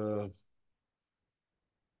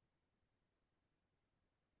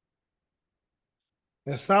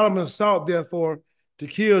 And Solomon sought, therefore, to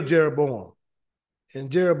kill Jeroboam. And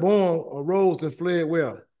Jeroboam arose and fled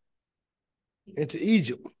well into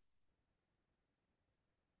Egypt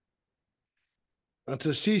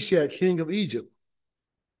unto Shishak, king of Egypt,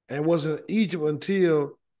 and was in Egypt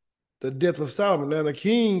until the death of Solomon. Now the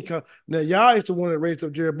king, now Yah is the one that raised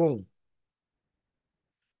up Jeroboam,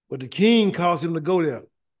 but the king caused him to go there.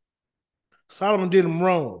 Solomon did him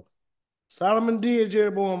wrong. Solomon did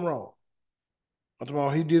Jeroboam wrong. I'm talking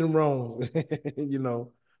about he did him wrong, you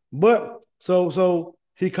know. But so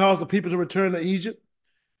he caused the people to return to Egypt.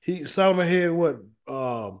 Solomon had what?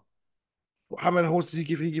 How many horses he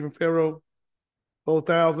give Pharaoh?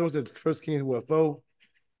 4,000. Was it First Kings? What? 4,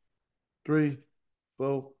 3,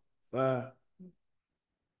 4, 5.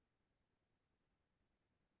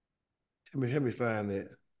 Help me find that.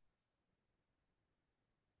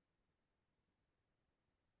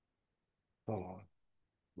 Hold on.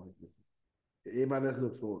 Everybody, let's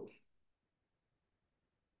look for it.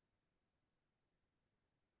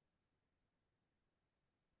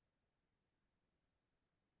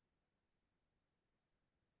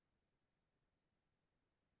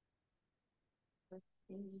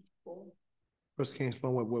 First Kings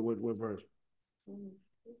 4. What verse? 20.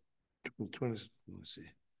 Let's see.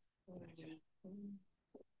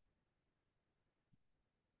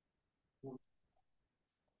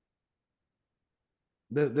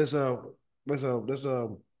 That's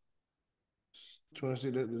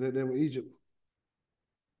 20. They were Egypt.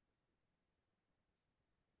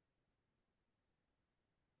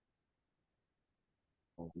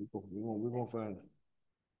 Oh, we're gonna find it.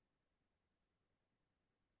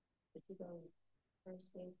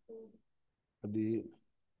 I did.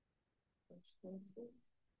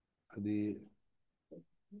 I did.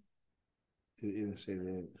 It didn't say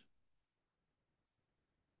that.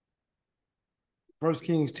 First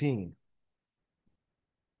Kings 10.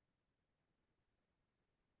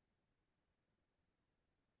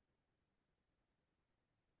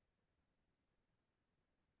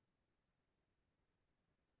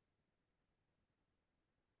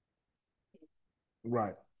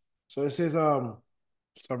 Right. So it says, start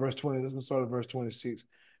verse 20. Let's start at verse 26.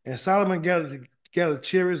 And Solomon gathered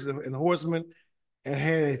chariots and horsemen, and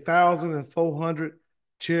had 1,400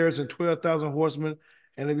 chariots and 12,000 horsemen,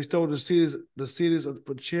 and they bestowed the cities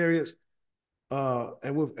for chariots,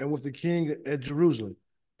 and with the king at Jerusalem.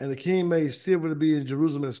 And the king made silver to be in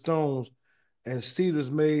Jerusalem as stones, and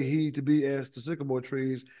cedars made he to be as the sycamore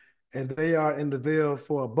trees, and they are in the vale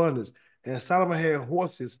for abundance. And Solomon had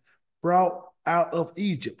horses brought out of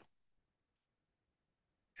Egypt,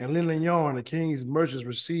 and linen yarn. The king's merchants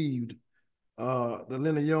received the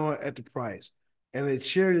linen yarn at the price. And a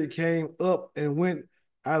chariot came up and went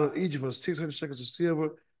out of Egypt for 600 shekels of silver,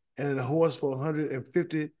 and a horse for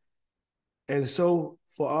 150. And so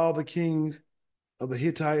for all the kings of the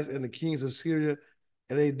Hittites and the kings of Syria,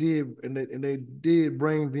 and they did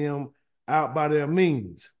bring them out by their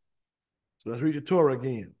means. So let's read the Torah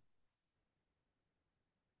again.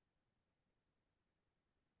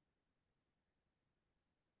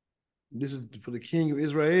 This is for the king of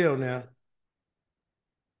Israel now.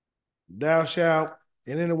 Thou shalt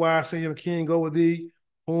in any wise say him king over thee,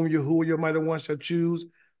 whom Yahuwah your mighty one shall choose,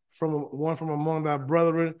 from among thy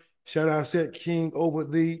brethren shall thou set king over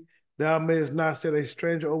thee. Thou mayest not set a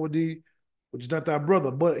stranger over thee, which is not thy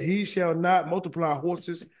brother, but he shall not multiply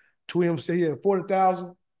horses to him. Say he had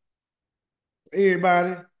 40,000.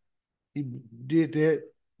 Everybody, he did that.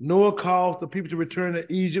 Noah caused the people to return to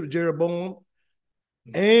Egypt, Jeroboam,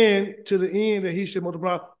 and to the end that he should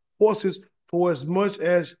multiply horses, for as much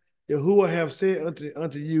as Yahuwah have said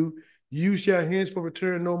unto you, you shall henceforth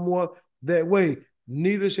return no more that way.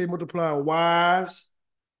 Neither shall multiply wives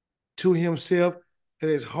to himself, that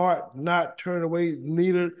his heart not turn away,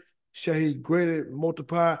 neither shall he greatly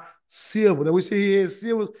multiply silver. Now we see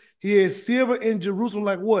he had silver in Jerusalem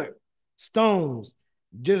like what? Stones.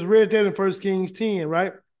 Just read that in 1 Kings 10,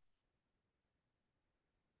 right?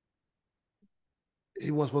 He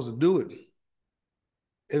wasn't supposed to do it.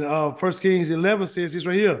 And 1 Kings 11 says this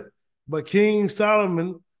right here. But King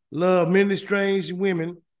Solomon loved many strange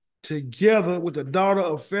women, together with the daughter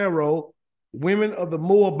of Pharaoh, women of the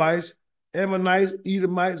Moabites, Ammonites,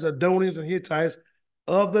 Edomites, Zidonians, and Hittites,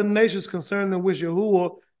 of the nations concerning which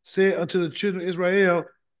Yahuwah said unto the children of Israel,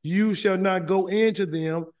 you shall not go into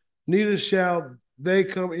them, neither shall they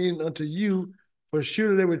come in unto you, for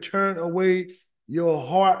surely they will turn away your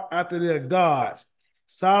heart after their gods.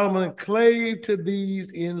 Solomon clave to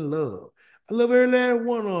these in love. I love every last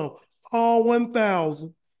one of them, all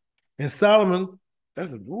 1,000. And Solomon,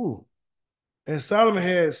 and Solomon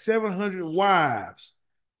had 700 wives,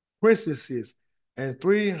 princesses, and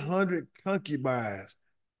 300 concubines.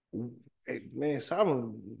 Hey, man,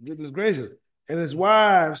 Solomon, goodness gracious. And his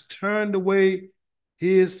wives turned away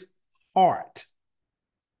his heart.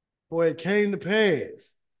 For it came to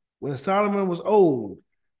pass, when Solomon was old,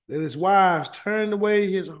 that his wives turned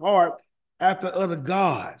away his heart after other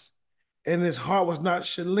gods, and his heart was not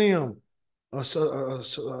shalem,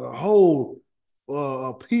 whole,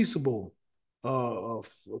 peaceable,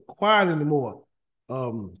 quiet anymore,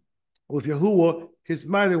 with Yahuwah, his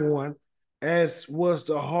mighty one, as was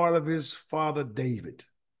the heart of his father David.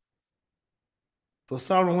 For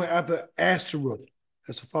Solomon went after Ashtaroth,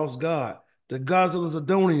 that's a false god, the gods of the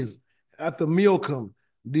Zidonians, after Milcom,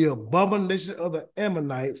 the abomination of the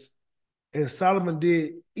Ammonites, and Solomon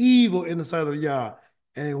did evil in the sight of Yah,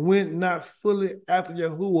 and went not fully after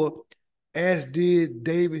Yahuwah, as did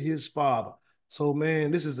David his father. So,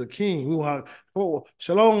 man, this is a king. We want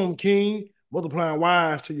shalom, king, multiplying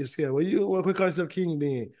wives to yourself. Well, you well, call yourself king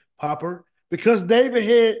then, Popper. Because David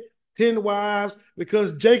had 10 wives,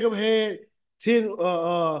 because Jacob had 10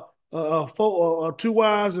 2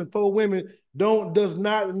 wives and 4 women, does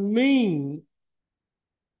not mean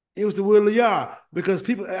it was the will of Yah. Because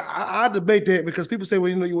people, I debate that because people say,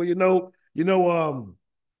 well, it ain't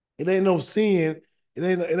no sin. It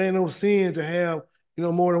ain't no sin to have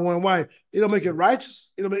more than one wife. It'll make it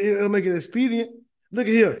righteous. It'll make it expedient. Look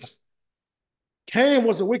at here. Cain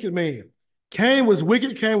was a wicked man. Cain was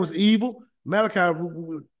wicked. Cain was evil. Malachi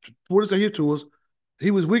put this here to us.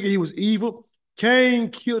 He was wicked. He was evil. Cain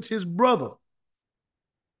killed his brother.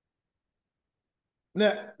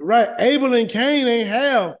 Now, right, Abel and Cain ain't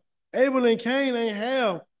have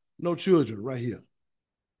no children right here.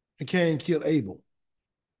 And Cain killed Abel.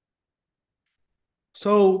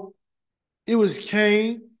 So it was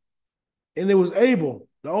Cain and it was Abel.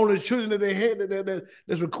 The only children that they had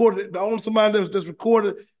that's recorded, the only somebody that's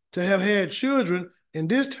recorded to have had children in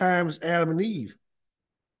this time is Adam and Eve.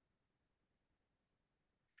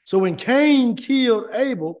 So when Cain killed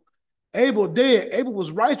Abel, Abel dead, Abel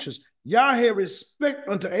was righteous. Yah had respect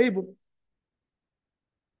unto Abel.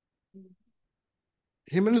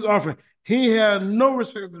 him and his offering. He had no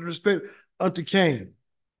respect unto Cain.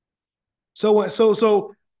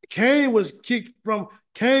 So Cain was kicked from,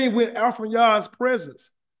 Cain went out from Yah's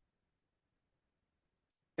presence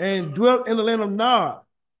and dwelt in the land of Nod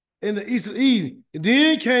in the east of Eden. And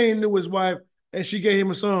then Cain knew his wife, and she gave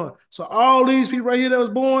him a son. So all these people right here that was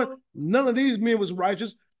born, none of these men was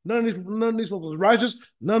righteous. None of these folks was righteous.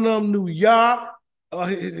 None of them knew Yah.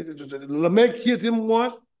 Lamech killed him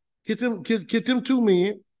one, killed him two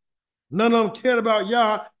men. None of them cared about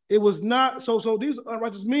Yah. It was not so. So these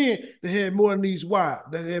unrighteous men, they had more than these wives.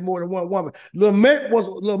 They had more than one woman. Lamech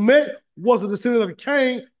was a descendant of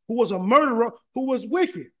Cain, who was a murderer, who was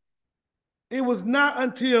wicked. It was not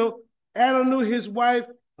until Adam knew his wife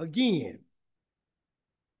again.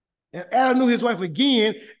 And Adam knew his wife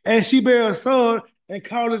again, and she bare a son and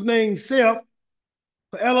called his name Seth.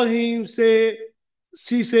 For Elohim said,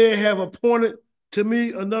 she said, have appointed to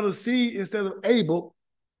me another seed instead of Abel,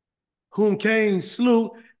 whom Cain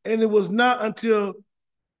slew. And it was not until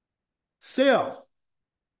Seth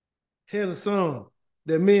had a son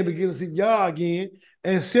that men began to see Yah again.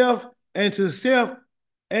 And Seth,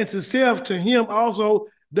 to him also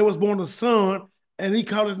there was born a son, and he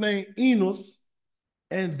called his name Enos.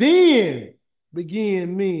 And then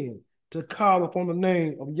began men to call upon the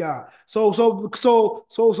name of Yah. So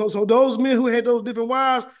those men who had those different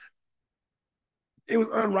wives, it was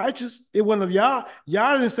unrighteous. It wasn't of Yah.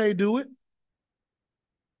 Yah didn't say do it.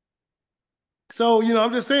 So,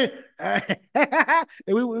 I'm just saying,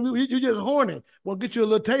 you just horny. We'll get you a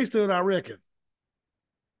little taste of it, I reckon.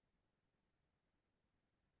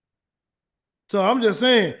 So I'm just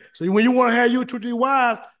saying, so when you want to have you two, three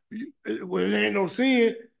wives, when there ain't no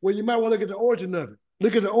sin, well, you might want to look at the origin of it.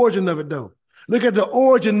 Look at the origin of it, though. Look at the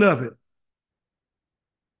origin of it.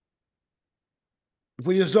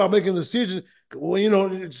 Before you start making decisions, well,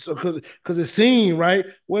 because it's seen, right?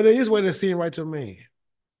 Well, there is way to seen right to man.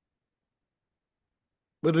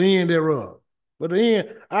 But the end thereof. But the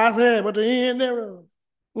end, I said, but the end thereof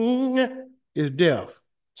is death.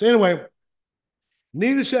 So anyway,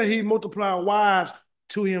 neither shall he multiply wives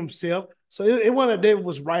to himself. So it wasn't that David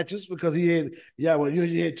was righteous because he had, he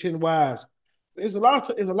had 10 wives. It's a lot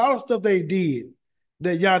of stuff they did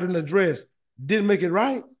that y'all didn't address, didn't make it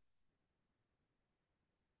right.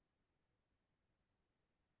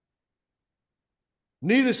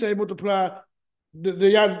 Neither shall he multiply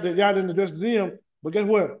y'all didn't address them, but guess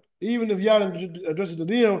what? Even if y'all didn't address it to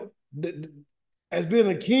them, as being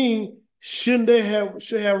a king, should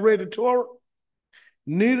have read the Torah?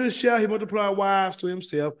 Neither shall he multiply wives to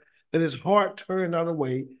himself, that his heart turn not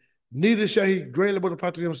away. Neither shall he greatly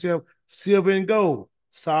multiply to himself silver and gold.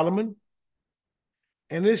 Solomon.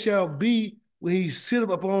 And it shall be when he sitteth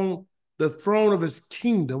upon the throne of his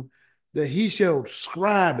kingdom, that he shall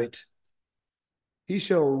scribe it. He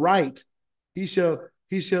shall write. He shall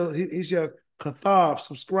kathab,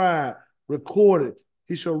 subscribe, record it.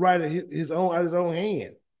 He shall write it out of his own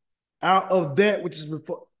hand. Out of that which is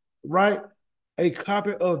before, right? A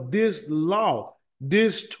copy of this law,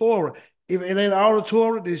 this Torah. If it ain't all the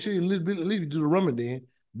Torah, they should at least be Deuteronomy then,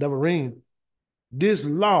 Devarim. This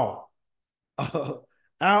law, out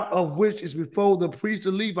of which is before the priests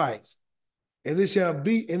and Levites, and it shall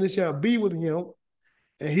be with him,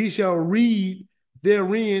 and he shall read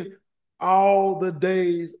therein all the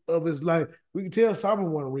days of his life. We can tell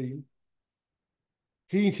Solomon wasn't reading.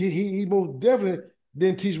 He most definitely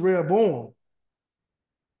didn't teach Rehoboam.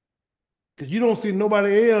 Because you don't see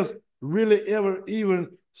nobody else really ever even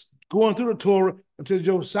going through the Torah until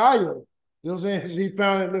Josiah. You know what I'm saying? He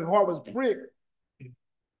found that the heart was pricked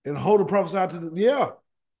and hold the prophesied to the,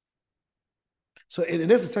 So, and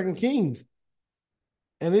this is 2 Kings.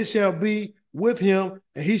 And it shall be with him,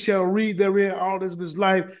 and he shall read therein all this of his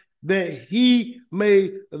life, that he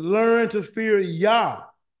may learn to fear Yah,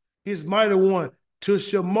 his mighty one, to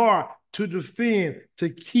shamar, to defend, to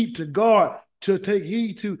keep, to guard, to take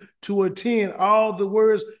heed to attend all the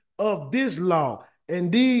words of this law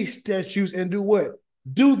and these statutes, and do what?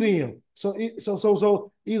 Do them. So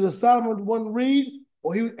either Solomon wasn't read,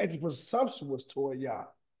 or he was acting presumptuous toward Yah.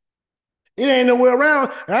 It ain't nowhere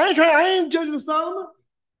around. I ain't judging Solomon.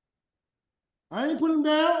 I ain't putting him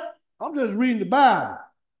down. I'm just reading the Bible.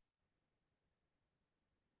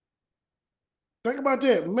 Think about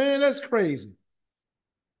that. Man, that's crazy.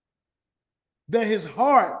 That his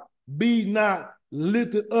heart be not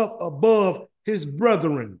lifted up above his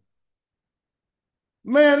brethren.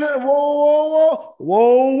 Man, whoa.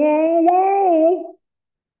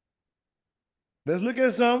 Let's look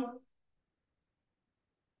at something.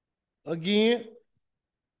 Again.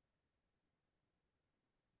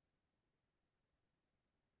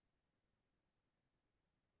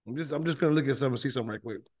 I'm just gonna look at something and see something right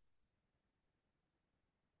quick.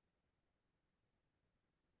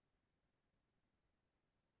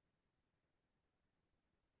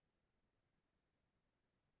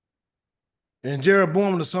 And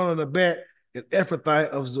Jeroboam, the son of Nebat, an Ephrathite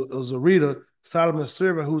of Zerida, Solomon's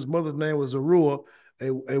servant, whose mother's name was Zeruiah,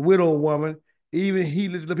 a widow woman, even he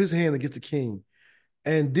lifted up his hand against the king.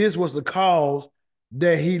 And this was the cause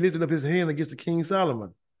that he lifted up his hand against the king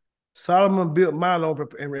Solomon. Solomon built Milo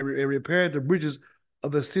and repaired the bridges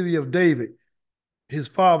of the city of David, his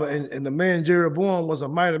father, and the man Jeroboam was a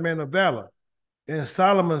mighty man of valor. And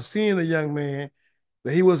Solomon, seeing the young man,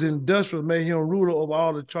 that he was industrious, made him ruler over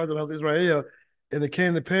all the charge of Israel. And it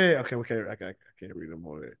came to pass. Okay, I can't read no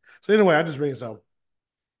more of that. So anyway, I just read something.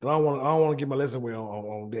 And I don't want to get my lesson away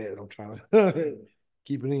on that. I'm trying to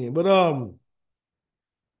keep it in. But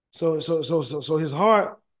so his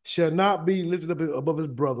heart shall not be lifted up above his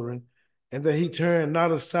brethren, and that he turn not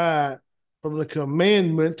aside from the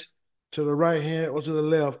commandment to the right hand or to the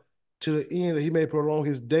left, to the end that he may prolong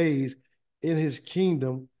his days in his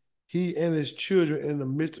kingdom, he and his children in the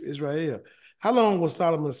midst of Israel. How long was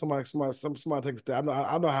Solomon? Somebody take a step.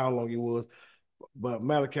 I know how long it was, but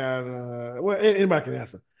Malachi, well, anybody can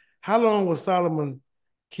answer. How long was Solomon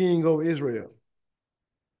king over Israel?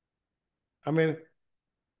 I mean,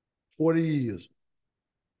 40 years.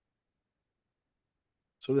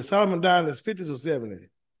 So did Solomon die in his 50s or 70s?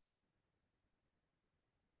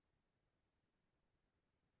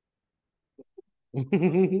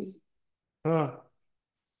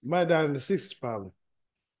 Might die in the 60s probably.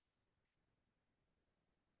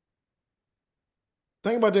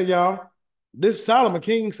 Think about that, y'all. This Solomon,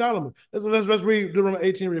 King Solomon. Let's read Deuteronomy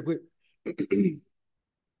 18 real quick.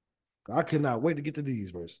 I could not wait to get to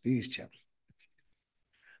these chapters.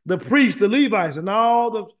 The priests, the Levites, and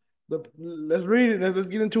all let's read it. Let's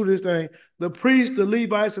get into this thing. The priests, the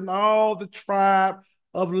Levites, and all the tribe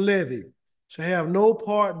of Levi shall have no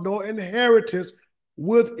part nor inheritance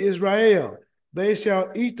with Israel. They shall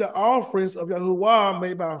eat the offerings of Yahuwah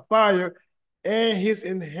made by fire and his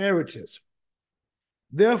inheritance.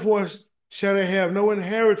 Therefore shall they have no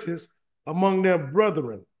inheritance among their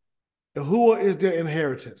brethren. Yahuwah is their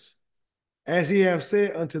inheritance, as he have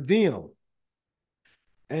said unto them.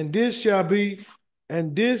 And this shall be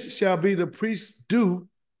the priest's due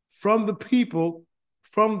from the people,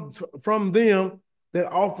 from them that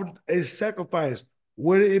offered a sacrifice,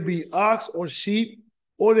 whether it be ox or sheep,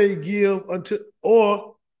 or they give unto,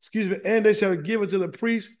 and they shall give unto the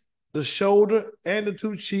priest the shoulder and the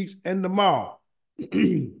two cheeks and the maw.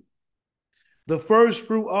 The first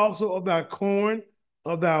fruit also of thy corn,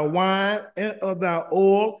 of thy wine, and of thy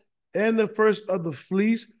oil, and the first of the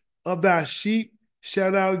fleece of thy sheep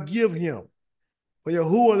shalt thou give him. For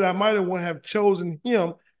Yahuwah thy mighty one have chosen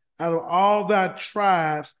him out of all thy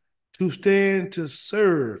tribes to stand to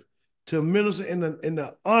serve, to minister in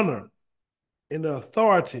the honor, in the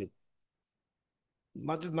authority.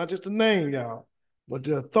 Not just the name, y'all, but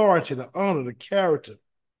the authority, the honor, the character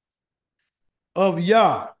of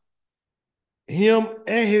Yah, him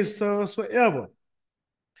and his sons forever.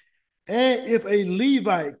 And if a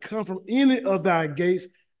Levite come from any of thy gates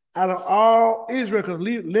out of all Israel, because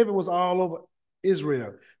Levi was all over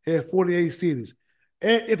Israel, had 48 cities.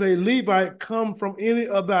 And if a Levite come from any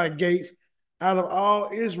of thy gates out of all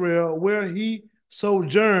Israel, where he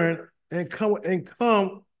sojourned, and come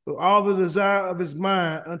with all the desire of his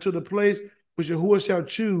mind unto the place which Yahuwah shall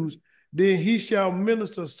choose, then he shall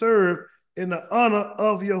minister, serve in the honor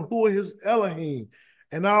of Yahuwah his Elohim,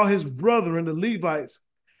 and all his brethren, the Levites,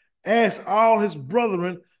 as all his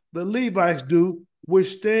brethren, the Levites do, which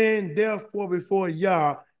stand therefore before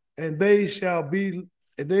Yah, and they shall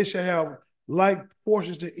have like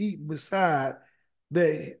portions to eat beside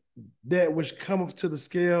that which cometh to the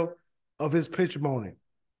scale of his patrimony.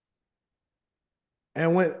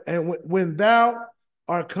 And when thou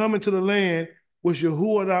art coming to the land which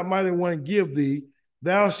Yahuwah thy mighty one give thee,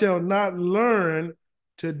 thou shalt not learn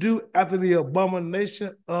to do after the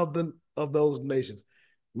abomination of those nations.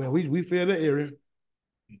 Man, we feel that area.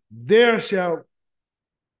 There shall.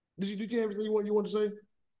 Did you have anything you want to say?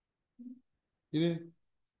 You didn't?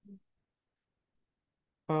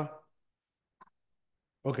 Huh?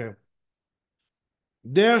 Okay.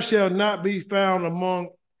 There shall not be found among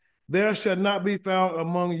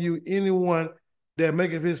you anyone that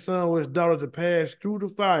maketh his son or his daughter to pass through the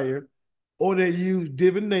fire, or that use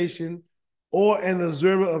divination, or an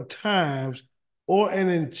observer of times, or an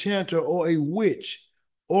enchanter, or a witch,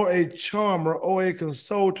 or a charmer, or a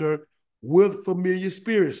consulter with familiar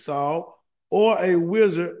spirits, Saul, or a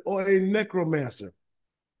wizard, or a necromancer.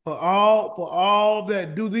 For all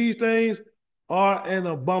that do these things are an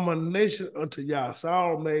abomination unto Yah.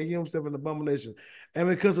 Saul made himself an abomination. And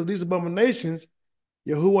because of these abominations,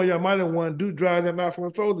 Yahuwah, your mighty one, do drive them out from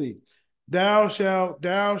before thee. Thou shalt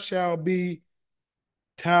be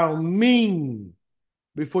Talming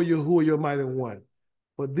before Yahuwah, your mighty one.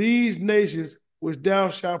 For these nations which thou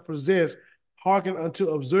shalt possess, hearken unto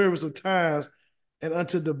observers of times and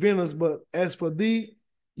unto diviners, but as for thee,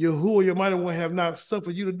 Yahuwah, your mighty one, have not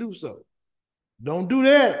suffered you to do so. Don't do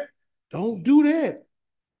that. Don't do that.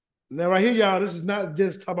 Now, right here, y'all, this is not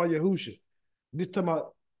just talking about Yahusha. This is talking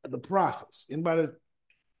about the prophets. Anybody?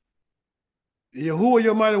 Yahuwah,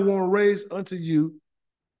 your mighty one, raised unto you.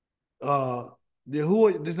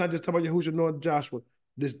 Yahuwah, this is not just talking about Yahusha nor Joshua,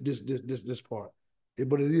 this part.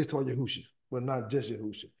 But it is talking about Yahusha, but not just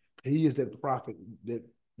Yahusha. He is that prophet that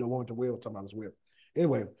the one with the whale talking about as well.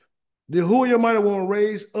 Anyway, Yahuwah, your mighty one,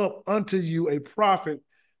 raised up unto you a prophet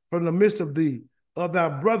from the midst of thee, of thy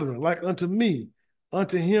brethren, like unto me.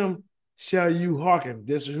 Unto him shall you hearken.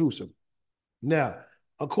 That's Yahusha. Now,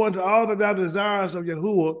 according to all that thou desires of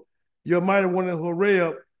Yahuwah, your mighty one in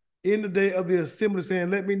Horeb, in the day of the assembly, saying,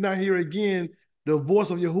 let me not hear again the voice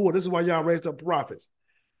of Yahuwah. This is why y'all raised up prophets.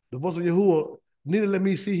 The voice of Yahuwah, neither let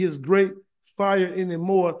me see his great fire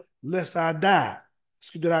anymore, lest I die.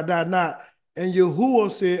 Excuse that I die not. And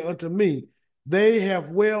Yahuwah said unto me, they have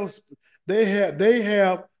well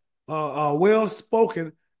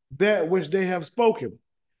spoken that which they have spoken.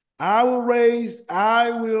 I will raise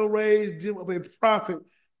them up a prophet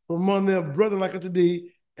from among their brethren like unto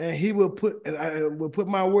thee, and he will put, and I will put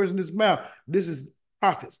my words in his mouth. This is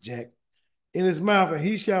prophets, Jack, in his mouth, and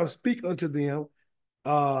he shall speak unto them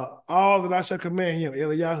all that I shall command him.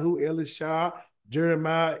 Eliyahu, Elisha,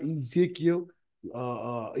 Jeremiah, Ezekiel,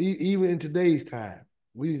 even in today's time.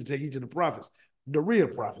 We need to take each of the prophets, the real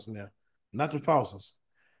prophets now, not the false ones.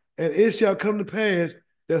 And it shall come to pass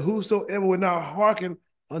that whosoever will not hearken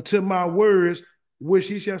unto my words, which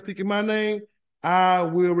he shall speak in my name, I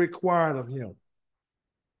will require of him.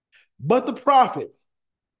 But the prophet,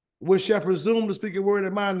 which shall presume to speak a word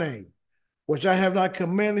in my name, which I have not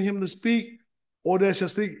commanded him to speak, or that shall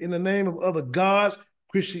speak in the name of other gods,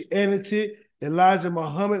 Christianity, Elijah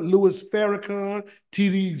Muhammad, Louis Farrakhan,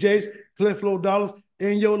 T.D. Jakes, Clifflo Dollars,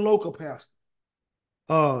 and your local pastor.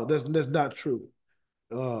 That's not true.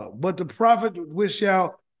 But the prophet which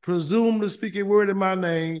shall presume to speak a word in my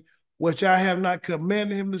name, which I have not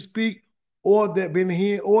commanded him to speak, or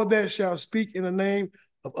that shall speak in the name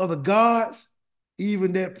of other gods,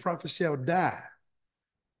 even that prophet shall die.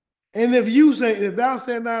 And if thou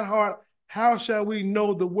say in thine heart, how shall we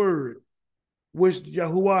know the word which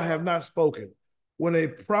Yahuwah have not spoken? When a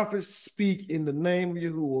prophet speak in the name of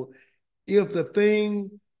Yahuwah, if the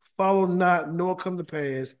thing follow not nor come to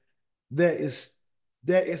pass, that is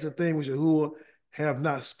the thing which Yahuwah have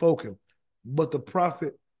not spoken. But the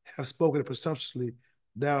prophet have spoken presumptuously,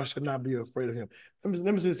 thou shalt not be afraid of him.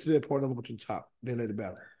 Let me say to that point, I'm going to go to the top, then lay the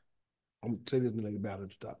battle. I'm going to say this and lay the battle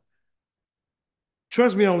at the top.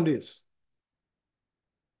 Trust me on this.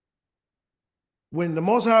 When the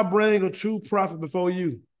Most High bring a true prophet before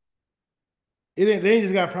you, they ain't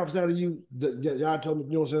just got prophets out of you. Y'all told me,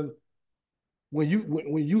 you know what I'm saying?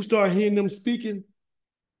 When you start hearing them speaking,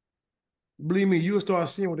 believe me, you'll start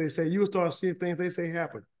seeing what they say. You'll start seeing things they say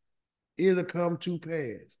happen. It'll come to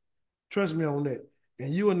pass. Trust me on that.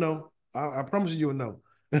 And you will know. I promise you will know.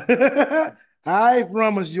 I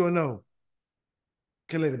promise you'll know.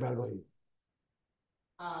 Can let it go ahead.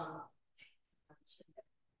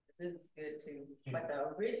 This is good too. But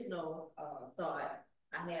the original thought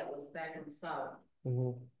I had was back in the South.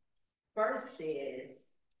 First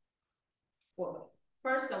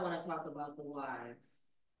I want to talk about the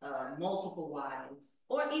wives, multiple wives,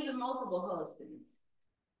 or even multiple husbands.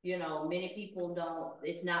 You know, many people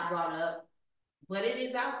it's not brought up, but it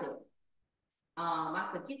is out there. I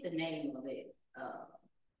forget the name of it.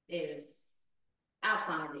 I'll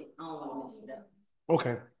find it. I don't want to mess it up.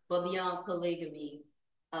 Okay. But beyond polygamy,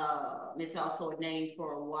 it's also a name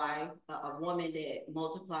for a wife, a woman that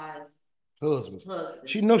multiplies husband.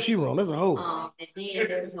 She knows she wrong. That's a hoe. And then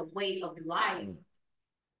there's a way of life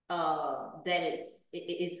that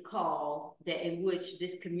it's called that in which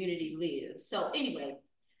this community lives. So anyway,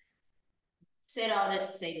 said all that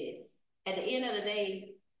to say this. At the end of the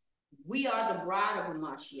day, we are the bride of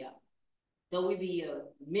Mashiach. Though we be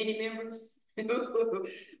many members,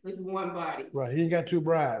 it's one body. Right, he ain't got two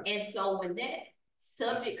brides. And so when that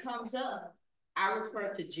subject comes up, I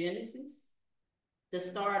refer to Genesis, the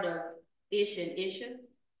start of Ish and Isha,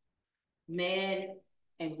 man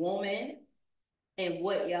and woman, and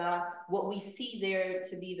what we see there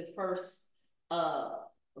to be the first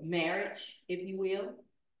marriage, if you will.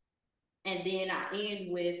 And then I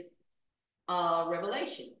end with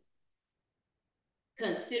Revelation,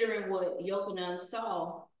 considering what Yochanan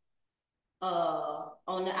saw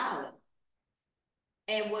on the island,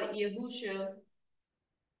 and what Yahusha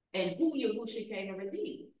and who Yahusha came to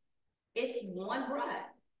redeem. It's one bride,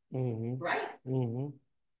 right?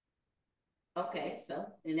 Okay, so,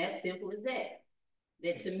 and that's simple as that.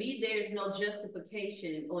 That to me, there's no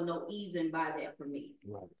justification or no easing by that for me.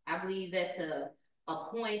 Right. I believe that's a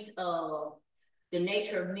point of the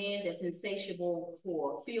nature of men that's insatiable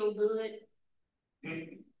for feel good,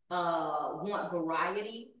 want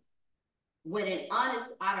variety. When out of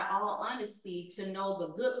all honesty, to know the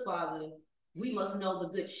good father, we must know the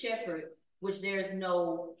good shepherd, which there's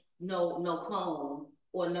no clone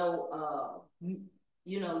or no, you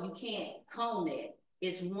can't clone that.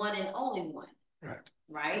 It's one and only one. Right.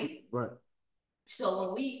 Right? Right. So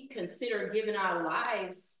when we consider giving our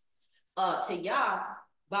lives to Yah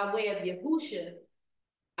by way of Yahusha,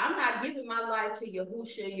 I'm not giving my life to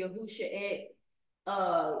Yahusha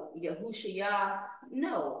Yah.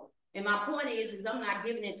 No. And my point is I'm not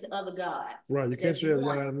giving it to other gods. Right. You can't share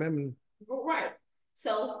Yah memory. Right.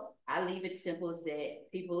 So I leave it simple as that.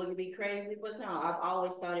 People look at me crazy, but no, I've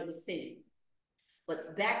always thought it was sin.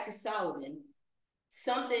 But back to Solomon,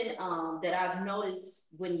 something that I've noticed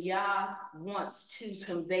when Yah wants to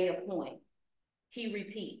convey a point, he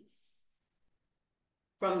repeats.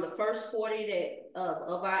 From the first 40 that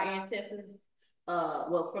of our ancestors,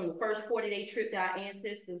 from the first 40-day trip that our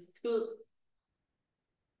ancestors took,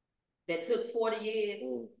 that took 40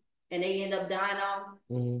 years, and they end up dying off,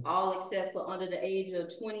 all except for under the age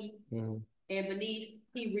of 20 and beneath,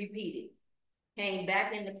 he repeated, came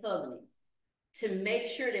back in the covenant to make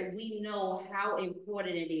sure that we know how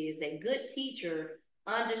important it is. A good teacher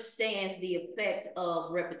understands the effect of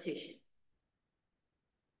repetition,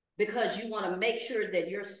 because you want to make sure that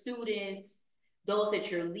your students, those that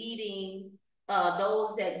you're leading,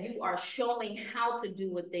 those that you are showing how to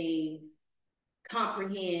do a thing,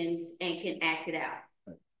 comprehends and can act it out.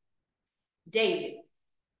 Right. David,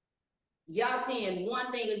 y'all penned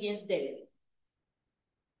one thing against David.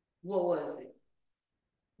 What was it?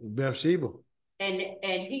 Bathsheba. And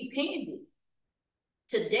he penned it.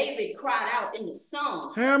 To David cried out in the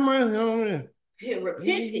song. Have mercy on me. He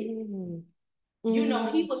repented. You know,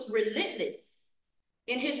 he was relentless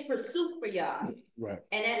in his pursuit for Yah. Right.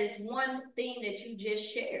 And that is one thing that you just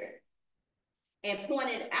shared and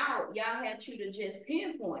pointed out. Yah had you to just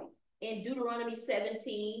pinpoint in Deuteronomy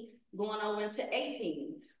 17, going over into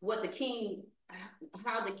 18,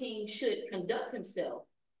 how the king should conduct himself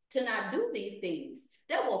to not do these things.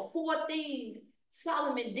 There were 4 things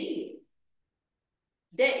Solomon did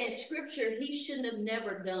that in scripture he shouldn't have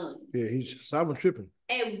never done. Yeah, Solomon tripping.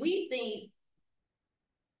 And we think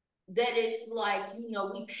that it's like,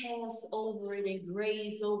 we pass over it and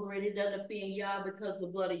graze over it. It doesn't offend Yah because the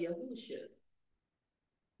blood of Yahusha.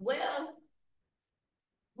 Well,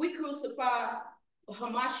 we crucify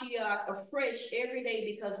Hamashiach afresh every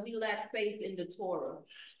day because we lack faith in the Torah.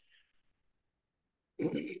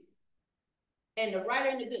 And the writer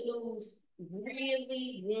in the Good News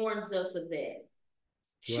really warns us of that.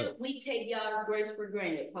 Should we take Yah's grace for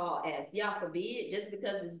granted? Paul asks. Yah forbid, just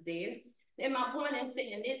because it's there. And my point in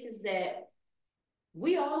saying this is that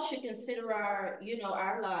we all should consider our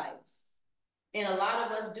lives. And a lot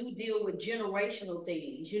of us do deal with generational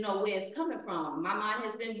things, where it's coming from. My mind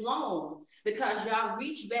has been blown because y'all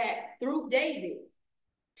reached back through David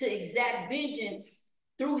to exact vengeance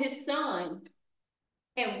through his son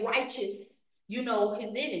and righteous, his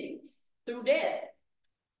enemies through death.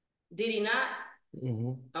 Did he not?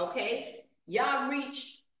 Okay. Y'all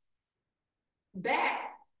reached back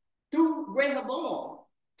through Rehoboam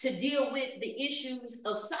to deal with the issues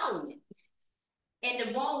of Solomon and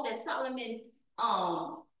the wrong that Solomon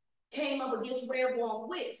came up against Rehoboam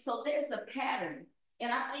with. So there's a pattern.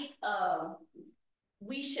 And I think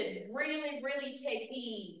we should really, really take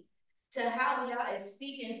heed to how Yah is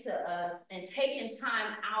speaking to us and taking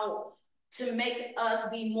time out to make us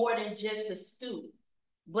be more than just a student,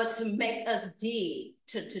 but to make us dig,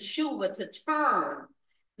 to shuva, to turn,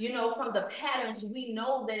 from the patterns we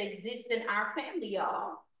know that exist in our family,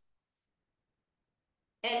 y'all.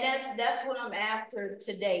 And that's what I'm after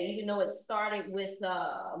today, even though it started with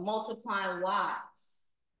multiplying wives.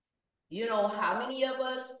 How many of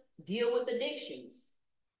us deal with addictions?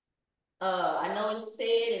 I know it's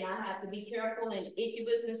said, and I have to be careful, in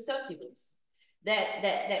incubus and succubus,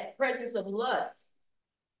 that presence of lust.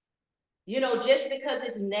 Just because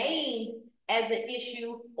it's named as an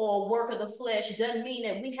issue or work of the flesh doesn't mean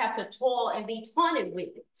that we have to toil and be taunted with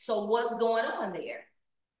it. So what's going on there?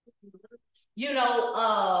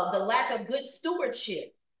 the lack of good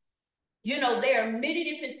stewardship. There are many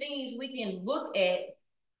different things we can look at,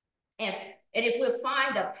 and if we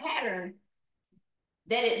find a pattern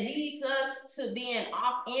that it leads us to being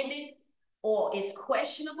off-ended or it's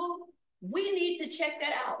questionable, we need to check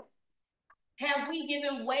that out. Have we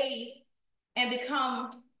given way and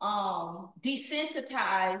become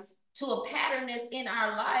desensitized to a pattern that's in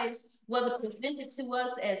our lives, whether presented to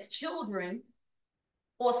us as children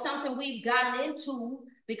or something we've gotten into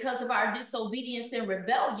because of our disobedience and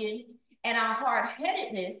rebellion and our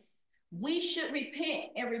hard-headedness? We should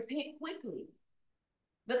repent and repent quickly,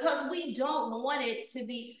 because we don't want it to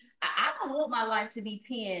be, I don't want my life to be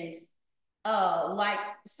pinned like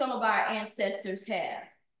some of our ancestors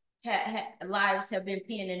lives have been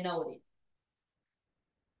pinned and noted.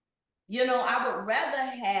 I would rather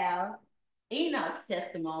have Enoch's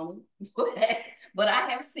testimony, but I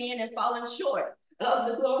have sinned and fallen short of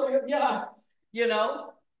the glory of God,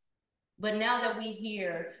 But now that we're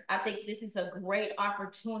here, I think this is a great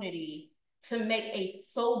opportunity to make a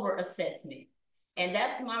sober assessment. And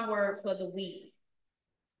that's my word for the week,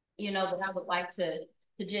 that I would like to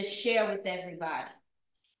just share with everybody.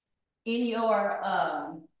 In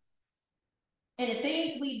the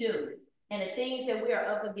things we do and the things that we are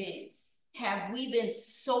up against, have we been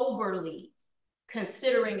soberly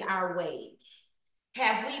considering our ways?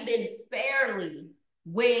 Have we been fairly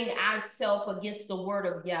weighing ourselves against the word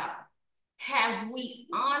of God? Have we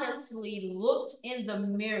honestly looked in the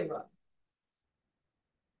mirror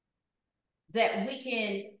that we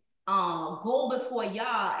can go before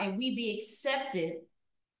Yah and we be accepted,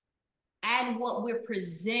 and what we're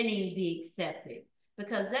presenting be accepted?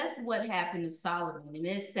 Because that's what happened to Solomon, and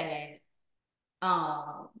it's sad,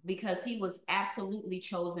 because he was absolutely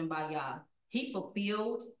chosen by Yah. He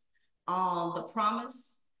fulfilled the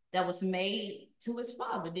promise that was made to his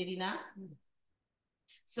father, did he not?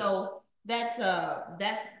 So that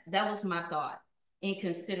was my thought in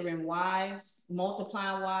considering wives,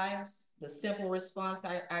 multiplying wives, the simple response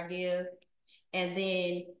I give. And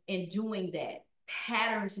then in doing that,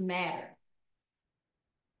 patterns matter.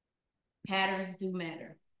 Patterns do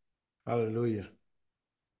matter. Hallelujah.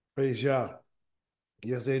 Praise Yah.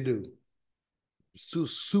 Yes, they do.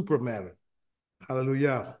 Super matter.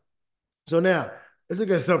 Hallelujah. So now, let's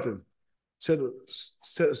look at something. Said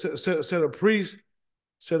a priest,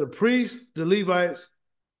 the Levites,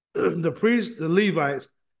 the priests, the Levites,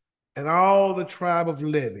 and all the tribe of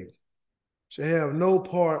Levi shall have no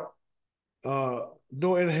part,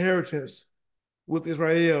 no inheritance with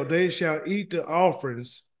Israel. They shall eat the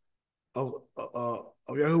offerings of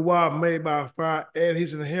Yahuwah made by fire and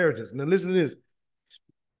his inheritance. Now listen to this.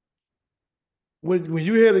 When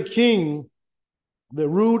you had a king that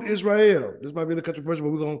ruled Israel, this might be the controversial,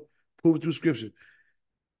 but we're going to prove it through scripture.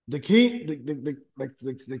 The kings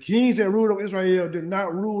that ruled over Israel did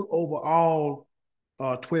not rule over all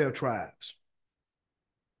 12 tribes.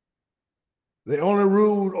 They only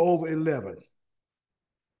ruled over 11.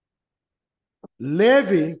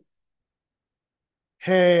 Levi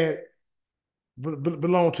had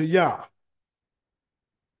belonged to Yah.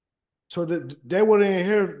 So they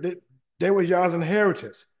were they were Yah's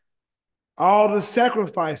inheritance. All the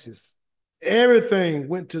sacrifices, everything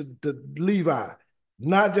went to the Levi,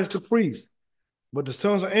 not just the priests, but the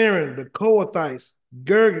sons of Aaron, the Kohathites,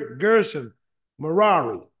 Gershon,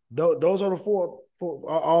 Merari. Those are the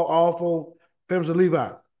all four families of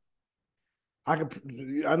Levi. I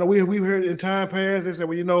know we've heard in time past, they said,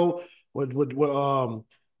 well,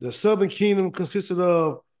 the southern kingdom consisted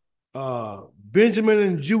of Benjamin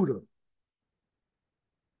and Judah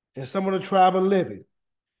and some of the tribe of Levi.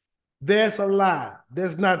 That's a lie.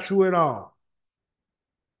 That's not true at all.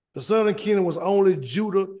 The southern kingdom was only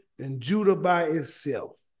Judah and Judah by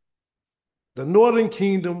itself. The northern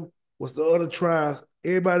kingdom was the other tribes,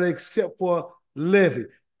 everybody except for Levi.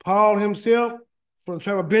 Paul himself, from the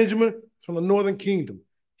tribe of Benjamin, from the northern kingdom.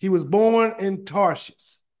 He was born in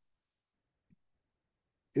Tarshish.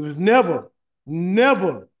 It was never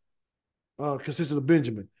consisted of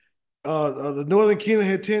Benjamin. The northern kingdom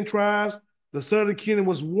had 10 tribes. The southern kingdom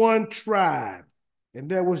was one tribe,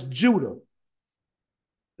 and that was Judah.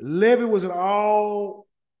 Levi was throughout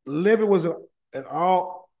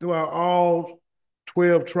all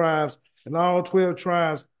 12 tribes, and all 12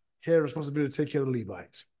 tribes had a responsibility to take care of the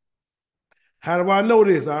Levites. How do I know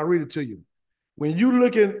this? I'll read it to you. When you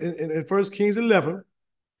look in 1 Kings 11,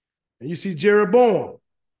 and you see Jeroboam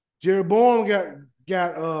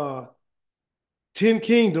got 10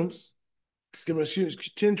 kingdoms,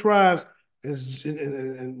 10 tribes,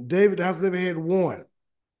 and David, the house of David, had one.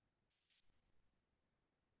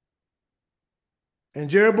 And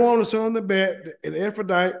Jeroboam, the son of Nebat, an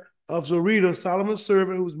Ephrathite of Zorita, Solomon's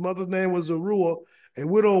servant, whose mother's name was Zeruiah, a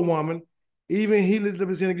widow woman, even he lifted up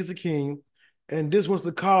his hand against the king. And this was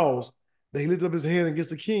the cause that he lifted up his hand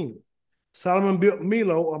against the king. Solomon built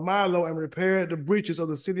Milo, and repaired the breaches of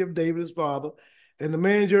the city of David, his father. And the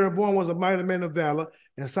man Jeroboam was a mighty man of valor.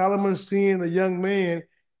 And Solomon, seeing the young man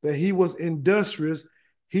that he was industrious,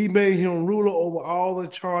 he made him ruler over all the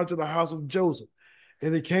charge of the house of Joseph.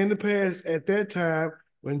 And it came to pass at that time,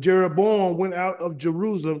 when Jeroboam went out of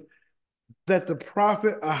Jerusalem, that the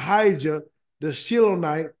prophet Ahijah, the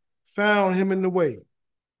Shilonite, found him in the way.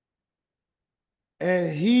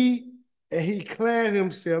 And he clad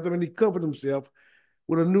himself, he covered himself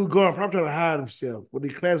with a new garment, probably trying to hide himself, but he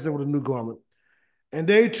clad himself with a new garment. And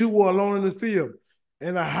they two were alone in the field.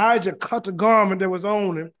 And Ahijah cut the garment that was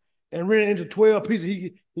on him and rent it into 12 pieces.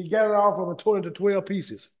 He got it off of and tore it into 12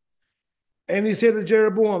 pieces. And he said to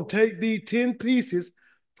Jeroboam, take thee 10 pieces,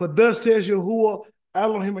 for thus says Yahuwah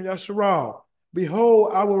Elohim and Yasharal,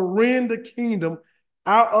 behold, I will rend the kingdom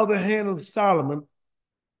out of the hand of Solomon,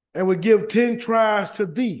 and will give 10 tribes to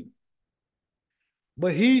thee.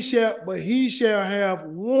 But he shall have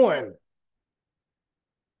one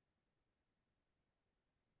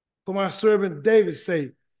for my servant David's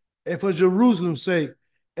sake, and for Jerusalem's sake,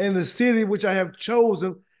 and the city which I have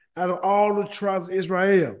chosen out of all the tribes of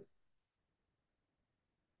Israel.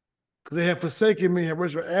 Because they have forsaken me, have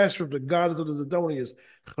worshipped Ashtoreth, the goddess of the Zidonians,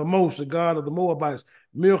 Chemosh, the god of the Moabites,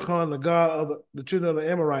 Milchan, the god of the children of the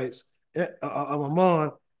Amorites, of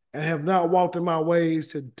Ammon, and have not walked in my ways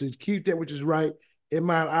to keep that which is right in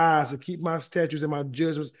my eyes, to keep my statutes and my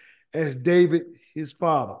judgments as David his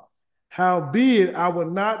father. Howbeit, I will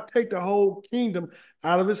not take the whole kingdom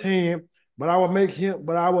out of his hand, but I will make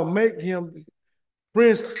him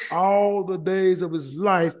prince all the days of his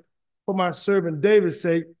life for my servant David's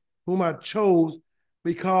sake, whom I chose,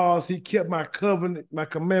 because he kept my covenant, my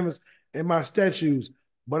commandments, and my statutes.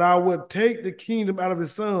 But I will take the kingdom out of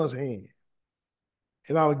his son's hand,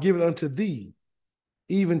 and I will give it unto thee,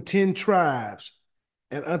 even 10 tribes,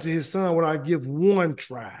 and unto his son will I give 1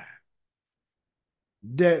 tribe,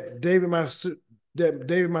 that David my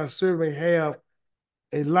servant may have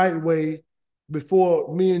a light way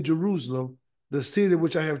before me in Jerusalem, the city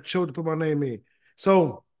which I have chosen to put my name in.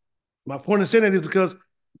 So my point in saying that is because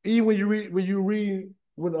even when you read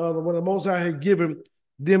when the Most High had given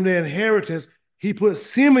them their inheritance, he put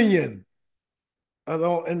Simeon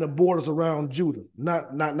in the borders around Judah,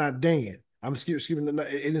 not Dan. I'm skipping.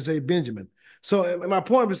 It didn't say Benjamin. So my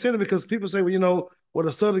point is saying it because people say, well,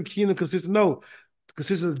 the southern kingdom consists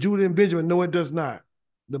of Judah and Benjamin. No, it does not.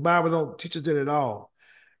 The Bible don't teach us that at all.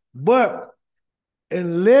 But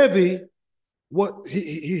in Levi, what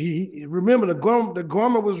he remember the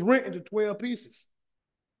garment was rent into 12 pieces.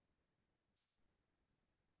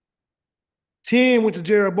 10 went to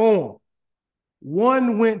Jeroboam.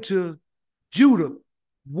 1 went to Judah.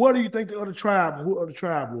 What do you think the other tribe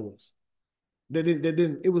was? That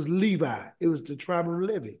didn't. It was Levi. It was the tribe of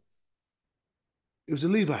Levi. It was the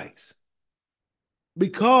Levites.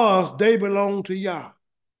 Because they belonged to Yah.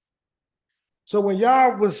 So when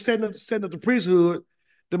Yah was setting up the priesthood,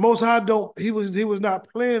 the Most High he was not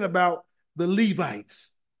playing about the Levites.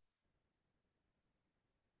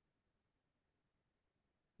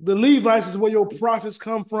 The Levites is where your prophets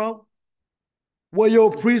come from, where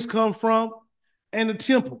your priests come from, and the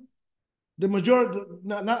temple. The majority,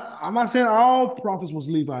 I'm not saying all prophets was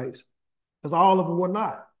Levites, because all of them were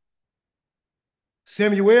not.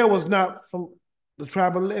 Samuel was not from the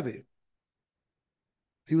tribe of Levi.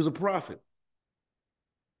 He was a prophet.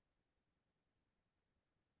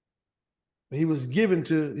 He was a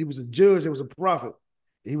judge, he was a prophet.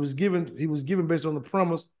 He was given based on the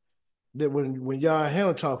promise that when Yah and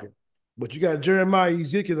Hannah talking. But you got Jeremiah,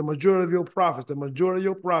 Ezekiel, the majority of your prophets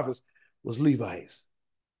was Levites.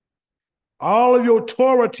 All of your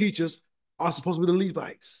Torah teachers are supposed to be the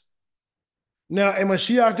Levites. Now, in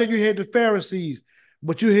Mashiach, there you had the Pharisees,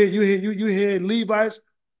 but you had Levites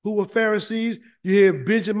who were Pharisees. You had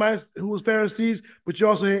Benjamites who was Pharisees, but you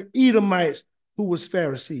also had Edomites who was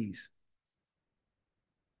Pharisees.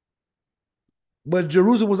 But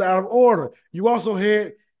Jerusalem was out of order. You also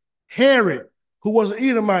had Herod, who was an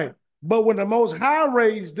Edomite. But when the Most High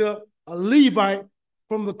raised up a Levite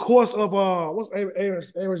from the course of what's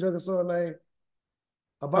Aaron's younger son name?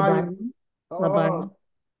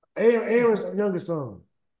 Aaron's youngest son,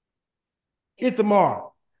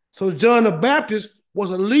 Ithamar. So John the Baptist was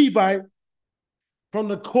a Levite from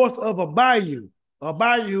the course of Abijah,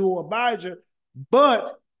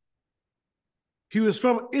 but he was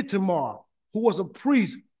from Ithamar, who was a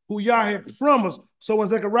priest who Yah had promised. So when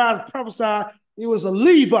Zechariah prophesied He was a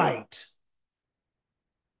Levite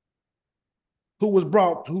who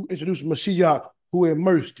introduced Mashiach, who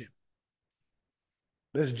immersed him.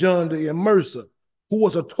 That's John the Immerser, who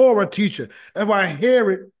was a Torah teacher. That's why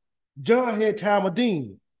Herod, John had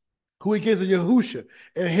Talmudim, who he gave to Yahusha.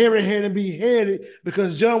 And Herod had him beheaded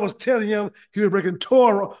because John was telling him he was breaking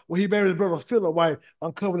Torah when he married his brother Philip's wife,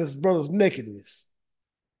 uncovering his brother's nakedness.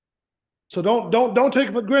 So don't take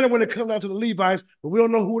it for granted when it comes down to the Levites, but we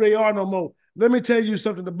don't know who they are no more. Let me tell you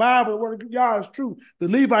something. The Bible, the word of God is true. The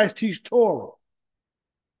Levites teach Torah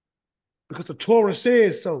because the Torah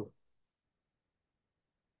says so.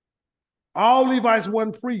 All Levites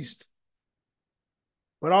weren't priests,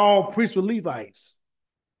 but all priests were Levites.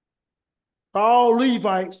 All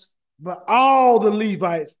Levites, but all the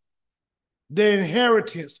Levites, their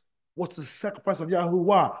inheritance was the sacrifice of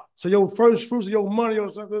Yahuwah. So your first fruits of your money, your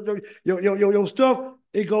stuff,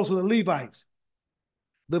 it goes to the Levites.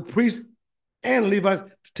 The priests and Levites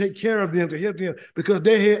to take care of them, to help them, because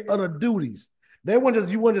they had other duties. They weren't just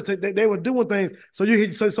they were doing things. So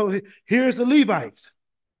here's the Levites,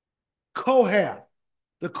 Kohath,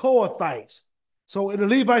 the Kohathites. So in the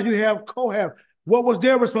Levites you have Kohath. What was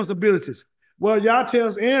their responsibilities? Well, Yah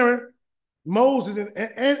tells Aaron, Moses, and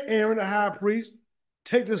Aaron, the high priest,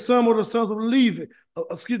 take the sons of Levi,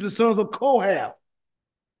 the sons of Kohath,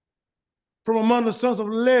 from among the sons of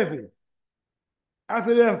Levi,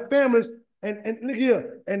 after their families, and look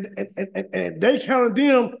here, and they counted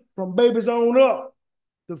them from babies on up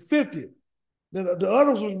to 50. Then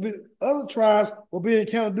the other tribes were being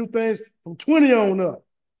counted to do things from 20 on up.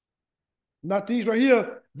 Not these right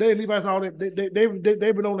here. They Levites all they've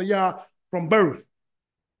been on the Yah from birth.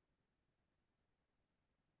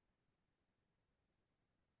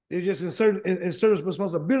 It's just in certain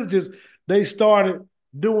responsibilities, they started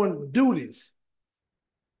doing duties.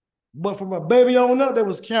 But from a baby on up, they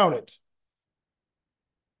was counted.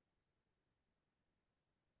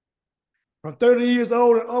 From 30 years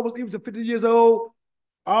old and almost even to 50 years old,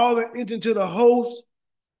 all that entered into the host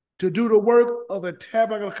to do the work of the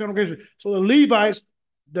tabernacle of the congregation. So the Levites,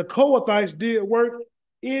 the Kohathites, did work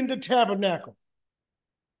in the tabernacle.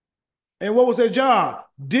 And what was their job?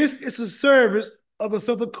 This is the service of the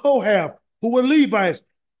sons of Kohath, who were Levites,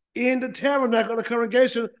 in the tabernacle of the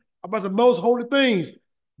congregation about the most holy things.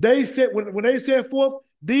 They said, when they set forth,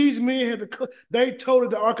 these men they told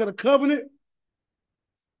the Ark of the Covenant.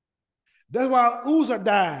 That's why Uzzah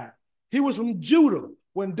died. He was from Judah.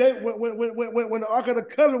 When the Ark of the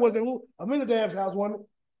Covenant was in Aminadab's house, wasn't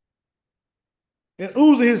it? And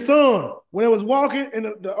Uzzah, his son, when it was walking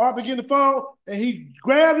and the ark began to fall, and he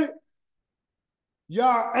grabbed it,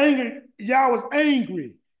 Yah was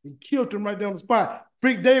angry and killed him right there on the spot.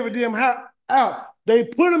 Freaked David them out. They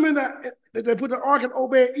put him they put the ark in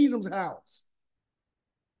Obed-Edom's house.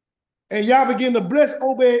 And Yah began to bless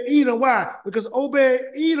Obed-Edom. Why? Because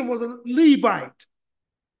Obed-Edom was a Levite.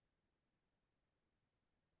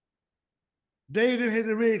 David had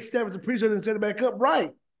to re-establish the priesthood and set it back up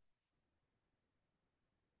right.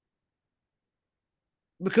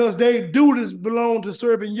 Because their duties belong to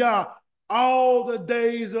serving Yah all the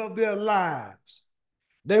days of their lives.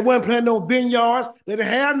 They weren't planting no vineyards. They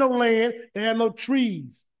didn't have no land. They had no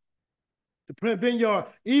trees to plant vineyards.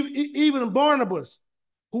 Even Barnabas,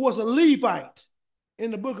 who was a Levite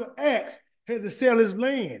in the book of Acts, had to sell his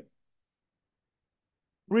land.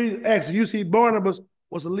 Read Acts, you see Barnabas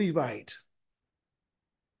was a Levite.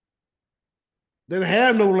 They didn't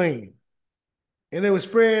have no land. And they were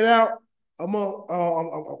spread out among,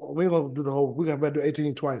 we ain't gonna do the whole, we got to do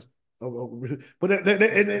 18 twice. But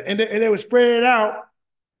they were spread out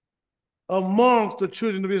amongst the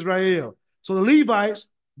children of Israel. So the Levites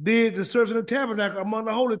did the service in the tabernacle among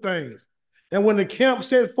the holy things. And when the camp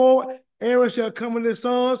set forward, Aaron shall come with his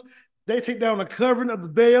sons. They take down the covering of the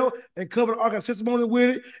veil and cover the ark of testimony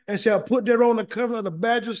with it, and shall put thereon the covering of the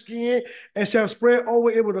badger skin, and shall spread over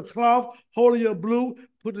it with a cloth, holy or blue,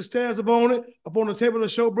 put the staves upon it, upon the table of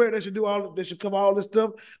showbread. They should cover all this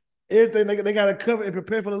stuff. Everything they got to cover and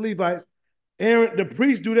prepare for the Levites. Aaron, the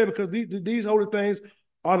priests do that because these holy things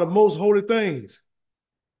are the most holy things.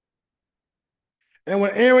 And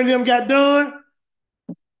when Aaron and them got done,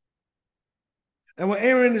 and when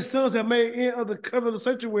Aaron and his sons have made end of the cover of the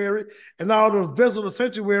sanctuary and all the vessels of the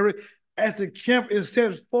sanctuary, as the camp is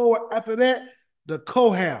set forward after that, the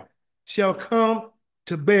Kohath shall come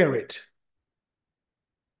to bear it.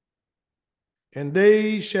 And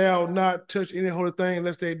they shall not touch any holy thing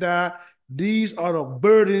unless they die. These are the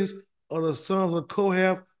burdens of the sons of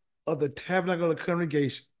Kohath of the tabernacle of the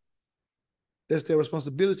congregation. That's their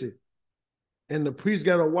responsibility. And the priest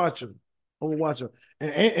got to watch them, overwatch them.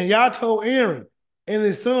 And y'all told Aaron and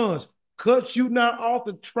his sons, cut you not off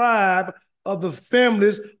the tribe of the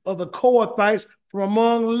families of the Kohathites from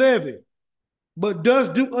among Levi, but does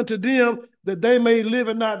do unto them that they may live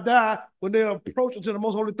and not die when they approach unto the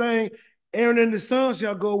most holy thing. Aaron and his sons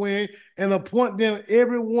shall go in and appoint them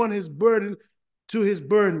every one his burden to his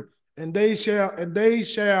burden, and they shall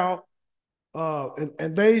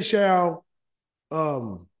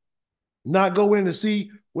not go in to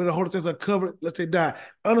see where the holy things are covered, lest they die.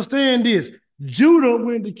 Understand this: Judah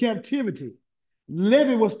went into captivity.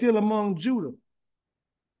 Levi was still among Judah,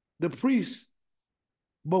 the priests.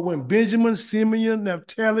 But when Benjamin, Simeon,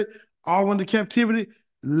 Naphtali all went into captivity,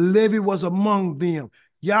 Levi was among them.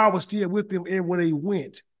 Yah was still with them everywhere they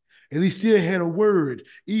went. And he still had a word.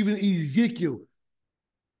 Even Ezekiel,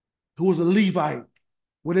 who was a Levite,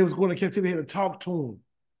 when they was going to captivity, had to talk to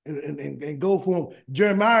him and go for him.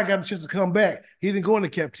 Jeremiah got a chance to come back. He didn't go into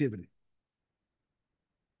captivity.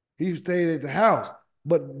 He stayed at the house.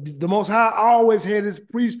 But the Most High always had his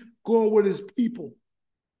priests going with his people.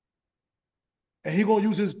 And he's going to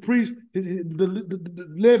use his priests, the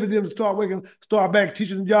Levi them to start back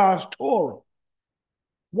teaching Yah's Torah.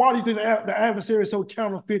 Why do you think the adversary is so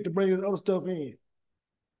counterfeit to bring this other stuff in?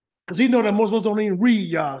 Because he knows that most of us don't even read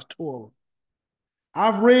Yah's Torah.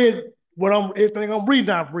 I've read everything I'm reading,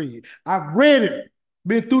 I've read. I've read it,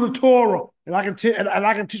 been through the Torah, and I can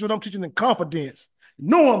teach what I'm teaching in confidence.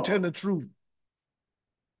 Know I'm telling the truth.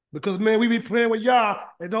 Because, man, we be playing with Yah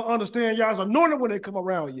and don't understand Yah's anointing when they come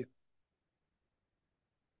around you.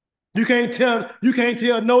 You can't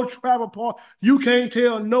tell no tribe apart. You can't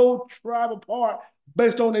tell no tribe apart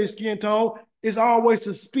based on their skin tone. It's always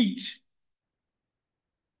the speech.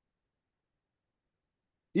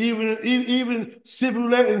 Even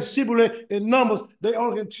Sibboleth and Shibboleth in Numbers, they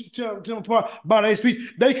only can tell them apart by their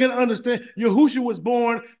speech. They can understand. Yahushua was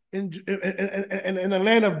born in the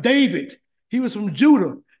land of David. He was from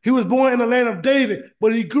Judah. He was born in the land of David,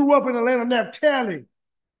 but he grew up in the land of Naphtali.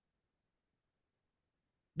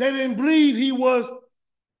 They didn't believe he was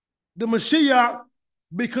the Mashiach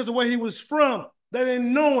because of where he was from. They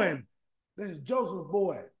didn't know him. That's Joseph's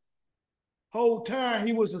boy. Whole time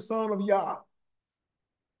he was the son of Yah.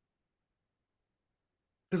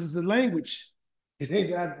 Because it's the language. It ain't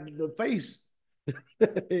got the face.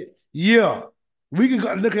 Yeah. We can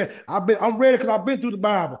go look at. I'm ready because I've been through the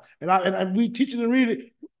Bible, and we teaching and reading.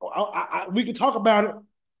 We can talk about it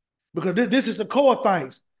because this is the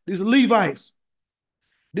Kohathites. These are Levites.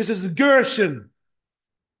 This is Gershon,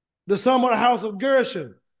 the son of the house of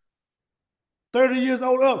Gershon. 30 years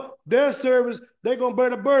old up. Their service, they're going to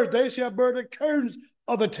burn the birds. They shall burn the curtains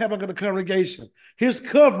of the tabernacle of the congregation. His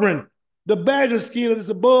covering, the badger skin that is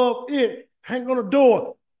above it, hang on the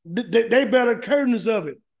door. They bear the curtains of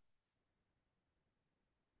it.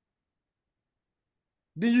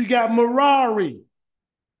 Then you got Merari.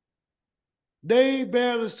 They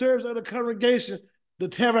bear the service of the congregation, the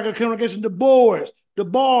tabernacle of the congregation, the boards, the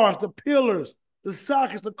bars, the pillars, the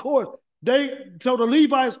sockets, the cords. So the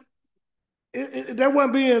Levites, they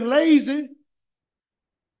weren't being lazy.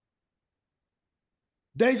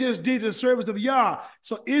 They just did the service of Yah.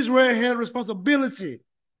 So Israel had a responsibility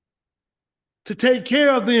to take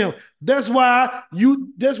care of them. That's why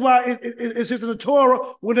it says in the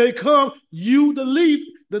Torah, when they come, you, the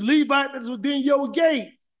Levite that is within your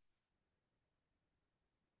gate.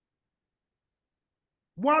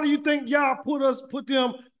 Why do you think Yah put us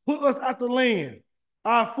out the land?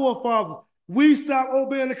 Our forefathers. We stopped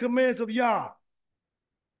obeying the commands of Yah.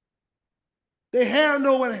 They have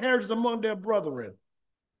no inheritance among their brethren.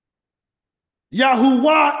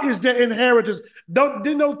 Yahuwah is their inheritance.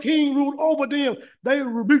 Didn't no king rule over them. They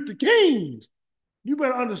rebuked the kings. You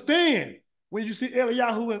better understand. When you see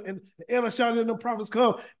Eliyahu and Elisha and the prophets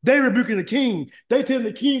come, they rebuking the king. They tell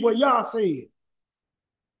the king what Yah said.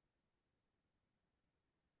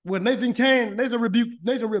 When Nathan came, Nathan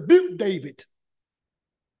rebuked David.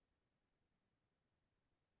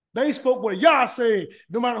 They spoke what Yah said,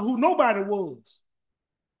 no matter who nobody was.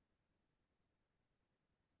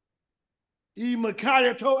 Even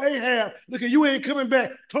Micaiah told Ahab, look, you ain't coming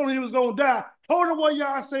back. Told him he was going to die. Told him what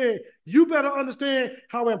Yah said. You better understand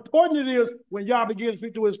how important it is when Yah begins to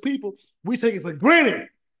speak to his people. We take it for granted.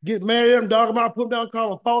 Get mad at them, dog them out, put them down, call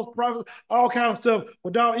them false prophets, all kind of stuff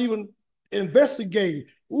without even investigating.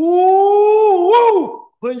 Ooh,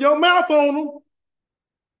 putting your mouth on them.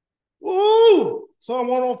 Ooh, Psalm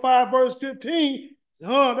 105, verse 15.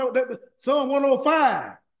 Psalm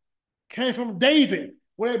 105 came from David.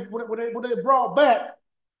 When they brought back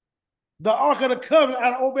the Ark of the Covenant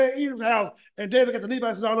out of Obed-Edom's house, and David got the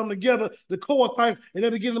Levites and all them together, the Kohathites, and they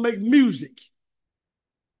began to make music.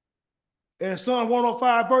 And Psalm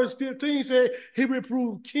 105 verse 15 said he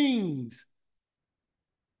reproved kings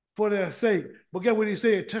for their sake. But get what he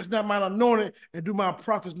said, touch not my anointed and do my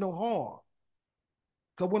prophets no harm.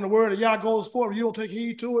 Because when the word of Yah goes forth, you don't take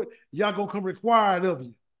heed to it, Yah gonna come required of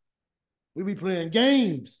you. We be playing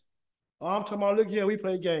games. I'm talking about, look here, we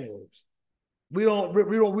play games. We don't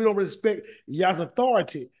respect Yah's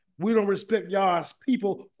authority. We don't respect Yah's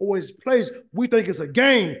people or his place. We think it's a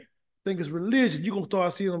game. Think it's religion. You're gonna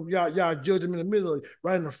start seeing them, Yah judge them in the middle,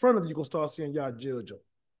 right in the front of you, you're gonna start seeing Yah judge them.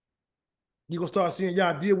 You're gonna start seeing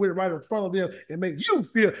Yah deal with it right in front of them and make you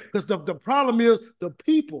feel, because the problem is the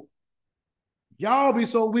people. Y'all be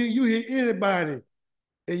so weak, you hear anybody,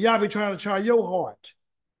 and y'all be trying to try your heart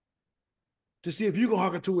to see if you can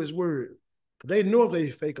hearken to his word. They know if they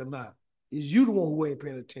fake or not. It's you the one who ain't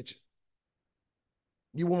paying attention.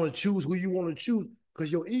 You want to choose who you want to choose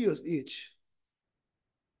because your ears itch.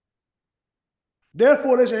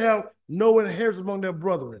 Therefore, they shall have no inheritance among their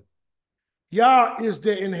brethren. Yah is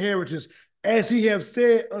their inheritance, as he have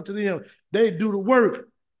said unto them. They do the work,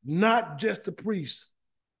 not just the priests.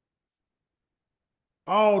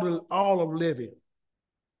 All of living.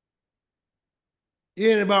 It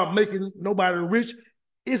ain't about making nobody rich.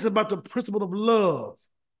 It's about the principle of love.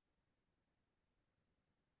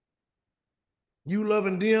 You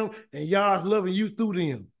loving them and Yah's loving you through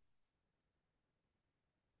them.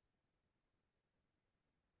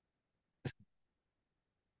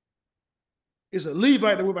 It's a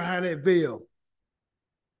Levite that went behind that veil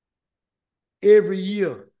every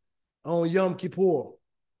year on Yom Kippur,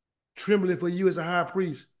 trembling for you as a high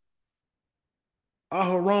priest.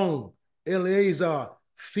 Aharon, Eleazar,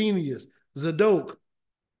 Phineas, Zadok.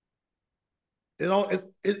 It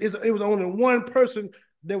was only one person.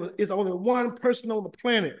 It's only one person on the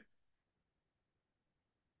planet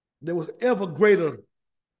that was ever greater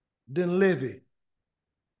than Levi.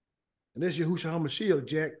 And that's Yahushua HaMashiach,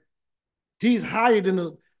 Jack. He's higher than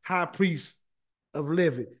the high priest of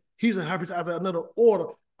Levi. He's a high priest after another order,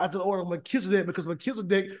 after the order of Melchizedek, because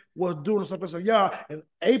Melchizedek was doing something of Yah, and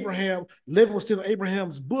Levi was still in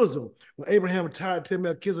Abraham's bosom when Abraham tied to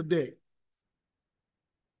Melchizedek.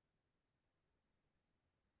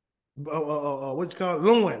 What you call it?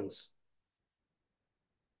 Loins.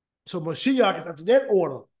 So Mashiach is after that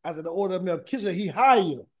order, after the order of Melchizedek,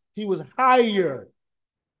 he was higher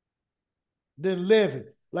than Levi.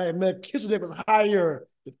 Like Melchizedek was higher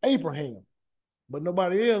than Abraham. But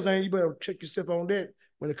nobody else ain't. You better check yourself on that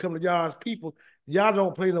when it comes to y'all's people. Y'all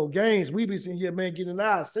don't play no games. We be sitting here, man, getting in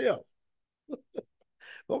ourselves. But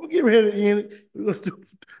we'll get ready to end it. We're going to do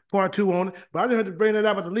part 2 on it. But I just had to bring that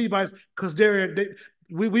up about the Levites because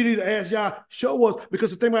we need to ask y'all, show us,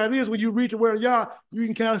 because the thing about it is when you read the word of y'all, you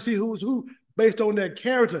can kind of see who's who based on their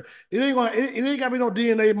character. It ain't got to be no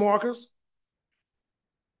DNA markers.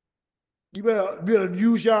 You better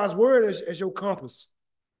use y'all's word as your compass.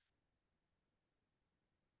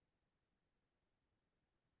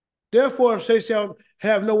 Therefore, if they shall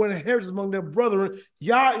have no inheritance among their brethren,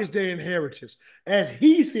 Yah is their inheritance, as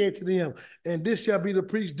he said to them, and this shall be the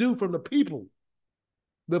priest due from the people.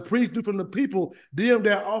 The priest due from the people, them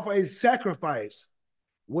that offer a sacrifice,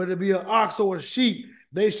 whether it be an ox or a sheep,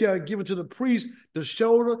 they shall give it to the priest, the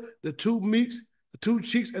shoulder, the 2 meats, the 2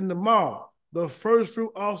 cheeks, and the maw, the first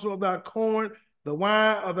fruit also of thy corn, the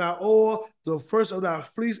wine of thy oil, the first of thy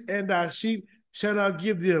fleece and thy sheep shall thou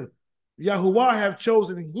give them. Yahuwah have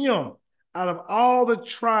chosen him out of all the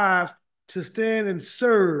tribes to stand and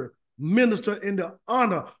serve, minister in the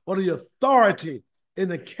honor or the authority in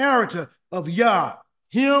the character of Yah.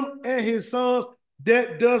 Him and his sons,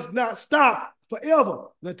 that does not stop forever.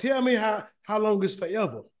 Now tell me how long is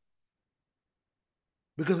forever?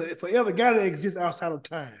 Because forever got to exist outside of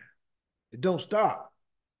time. It don't stop.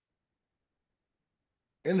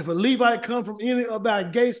 And if a Levite come from any of thy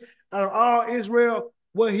gates out of all Israel,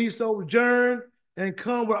 where he sojourn, and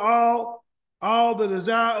come with all the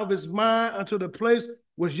desire of his mind unto the place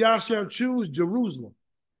which Yah shall choose, Jerusalem.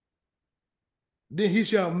 Then he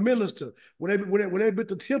shall minister. When they built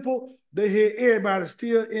the temple, they had everybody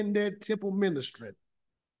still in that temple ministry.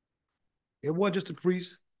 It wasn't just the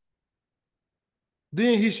priest.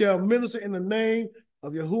 Then he shall minister in the name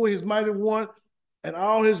of Yahuwah, his mighty one, and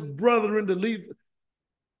all his brethren, the Levites,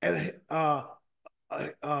 and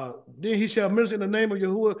then he shall minister in the name of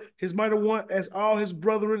Yahuwah, his mighty one, as all his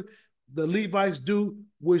brethren, the Levites do,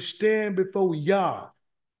 which stand before Yah.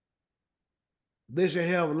 They shall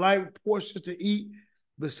have light portions to eat,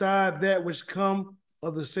 beside that which come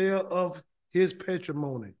of the sale of his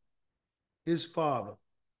patrimony, his father.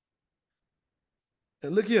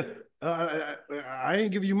 And look here, I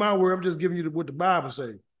ain't giving you my word, I'm just giving you what the Bible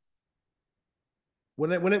says.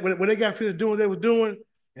 when they got finished doing what they were doing,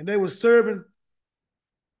 and they were serving,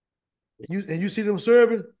 and you see them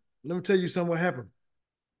serving, let me tell you something what happened.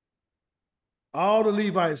 All the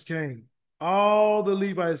Levites came. All the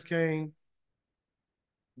Levites came.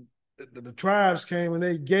 The tribes came and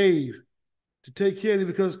they gave to take care of it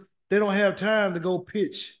because they don't have time to go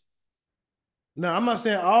pitch. Now, I'm not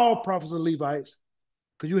saying all prophets are Levites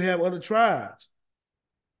because you have other tribes.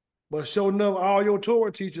 But sure enough, all your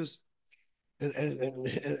Torah teachers and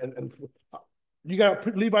you got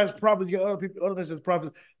Levites prophets, you got other people, other nations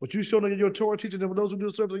prophets, but you show them your Torah teachers and those who do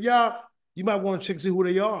the service of Yah, you might want to check and see who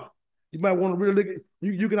they are. You might want to really look at,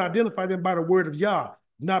 you can identify them by the word of Yah,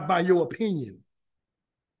 not by your opinion.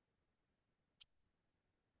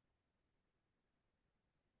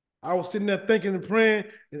 I was sitting there thinking and praying,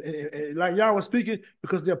 and like y'all was speaking,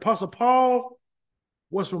 because the Apostle Paul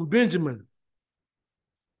was from Benjamin.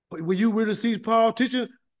 But when you really see Paul teaching,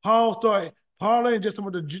 Paul ain't just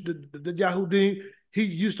about the Yahudim.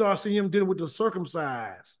 You start seeing him dealing with the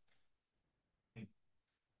circumcised.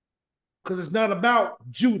 Because it's not about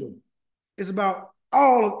Judah. It's about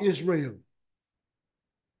all of Israel.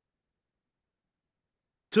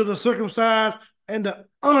 To the circumcised and the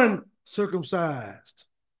uncircumcised.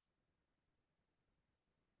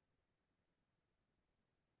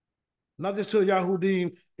 Not just to the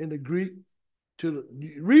Yahudim in the Greek.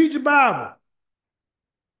 Read your Bible.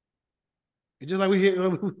 It's just like we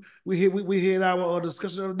had our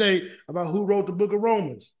discussion the other day about who wrote the book of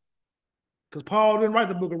Romans. Because Paul didn't write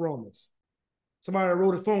the book of Romans. Somebody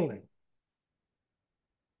wrote it for him.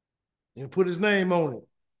 And put his name on it.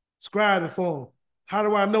 Scribed it for him. How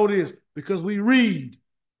do I know this? Because we read.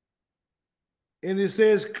 And it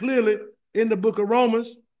says clearly in the book of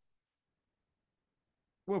Romans.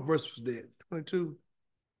 What verse was that? 22.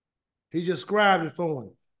 He just scribed it for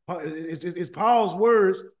him. It's Paul's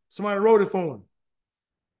words. Somebody wrote it for him.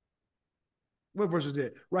 What verse is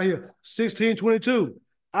that? Right here. 16:22.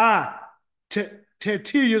 I,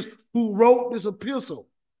 Tertius, who wrote this epistle,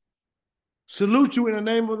 salute you in the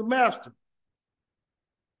name of the Master.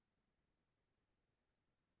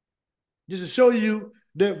 Just to show you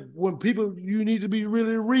that when people, you need to be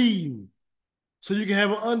really reading so you can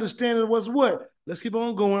have an understanding of what's what. Let's keep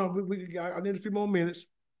on going. I need a few more minutes.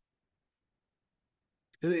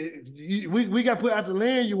 We got put out the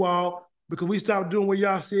land, you all, because we stopped doing what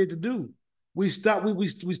y'all said to do. We stopped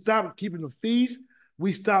keeping the feast.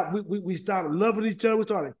 We stopped loving each other. We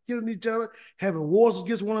started killing each other, having wars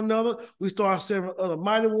against one another. We started serving other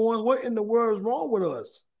mighty ones. What in the world is wrong with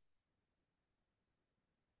us?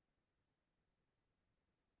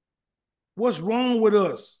 What's wrong with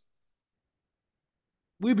us?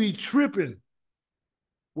 We be tripping.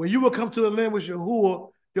 When you will come to the land with Yahuwah,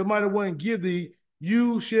 your mighty one give thee,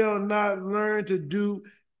 you shall not learn to do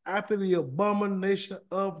after the abomination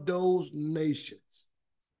of those nations.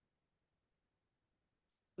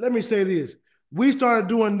 Let me say this. We started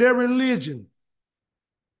doing their religion.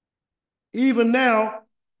 Even now,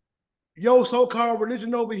 your so-called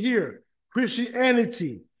religion over here,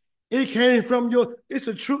 Christianity, it came from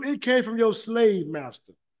your slave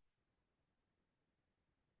master.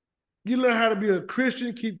 You learn how to be a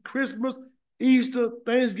Christian, keep Christmas, Easter,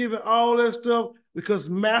 Thanksgiving, all that stuff, because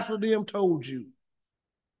Master them told you.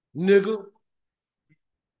 Nigga.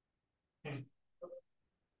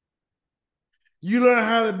 You learn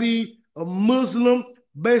how to be a Muslim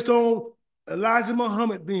based on Elijah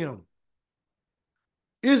Muhammad them.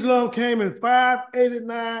 Islam came in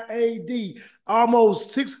 589 AD,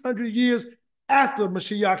 almost 600 years after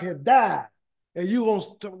Mashiach had died. And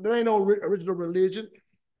there ain't no original religion.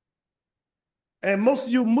 And most of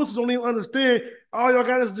you Muslims don't even understand, all y'all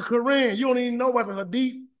got is the Quran. You don't even know about the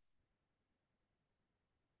Hadith.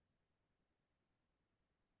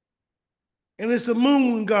 And it's the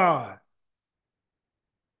moon god.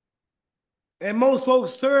 And most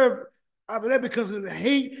folks serve after that because of the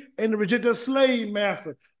hate and the reject their slave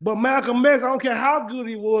master. But Malcolm X, I don't care how good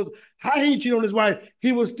he was, how he cheated on his wife,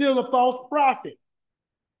 he was still a false prophet.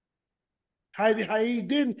 How he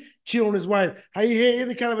didn't cheat on his wife, how he had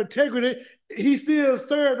any kind of integrity, he still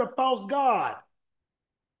served a false god.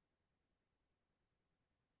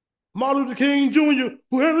 Martin Luther King Jr.,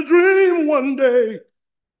 who had a dream one day,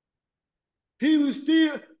 he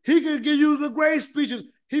could give you the great speeches.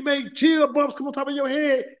 He made chill bumps come on top of your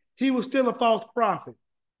head. He was still a false prophet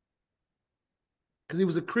because he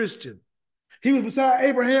was a Christian. He was beside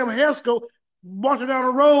Abraham Haskell, walking down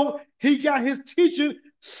the road. He got his teaching,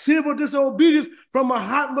 civil disobedience, from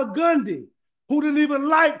Mahatma Gandhi, who didn't even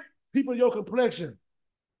like people of your complexion.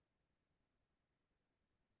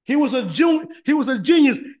 He was a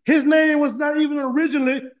genius. His name was not even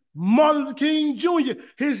originally Martin Luther King Jr.,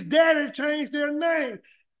 his daddy changed their name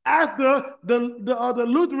after the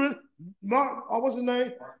Lutheran, what's his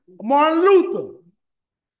name? Martin Luther,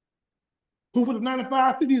 who put the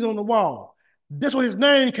 95 50s on the wall. That's where his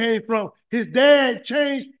name came from. His dad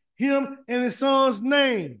changed him and his son's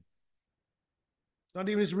name. It's not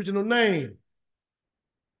even his original name.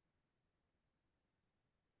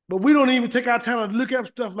 But we don't even take our time to look up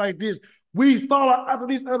stuff like this. We follow after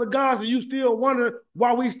these other gods, and you still wonder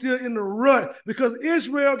why we still in the rut. Because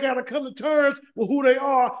Israel got to come to terms with who they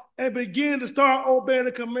are and begin to start obeying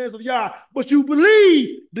the commands of Yah. But you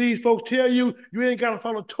believe these folks tell you you ain't got to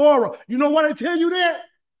follow Torah. You know why they tell you that?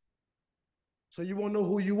 So you won't know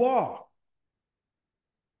who you are.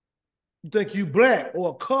 You think you black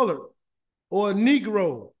or colored or a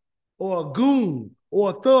Negro or a goon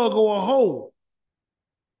or a thug or a hoe.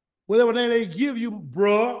 Whatever name they give you,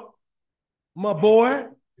 bruh, my boy,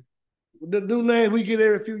 the new names we get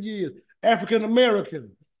every few years, African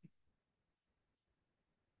American.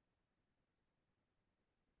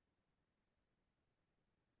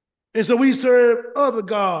 And so we serve other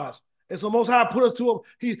gods. And so Most High put us to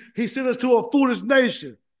he sent us to a foolish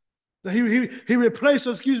nation. He replaced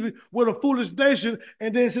us, with a foolish nation,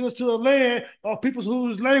 and then sent us to a land of people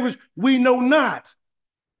whose language we know not.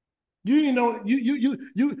 You know,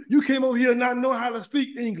 you came over here not know how to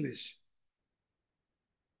speak English.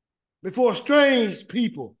 Before strange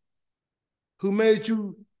people who made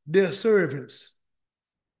you their servants.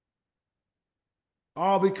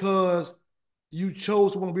 All because you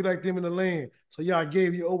chose to want to be like them in the land. So Yah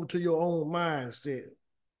gave you over to your own mindset.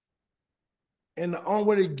 And the only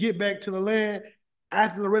way to get back to the land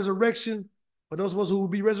after the resurrection, for those of us who will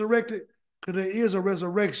be resurrected, because there is a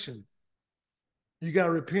resurrection, you got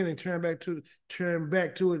to repent and turn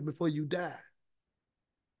back to it before you die.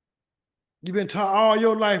 You've been taught all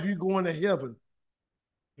your life you're going to heaven.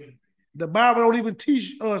 The Bible don't even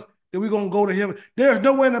teach us that we're going to go to heaven. There's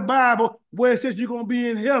nowhere in the Bible where it says you're going to be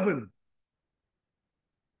in heaven.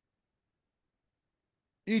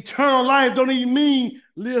 Eternal life don't even mean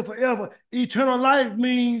live forever. Eternal life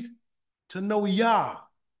means to know Yah.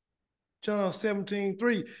 John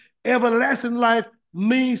 17:3. Everlasting life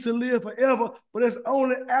means to live forever, but it's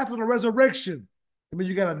only after the resurrection. I mean,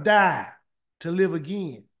 you got to die to live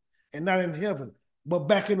again, and not in heaven, but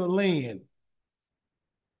back in the land.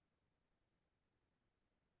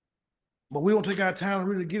 But we don't take our time to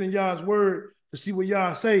really get in Yah's word to see what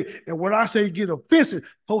Yah say. And what I say get offensive.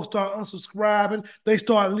 Folks start unsubscribing. They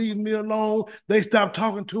start leaving me alone. They stop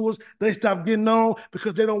talking to us. They stop getting on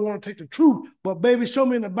because they don't want to take the truth. But baby, show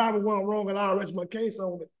me in the Bible what I'm wrong and I'll rest my case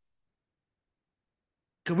on it.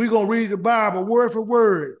 Because we're going to read the Bible word for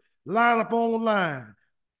word, line upon line,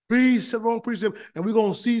 precept on precept, and we're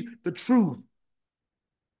going to see the truth.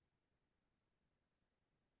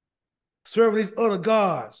 Serving these other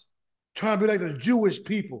gods, trying to be like the Jewish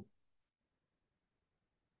people.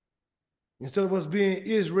 Instead of us being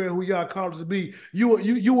Israel, who Yah called us to be, you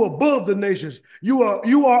are above the nations. You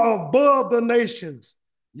are above the nations.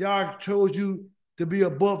 Yah chose you to be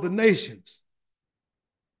above the nations.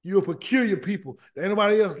 You're a peculiar people. There ain't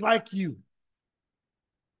nobody else like you.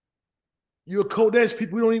 You're a Kodesh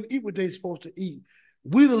people. We don't even eat what they're supposed to eat.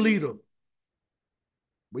 We the leader.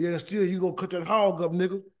 But yet still, you gonna cut that hog up,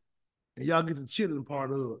 nigga, and y'all get the chilling part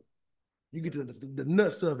of it. You get the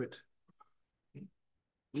nuts of it.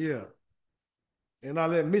 Yeah. And I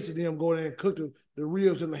let Missy them go there and cook the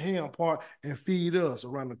ribs and the ham part and feed us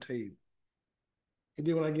around the table. And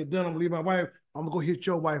then when I get done, I'm gonna leave my wife. I'm gonna go hit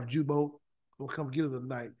your wife, Jubo. I'm gonna come get her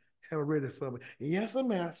tonight. Have her ready for me. And yes, I'm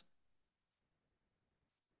master.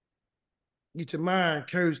 Get your mind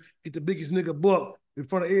cursed, get the biggest nigga buck in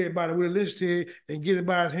front of everybody with a list here and get him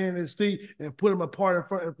by his hand and his feet and put him apart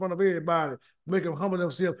in front of everybody. Make him humble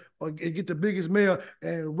himself and get the biggest male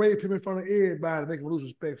and rape him in front of everybody, make him lose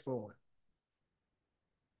respect for him.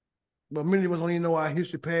 But many of us don't even know our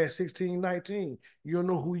history past 16, 19. You don't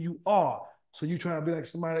know who you are. So you trying to be like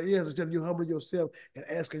somebody else instead of you humbling yourself and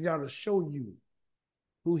asking Yah to show you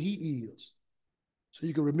who he is. So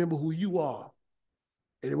you can remember who you are.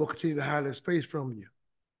 And it will continue to hide his face from you.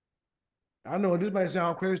 I know this might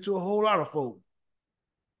sound crazy to a whole lot of folks.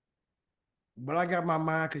 But I got my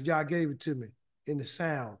mind because Yah gave it to me in the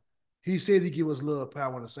sound. He said he give us love,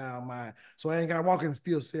 power, and a sound mind. So I ain't got to walk in the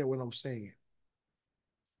field sad when I'm saying.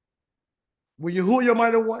 When you who your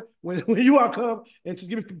mighty one, when you are come, and to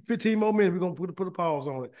give me 15 more minutes, we're gonna put a pause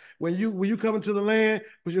on it. When you come into the land,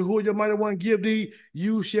 which you who your mighty one give thee,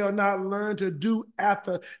 you shall not learn to do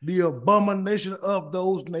after the abomination of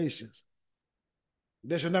those nations.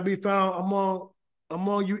 There shall not be found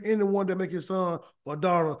among you anyone that make his son or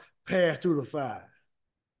daughter pass through the fire.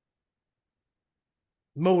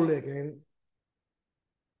 Molech, ain't it?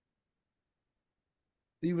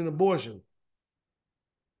 Even abortion.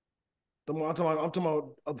 I'm talking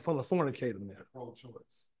about from the fornicator now.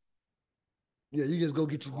 Pro-choice. Yeah, you just go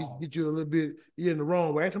get you a little bit. You're in the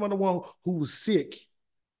wrong way. I ain't talking about the one who was sick.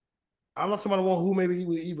 I'm not talking about the one who maybe he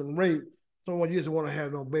was even raped. Someone you just want to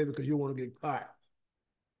have no baby because you want to get caught.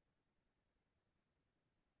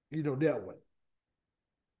 You know that one.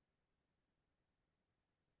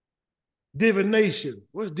 Divination.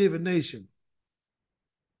 What's divination?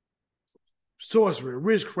 Sorcery,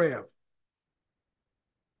 witchcraft,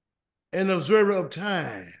 an observer of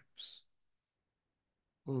times,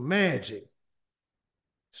 magic,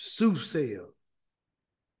 soothsayer,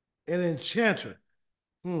 an enchanter,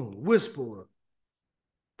 whisperer,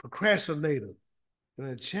 procrastinator, an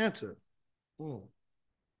enchanter, or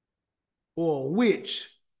a witch,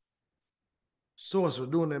 sorcerer,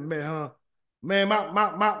 doing that, man, huh? Man,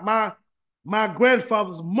 my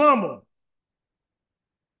grandfather's mama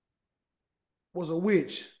was a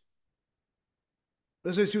witch.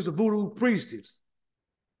 Let's say she was a voodoo priestess.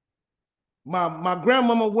 My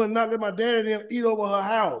grandmama would not let my dad and them eat over her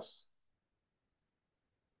house.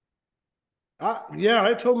 Yeah,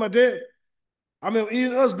 they told my dad. I mean,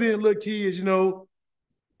 even us being little kids, you know,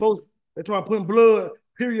 folks, they talking about putting blood,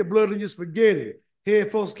 period blood in your spaghetti.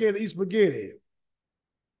 Head folks scared to eat spaghetti.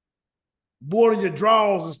 Boiling your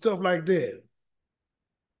drawers and stuff like that.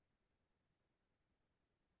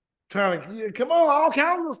 Trying to, come on, all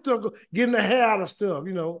kinds of stuff, getting the hair out of stuff,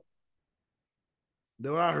 you know.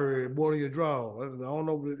 That's what I heard, boiling your drawers. I don't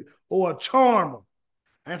know, or a charmer.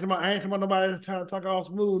 I ain't talking about nobody trying to talk all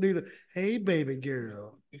smooth either. Hey, baby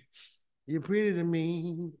girl, you're pretty to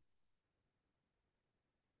me.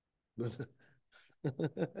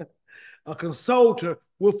 A consulter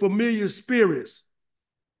with familiar spirits.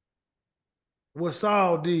 What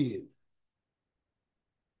Saul did.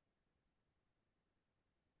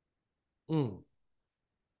 Because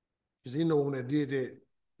he know when they did that,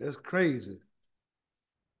 that's crazy.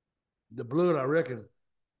 The blood, I reckon.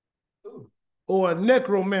 Or a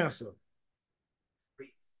necromancer.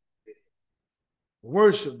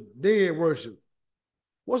 Worship, dead worship.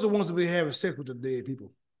 What's the ones that be having sex with the dead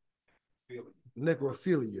people?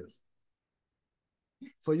 Necrophilia.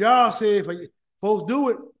 For y'all said, for folks do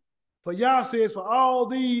it. For y'all says, for all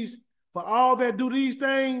that do these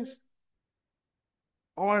things,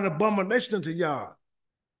 are an abomination to y'all.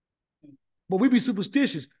 But we be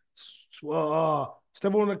superstitious. Step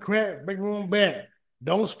on the crack, make your own back.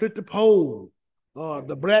 Don't split the pole.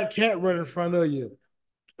 The black cat run in front of you.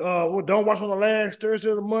 Don't watch on the last Thursday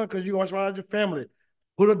of the month because you watch around your family.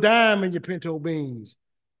 Put a dime in your pinto beans.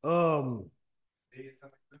 What's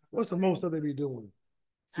the most that they be doing?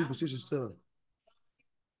 Superstitious stuff.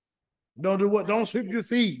 Don't do what? Don't sweep your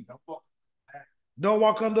feet. Don't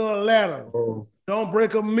walk under a ladder. Oh. Don't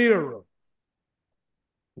break a mirror.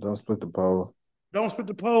 Don't split the pole. Don't split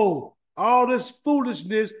the pole. All this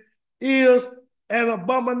foolishness is an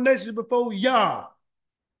abomination before Yah.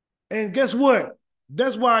 And guess what?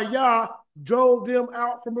 That's why Yah drove them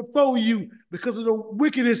out from before you because of the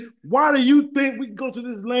wickedness. Why do you think we can go to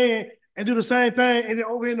this land and do the same thing, and then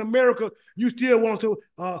over here in America, you still want to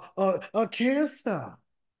a Cancer,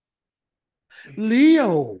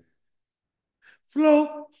 Leo,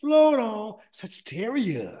 float on,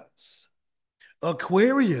 Sagittarius,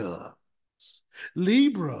 Aquarius,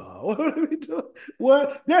 Libra. What are we doing?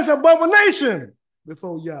 What? That's abomination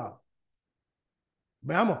before y'all.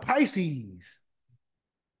 Man, I'm a Pisces.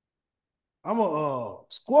 I'm a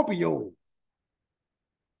Scorpio.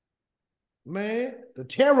 Man, the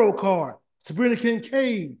tarot card, Sabrina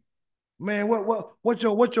Kincaid. Man, what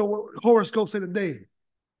your horoscope say today?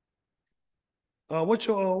 What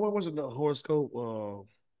was it, the horoscope?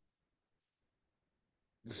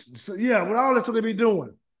 Yeah, what all that's what they be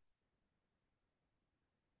doing.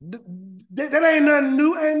 That ain't nothing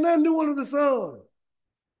new. Ain't nothing new under the sun.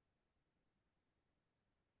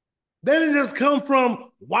 They didn't just come from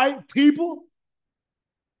white people.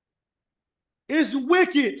 It's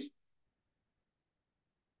wicked.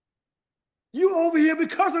 You over here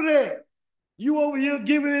because of that. You over here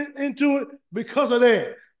giving into it because of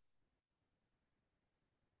that.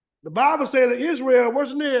 The Bible says that Israel worse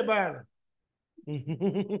than everybody.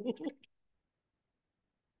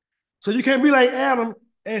 So you can't be like Adam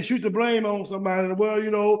and shoot the blame on somebody. Well,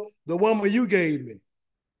 you know, the woman you gave me.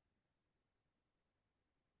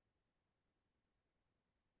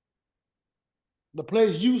 The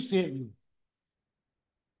place you sent me.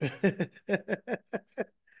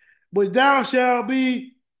 But thou shalt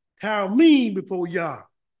be Talmud before Yah.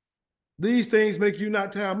 These things make you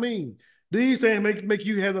not Talmud. These things make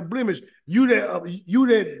you have a blemish. You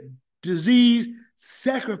that disease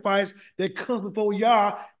sacrifice that comes before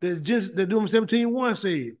Yah, that Deuteronomy 17:1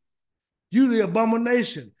 said. You the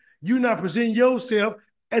abomination. You not presenting yourself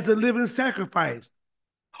as a living sacrifice,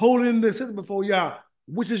 holding the system before Yah,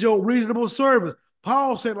 which is your reasonable service.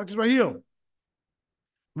 Paul said like this right here.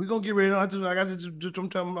 We're gonna get ready. I'm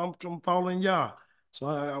following Yah. So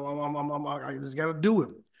I just gotta do it.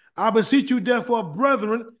 I beseech you, therefore,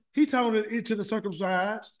 brethren. He talking to the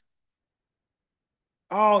circumcised,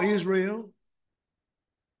 all Israel,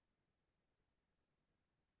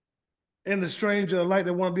 and the stranger alike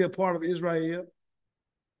that want to be a part of Israel.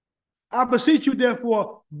 I beseech you,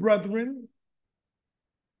 therefore, brethren,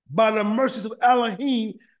 by the mercies of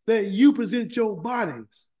Elohim, that you present your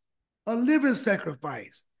bodies a living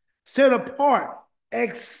sacrifice, set apart,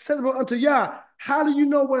 acceptable unto Yah. How do you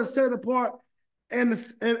know what's set apart and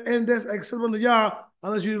that's acceptable unto Yah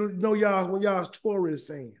unless you know what Yah's Torah is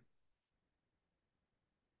saying?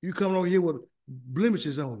 You come over here with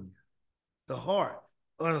blemishes on you, the heart,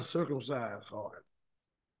 uncircumcised heart.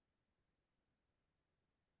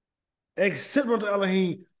 Acceptable unto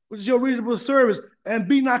Elohim, which is your reasonable service, and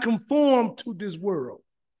be not conformed to this world.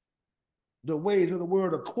 The ways of the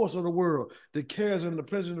world, the course of the world, the cares and the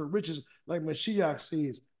pleasures and the riches, like Mashiach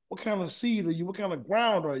says. What kind of seed are you? What kind of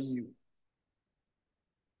ground are you?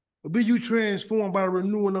 But be you transformed by the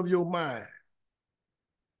renewing of your mind,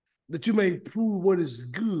 that you may prove what is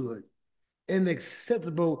good and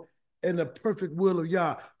acceptable and the perfect will of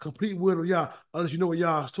Yah, complete will of Yah, unless you know what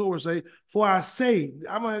Yah's Torah say. For I say,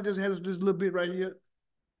 I'm going to just have this little bit right here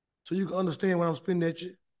so you can understand what I'm spinning at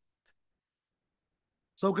you.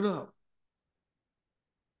 Soak it up.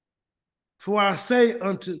 For I say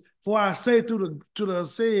through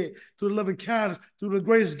the loving kindness, through the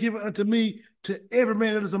grace given unto me, to every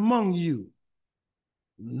man that is among you,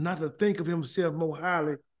 not to think of himself more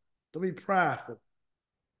highly. Don't be prideful.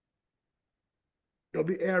 Don't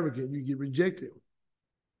be arrogant. You get rejected.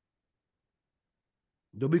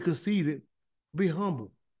 Don't be conceited. Be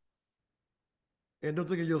humble. And don't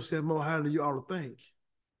think of yourself more highly than you ought to think.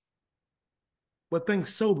 But think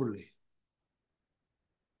soberly.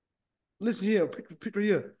 Listen here, picture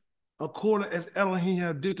here. According as Elohim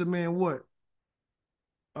have did to man what?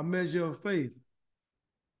 A measure of faith.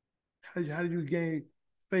 How do you gain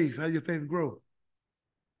faith? How do your faith grow?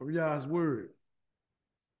 From Yah's word.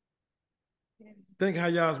 Think how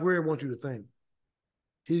Yah's word wants you to think.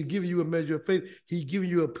 He's giving you a measure of faith. He's giving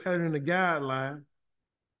you a pattern and a guideline.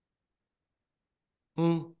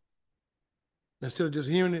 Instead of just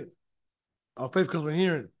hearing it, our faith comes from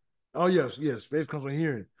hearing. Oh, yes, faith comes from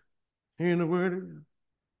hearing. Hearing the word.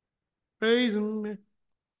 Praise him, man.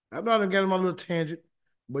 I'm not getting my little tangent,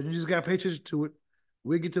 but you just got to pay attention to it.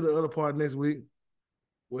 We'll get to the other part next week.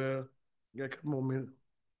 Well, you got a couple more minutes.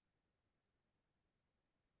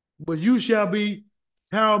 But you shall be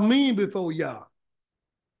Talmim before Yah.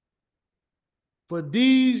 For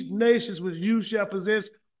these nations which you shall possess,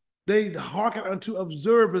 they hearken unto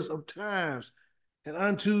observers of times and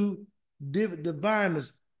unto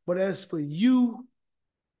diviners. But as for you,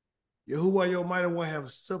 Yahuwah your mighty one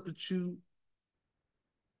have substitute,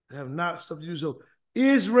 have not substitute. So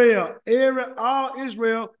Israel, all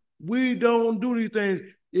Israel, we don't do these things.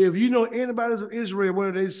 If you know anybody from Israel,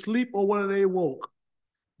 whether they sleep or whether they woke,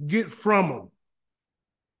 get from them.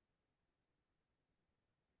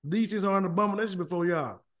 These things are an abomination before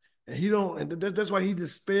Yah. And he don't, and that's why he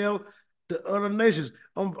dispelled the other nations.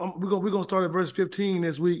 We're gonna start at verse 15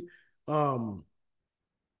 this week.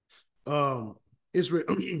 Israel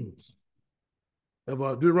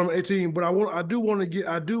about Deuteronomy 18, but I do want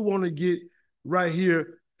to get right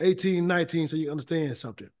here 18, 19, so you understand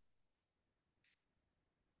something.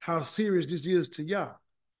 How serious this is to Yah.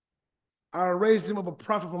 I raised him up a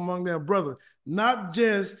prophet from among their brethren, not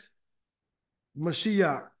just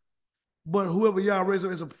Mashiach, but whoever Yah raised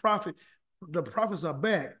up as a prophet. The prophets are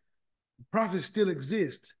back. Prophets still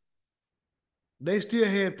exist. They still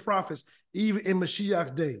had prophets even in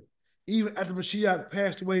Mashiach's day. Even after Mashiach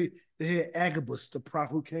passed away, they had Agabus, the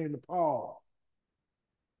prophet who came to Paul.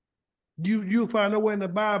 You'll find nowhere in the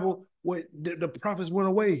Bible where the prophets went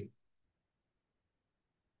away.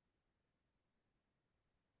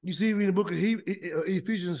 You see in the book of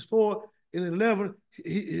Ephesians 4 and 11,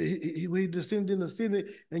 he descended in the Senate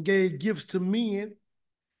and gave gifts to men.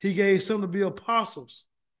 He gave some to be apostles.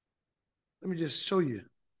 Let me just show you.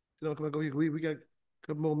 Come on, go here. We got a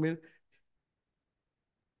couple more minutes.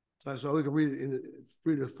 So we can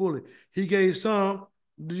read it fully. He gave some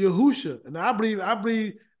to Yahusha. And I believe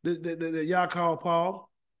that y'all call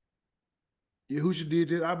Paul. Yahusha did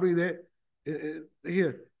that. I believe that.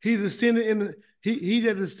 Here, He descended in the, he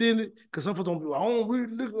that descended, because some folks don't, I don't really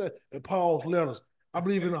look at Paul's letters. I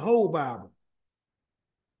believe in the whole Bible.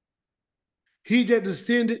 He that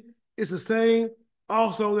descended is the same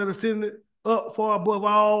also that ascended up far above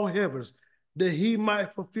all heavens, that he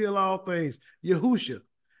might fulfill all things. Yahusha.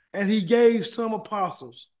 And he gave some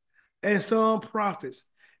apostles, and some prophets,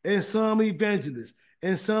 and some evangelists,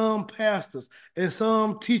 and some pastors, and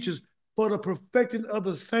some teachers for the perfecting of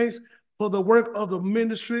the saints, for the work of the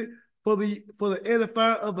ministry, for the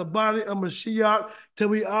edifying of the body of Mashiach, till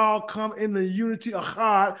we all come in the unity of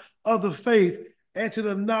God of the faith, and to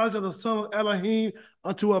the knowledge of the Son of Elohim,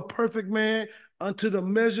 unto a perfect man, unto the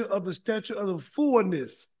measure of the stature of the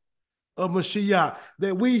fullness of Mashiach,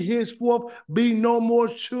 that we henceforth be no more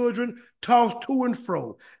children tossed to and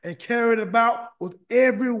fro and carried about with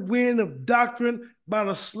every wind of doctrine by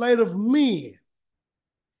the sleight of men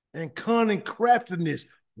and cunning craftiness,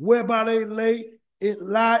 whereby they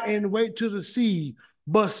lie in wait to deceive,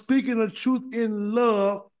 but speaking the truth in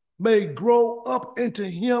love may grow up into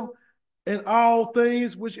him in all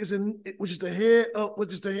things, which is the head,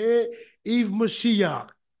 even Mashiach,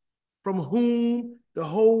 from whom the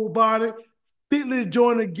whole body, fitly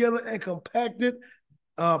joined together and compacted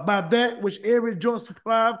by that which every joint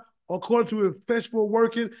supplies, according to effectual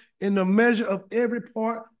working in the measure of every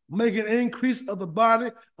part, making increase of the body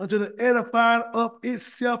unto the edifying of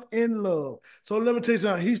itself in love. So let me tell you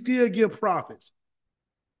something. He still give prophets.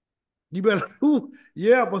 You better,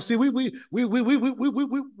 yeah. But see, we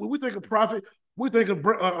think of prophet. We think of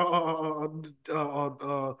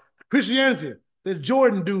Christianity. The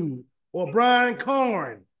Jordan dude or Brian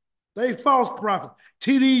Carn. They false prophets.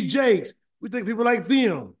 T.D. Jakes. We think people like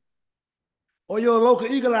them. Or your local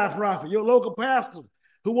Eagle Eye prophet, your local pastor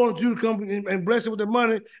who wanted you to come and bless him with the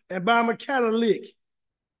money and buy him a Cadillac.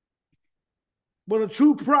 But a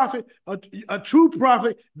true prophet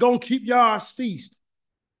gonna keep y'all's feast.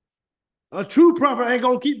 A true prophet ain't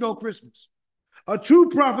gonna keep no Christmas. A true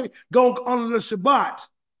prophet gonna honor the Shabbat.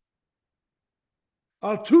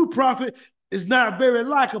 A true prophet is not very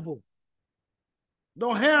likable.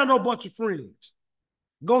 Don't have no bunch of friends.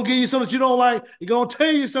 Gonna give you something that you don't like. He gonna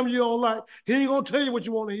tell you something you don't like. He ain't gonna tell you what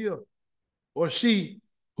you want to hear. Or she,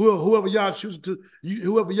 whoever y'all chooses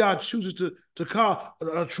to call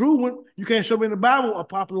a true one. You can't show me in the Bible a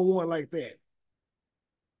popular one like that.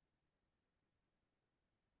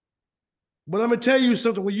 But let me tell you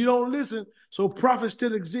something. When you don't listen, so prophets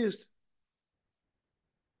still exist.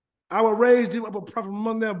 I will raise them up a prophet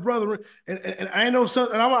among their brethren, and I ain't no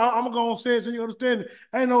such. And I'm gonna say it so you understand it.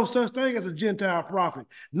 Ain't no such thing as a Gentile prophet,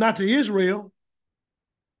 not to Israel.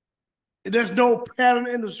 There's no pattern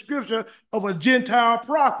in the scripture of a Gentile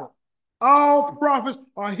prophet. All prophets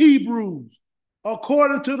are Hebrews,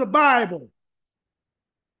 according to the Bible.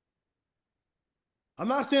 I'm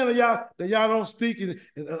not saying that y'all don't speak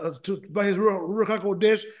by his Ruach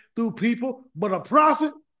HaKodesh through people, but a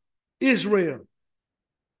prophet, Israel.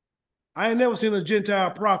 I ain't never seen a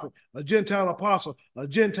Gentile prophet, a Gentile apostle, a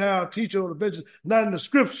Gentile teacher or evangelist, not in the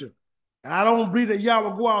scripture. And I don't believe that y'all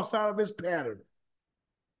will go outside of this pattern.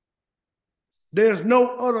 There's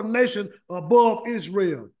no other nation above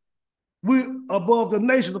Israel. We above the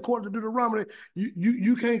nation, according to Deuteronomy.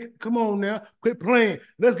 You can't, come on now, quit playing.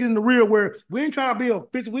 Let's get in the real word. We ain't trying to be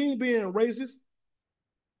offensive. We ain't being racist.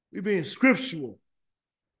 We being scriptural.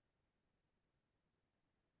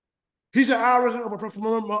 He said, I risen up a prophet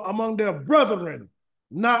among their brethren,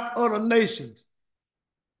 not other nations.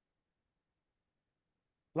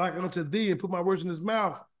 Like unto thee, and put my words in his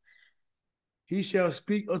mouth. He shall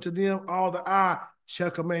speak unto them all that I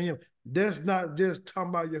shall command him. That's not just talking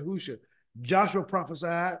about Yahusha. Joshua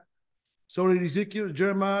prophesied, so did Ezekiel,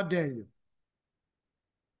 Jeremiah, Daniel.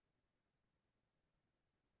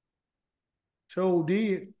 So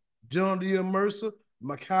did John D. Mercer,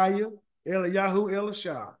 Micaiah, Eliyahu,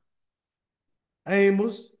 Elisha,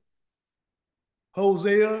 Amos,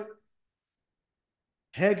 Hosea,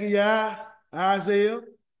 Haggai, Isaiah.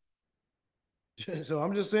 So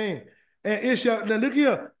I'm just saying. And it shall, now look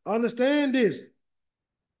here, understand this.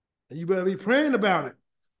 And you better be praying about it.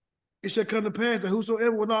 It shall come to pass that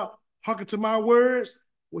whosoever will not hearken to my words,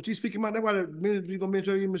 what you speaking about, that's why you're going to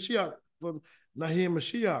mention in Mashiach, but not hearing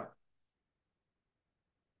Mashiach.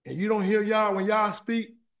 And you don't hear y'all when y'all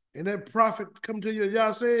speak, and that prophet come to you,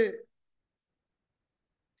 y'all said,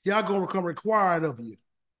 y'all going to become required of you.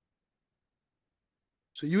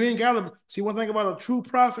 So you ain't got to, see one thing about a true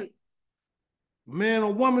prophet, man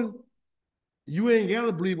or woman, you ain't got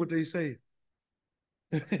to believe what they say.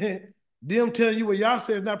 Them telling you what y'all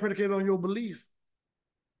say is not predicated on your belief.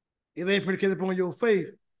 It ain't predicated upon your faith.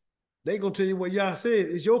 They gonna tell you what y'all said.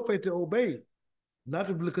 It's your faith to obey.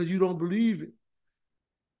 Not because you don't believe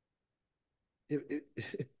it.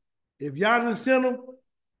 If y'all didn't send him,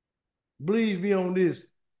 believe me on this,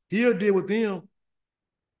 he'll deal with them.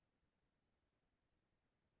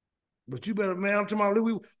 But you better, man, I'm talking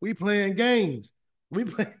about we playing games. We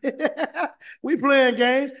playing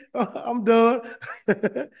games. I'm done.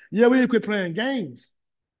 Yeah, we need to quit playing games.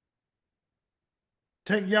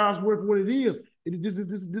 Take y'all's word for what it is.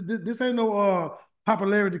 This ain't no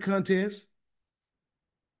popularity contest.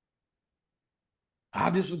 I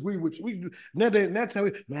disagree with you. That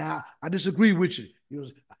time, man, I disagree with you.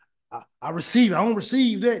 I receive. I don't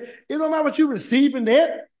receive that. It don't matter what you receiving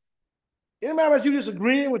that. It don't matter what you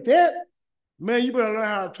disagreeing with that. Man, you better learn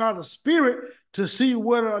how to try the spirit to see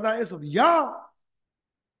whether or not it's of y'all.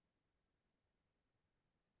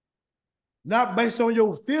 Not based on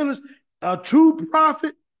your feelings. A true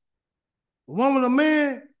prophet, a woman, a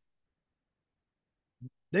man,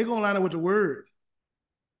 they're going to line up with the word.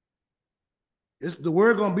 The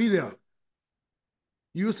word going to be there.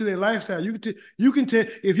 You'll see their lifestyle. You can tell,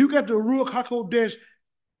 if you got the Ruach HaKodesh,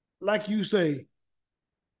 like you say,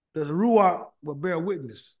 the Ruach will bear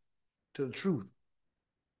witness to the truth.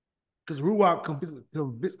 Because Ruach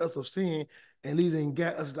convicts us of sin and lead and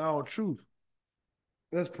guide us to all truth.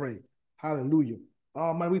 Let's pray. Hallelujah.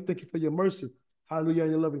 Almighty, we thank you for your mercy. Hallelujah,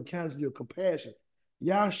 your loving kindness, your compassion.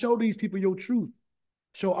 Y'all show these people your truth.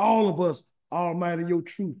 Show all of us, Almighty, your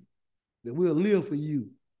truth. That we'll live for you.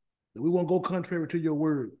 That we won't go contrary to your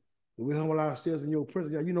word. That we humble ourselves in your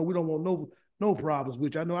presence. You know, we don't want no problems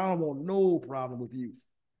with you. I know I don't want no problem with you.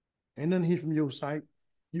 Ain't nothing here from your sight.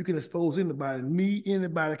 You can expose anybody, me,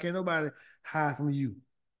 anybody. Can't nobody hide from you.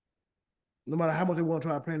 No matter how much they want to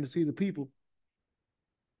try to plan to see the people.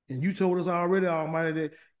 And you told us already, Almighty,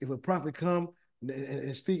 that if a prophet come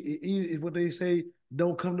and speak, if what they say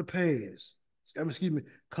don't come to pass,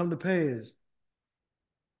 come to pass,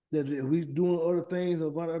 that if we doing other things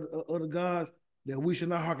about other gods, that we should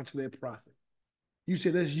not hearken to that prophet. You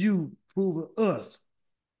said that's you proving us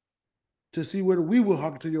to see whether we will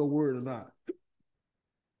hearken to your word or not.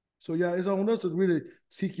 So, yeah, it's on us to really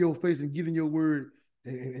seek your face and get in your word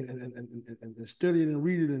and study it and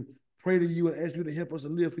read it and pray to you and ask you to help us to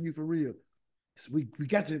live for you for real. So we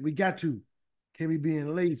got to. Can't be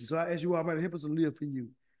being lazy. So I ask you, Almighty, help us to live for you.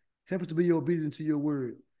 Help us to be obedient to your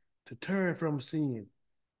word, to turn from sin,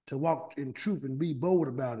 to walk in truth and be bold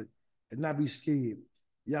about it and not be scared.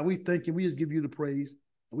 Yeah, we thank you. We just give you the praise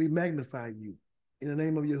and we magnify you. In the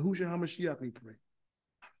name of Yahushua HaMashiach, we pray.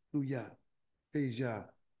 Hallelujah. Praise Yah.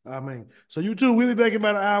 Amen. So you too, we'll be back in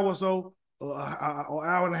about an hour or so, or an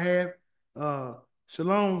hour and a half.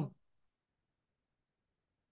 Shalom.